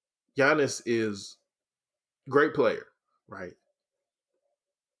is a great player, right?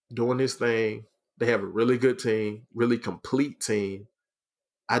 Doing his thing. They have a really good team, really complete team.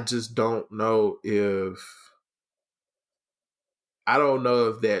 I just don't know if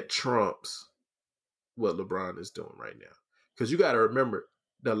that trumps what LeBron is doing right now. Because you got to remember,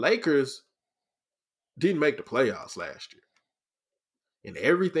 the Lakers didn't make the playoffs last year. And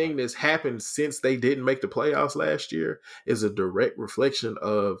everything that's happened since they didn't make the playoffs last year is a direct reflection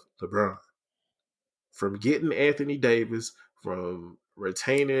of LeBron. From getting Anthony Davis, from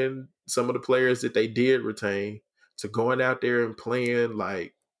retaining some of the players that they did retain, to going out there and playing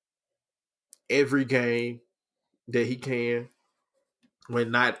like every game that he can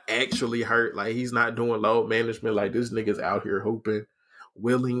when not actually hurt. Like, he's not doing load management. Like, this nigga's out here hooping,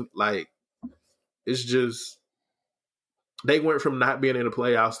 willing. Like, it's just, they went from not being in the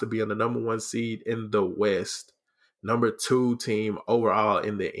playoffs to being the number 1 seed in the West, number 2 team overall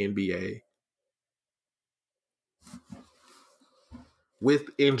in the NBA, with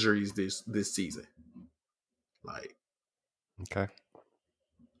injuries this season. Like, okay.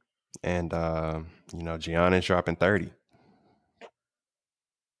 And Giannis dropping 30.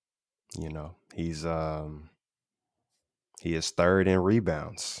 He is third in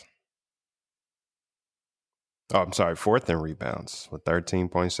rebounds. Oh, I'm sorry, fourth in rebounds with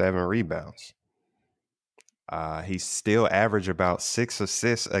 13.7 rebounds. He's still average about 6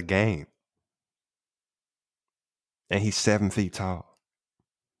 assists a game. And he's 7 feet tall.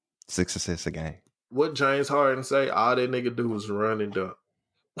 6 assists a game. what James Harden say? All that nigga do is run and dunk.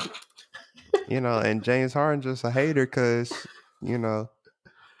 And James Harden just a hater because, that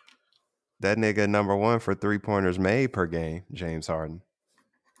nigga number 1 for 3-pointers made per game, James Harden.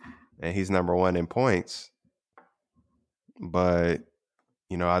 And he's number 1 in points. But,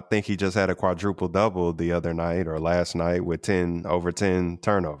 I think he just had a quadruple double the other night or last night with over 10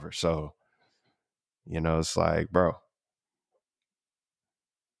 turnovers. So, it's like, bro,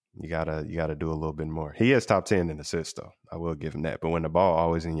 you gotta do a little bit more. He is top 10 in assists, though. I will give him that. But when the ball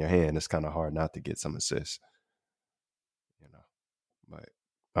always in your hand, it's kind of hard not to get some assists. But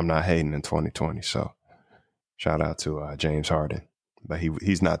I'm not hating in 2020. So shout out to James Harden. But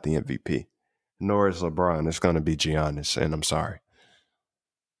he's not the MVP. Nor is LeBron. It's going to be Giannis, and I'm sorry.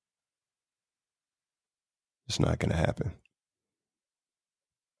 It's not going to happen.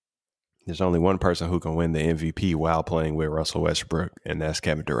 There's only one person who can win the MVP while playing with Russell Westbrook, and that's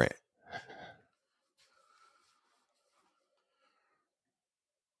Kevin Durant.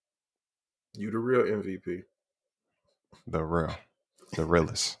 You the real MVP. The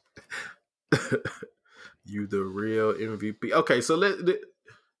realest. You the real MVP. Okay, so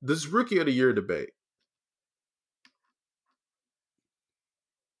this Rookie of the Year debate.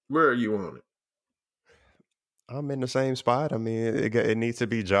 Where are you on it? I'm in the same spot. I mean, it needs to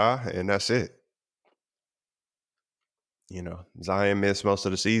be Ja, and that's it. Zion missed most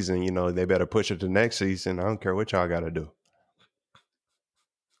of the season. They better push it to next season. I don't care what y'all got to do.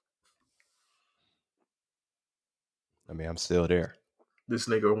 I mean, I'm still there. This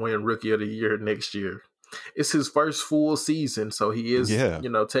nigga win Rookie of the Year next year. It's his first full season, so he is,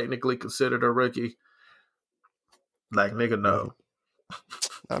 technically considered a rookie. Like, nigga, no.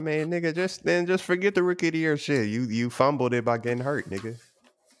 I mean, nigga, just forget the Rookie of the Year shit. You fumbled it by getting hurt, nigga.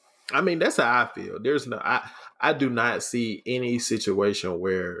 I mean, that's how I feel. I do not see any situation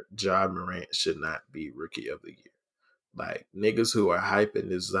where Ja Morant should not be Rookie of the Year. Like, niggas who are hyping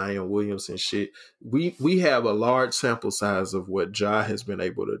this Zion Williamson shit. We have a large sample size of what Ja has been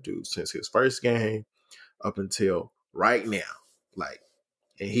able to do since his first game up until right now. Like,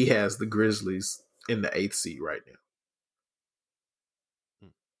 and he has the Grizzlies in the 8th seed right now.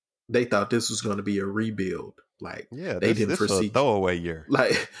 They thought this was going to be a rebuild. Like, Yeah, they this didn't this a foresee. throwaway year.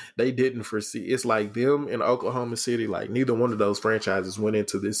 Like, they didn't foresee. It's like them in Oklahoma City. Like, neither one of those franchises went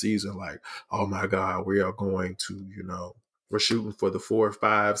into this season like, oh my God, we are going to, we're shooting for the 4 or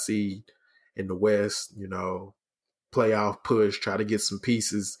 5 seed in the West, playoff push, try to get some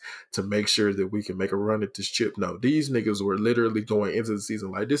pieces to make sure that we can make a run at this chip. No, these niggas were literally going into the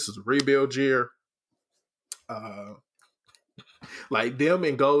season like, this is a rebuild year. Like, them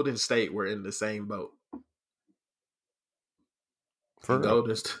and Golden State were in the same boat. For And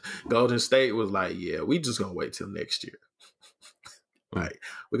real. Golden State was like, yeah, we just gonna wait till next year. Like,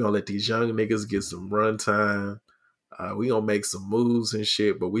 we're gonna let these young niggas get some run time. We gonna make some moves and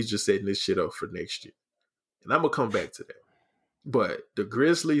shit, but we just setting this shit up for next year. And I'm gonna come back to that. But the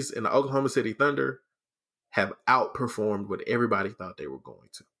Grizzlies and the Oklahoma City Thunder have outperformed what everybody thought they were going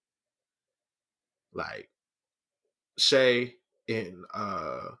to. Like, Shea and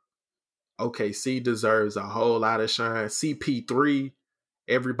OKC deserves a whole lot of shine. CP3,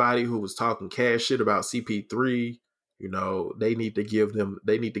 everybody who was talking cash shit about CP3, they need to give him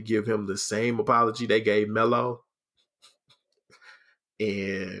the same apology they gave Melo.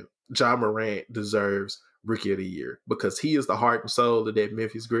 And Ja Morant deserves Rookie of the Year because he is the heart and soul of that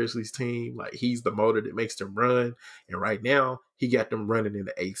Memphis Grizzlies team. Like, he's the motor that makes them run. And right now, he got them running in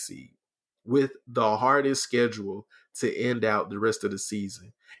the 8th seed with the hardest schedule to end out the rest of the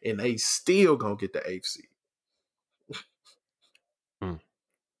season. And they still gonna get the 8th seed.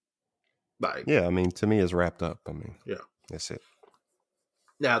 Like, yeah, I mean, to me, it's wrapped up. I mean, yeah, that's it.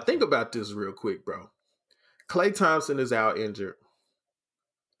 Now, think about this real quick, bro. Klay Thompson is out injured.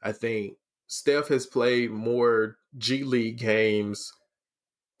 I think Steph has played more G League games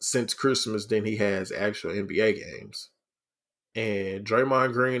since Christmas than he has actual NBA games. And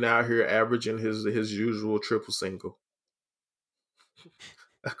Draymond Green out here averaging his usual triple single,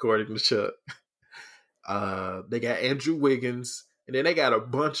 according to Chuck. They got Andrew Wiggins, and then they got a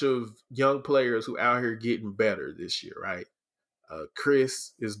bunch of young players who out here getting better this year, right?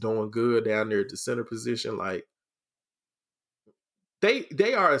 Chris is doing good down there at the center position. Like,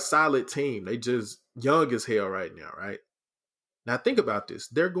 they are a solid team. They just young as hell right now, right? Now think about this.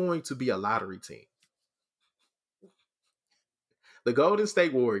 They're going to be a lottery team. The Golden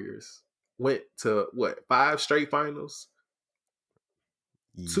State Warriors went to 5 straight finals?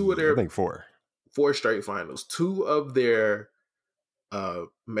 I think 4. 4 straight finals. 2 of their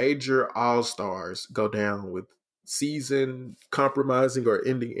major all-stars go down with season compromising or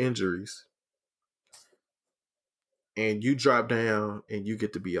ending injuries. And you drop down and you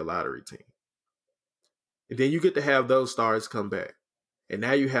get to be a lottery team. And then you get to have those stars come back. And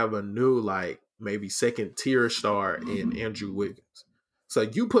now you have a new, like, maybe second tier star in Andrew Wiggins. So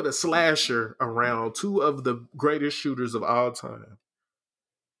you put a slasher around 2 of the greatest shooters of all time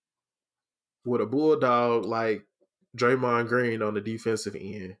with a bulldog like Draymond Green on the defensive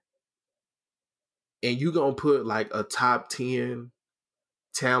end. And you going to put like a top 10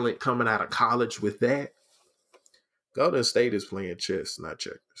 talent coming out of college with that. Golden State is playing chess, not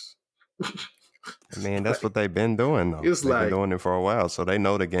checkers. Man, that's what they've been doing, though. They've been doing it for a while, so they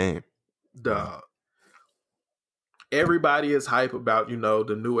know the game. Dog. Everybody is hype about,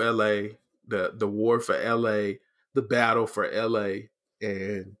 the new LA, the war for LA, the battle for LA.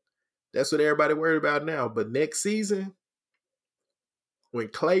 And that's what everybody worried about now. But next season, when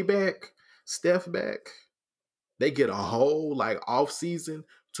Klay back, Steph back, they get a whole off season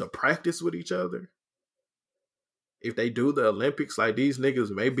to practice with each other. If they do the Olympics, like, these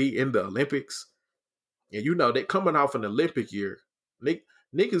niggas may be in the Olympics. And they coming off an Olympic year.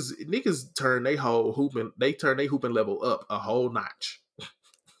 Niggas turn they hooping level up a whole notch.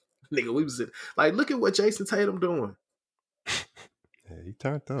 Nigga, we was look at what Jason Tatum doing. Yeah, he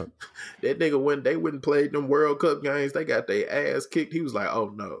turned up. That nigga, when they went and played them World Cup games, they got their ass kicked. He was like,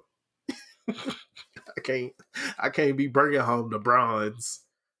 oh no. I can't be bringing home the bronze.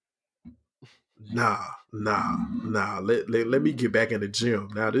 Nah. Let me get back in the gym.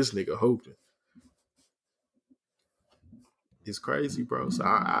 Now this nigga hooping. It's crazy, bro. So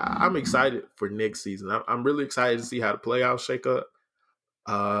I'm excited for next season. I'm really excited to see how the playoffs shake up.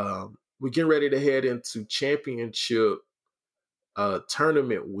 We're getting ready to head into championship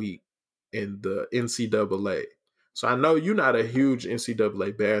tournament week in the NCAA. So I know you're not a huge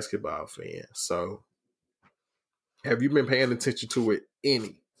NCAA basketball fan. So have you been paying attention to it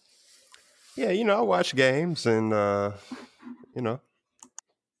any? Yeah, I watch games and, I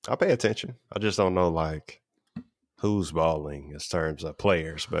pay attention. I just don't know, who's balling in terms of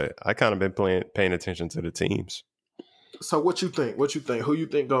players, but I kind of been paying attention to the teams. So what you think? What you think? Who you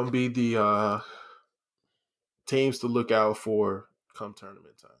think gonna be the teams to look out for come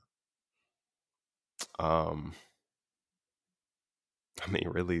tournament time? Um, I mean,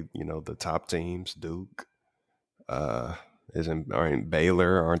 really, the top teams, Duke. Aren't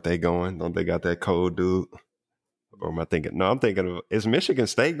Baylor? Aren't they going? Don't they got that cold dude? Or am I thinking? No, I'm thinking of, is Michigan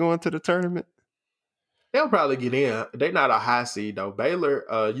State going to the tournament? They'll probably get in. They're not a high seed though.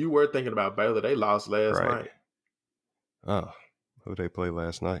 Baylor, you were thinking about Baylor. They lost last night. Oh, who they play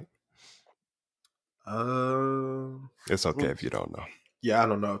last night? It's okay if you don't know. Yeah, I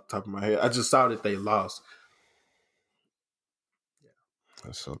don't know off the top of my head. I just saw that they lost.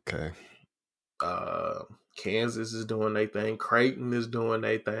 That's okay. Kansas is doing their thing. Creighton is doing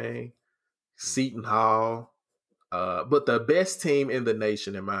their thing. Seton Hall. But the best team in the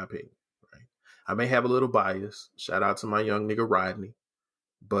nation, in my opinion, right? I may have a little bias. Shout out to my young nigga Rodney.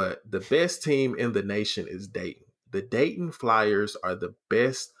 But the best team in the nation is Dayton. The Dayton Flyers are the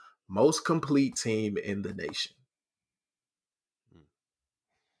best, most complete team in the nation.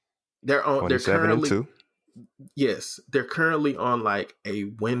 They're on. They're currently 27-2. Yes, they're currently on like a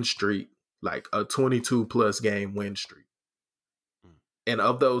win streak, like a 22 plus game win streak. And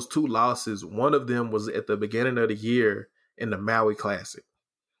of those 2 losses, one of them was at the beginning of the year in the Maui Classic.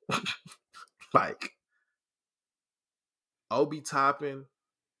 Like, Obi Toppin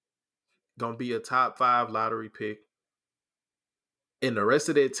gonna be a top 5 lottery pick. And the rest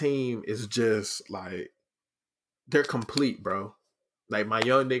of that team is just like, they're complete, bro. Like my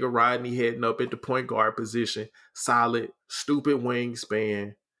young nigga Rodney heading up at the point guard position, solid, stupid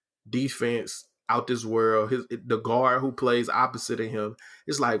wingspan, defense out this world. The guard who plays opposite of him,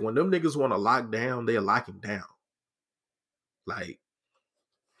 it's like when them niggas want to lock down, they're locking down. Like,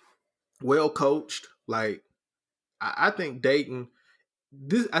 well coached. Like, I think Dayton.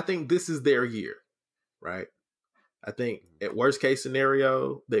 I think this is their year, right? I think at worst case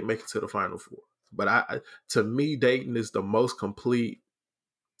scenario, they make it to the Final Four. But to me, Dayton is the most complete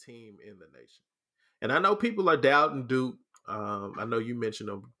team in the nation. And I know people are doubting Duke. I know you mentioned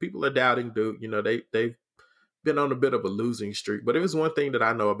them. People are doubting Duke. They've been on a bit of a losing streak. But if it's one thing that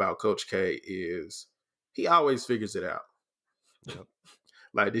I know about Coach K is he always figures it out. Yep.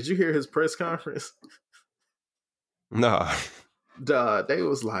 Like, did you hear his press conference? Nah. They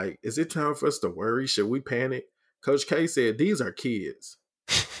was like, is it time for us to worry? Should we panic? Coach K said, these are kids.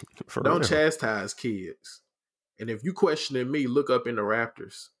 Don't chastise kids. And if you questioning me, look up in the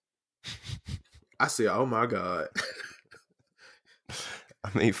Raptors. I said, oh my God.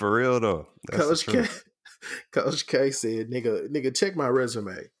 I mean, for real though. Coach K said, nigga, check my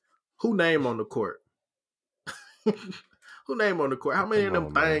resume. Who name on the court? Who name on the court? How many of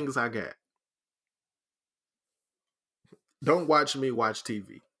them things I got? Don't watch me watch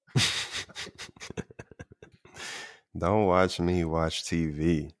TV. Don't watch me watch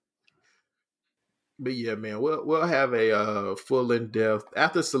TV. But yeah, man, we'll have a full in-depth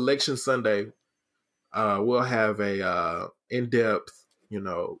after Selection Sunday. We'll have a in-depth,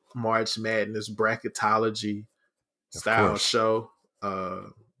 March Madness bracketology style show.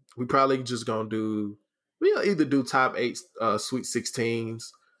 We probably just we'll either do top 8 Sweet 16s.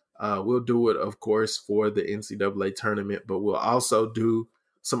 We'll do it, of course, for the NCAA tournament, but we'll also do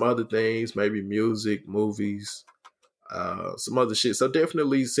some other things, maybe music, movies, some other shit. So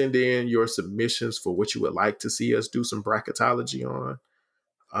definitely send in your submissions for what you would like to see us do some bracketology on.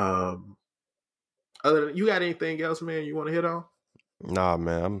 Other than, you got anything else, man, you want to hit on? Nah,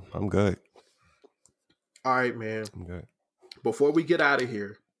 man, I'm good. All right, man. I'm good. Before we get out of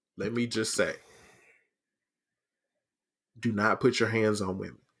here, let me just say, do not put your hands on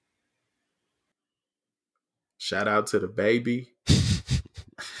women. Shout out to the baby.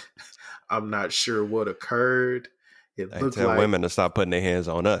 I'm not sure what occurred. Tell women to stop putting their hands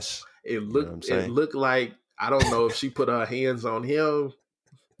on us. It looked like, I don't know if she put her hands on him,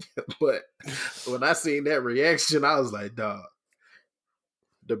 but when I seen that reaction, I was like, dog,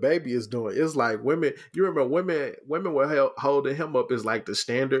 the baby is doing. It's like women. You remember women were holding him up as like the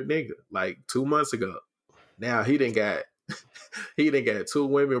standard nigga like 2 months ago. Now he didn't got 2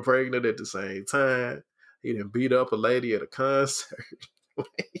 women pregnant at the same time. He didn't beat up a lady at a concert.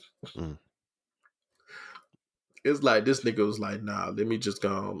 It's like this nigga was like, nah, let me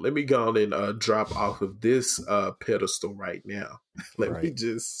go on and drop off of this pedestal right now. Let me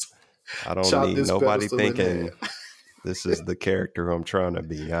just. I don't need nobody thinking this is the character I'm trying to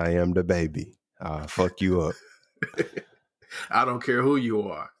be. I am the baby. I'll fuck you up. I don't care who you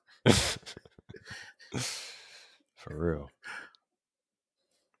are. For real.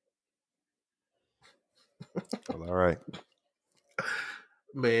 Well, all right.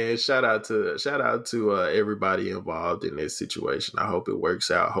 Man, shout out to everybody involved in this situation. I hope it works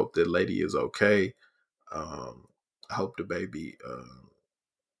out. I hope the lady is okay. I hope the baby,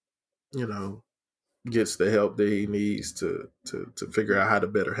 you know, gets the help that he needs to figure out how to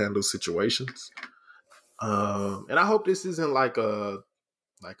better handle situations. And I hope this isn't like a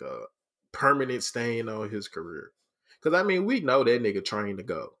permanent stain on his career. Because I mean, we know that nigga trained to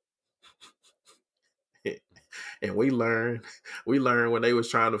go. And we learned when they was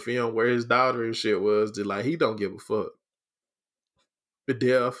trying to film where his daughter and shit was, that like he don't give a fuck. The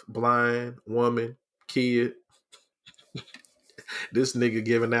deaf, blind, woman, kid. This nigga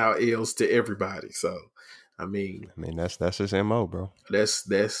giving out L's to everybody. So I mean that's his MO, bro. That's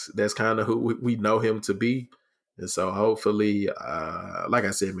kind of who we know him to be. And so hopefully, like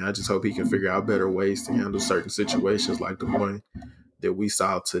I said, man, I just hope he can figure out better ways to handle certain situations like the one that we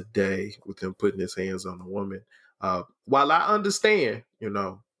saw today with him putting his hands on the woman. While I understand,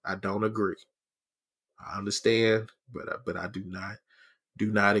 I don't agree. I understand, but I do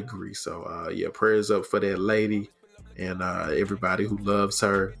not agree. So yeah, prayers up for that lady and everybody who loves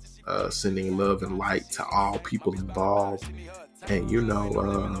her. Sending love and light to all people involved. And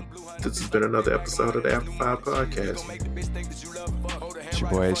this has been another episode of the After 5 Podcast. It's your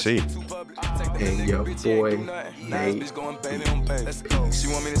boy AC. And your boy Nate. She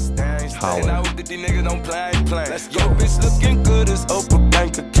want me to stand Holla. out with the niggas don't play. Yo, bitch looking good as open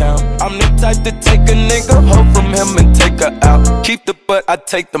bank account. I'm the type to take a nigga hoe from him and take her out. Keep the butt, I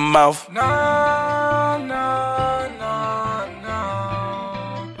take the mouth.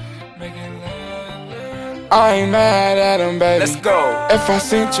 I ain't mad at him, baby. Let's go. If I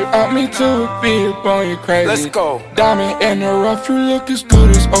sent you out, me too would be up on you crazy. Let's go. Diamond in the rough, you look as good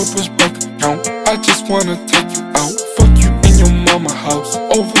as Oprah's bank account. I just wanna take you out, fuck you in your mama house.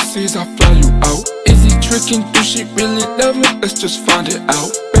 Overseas, I fly you out. Is he tricking? Do she really love me? Let's just find it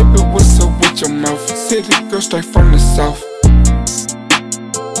out. Baby, what's up with your mouth? City girl straight from the south.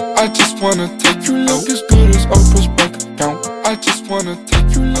 I just wanna take you, look as good as Oprah's bank account. I just wanna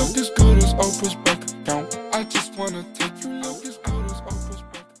take you, look as good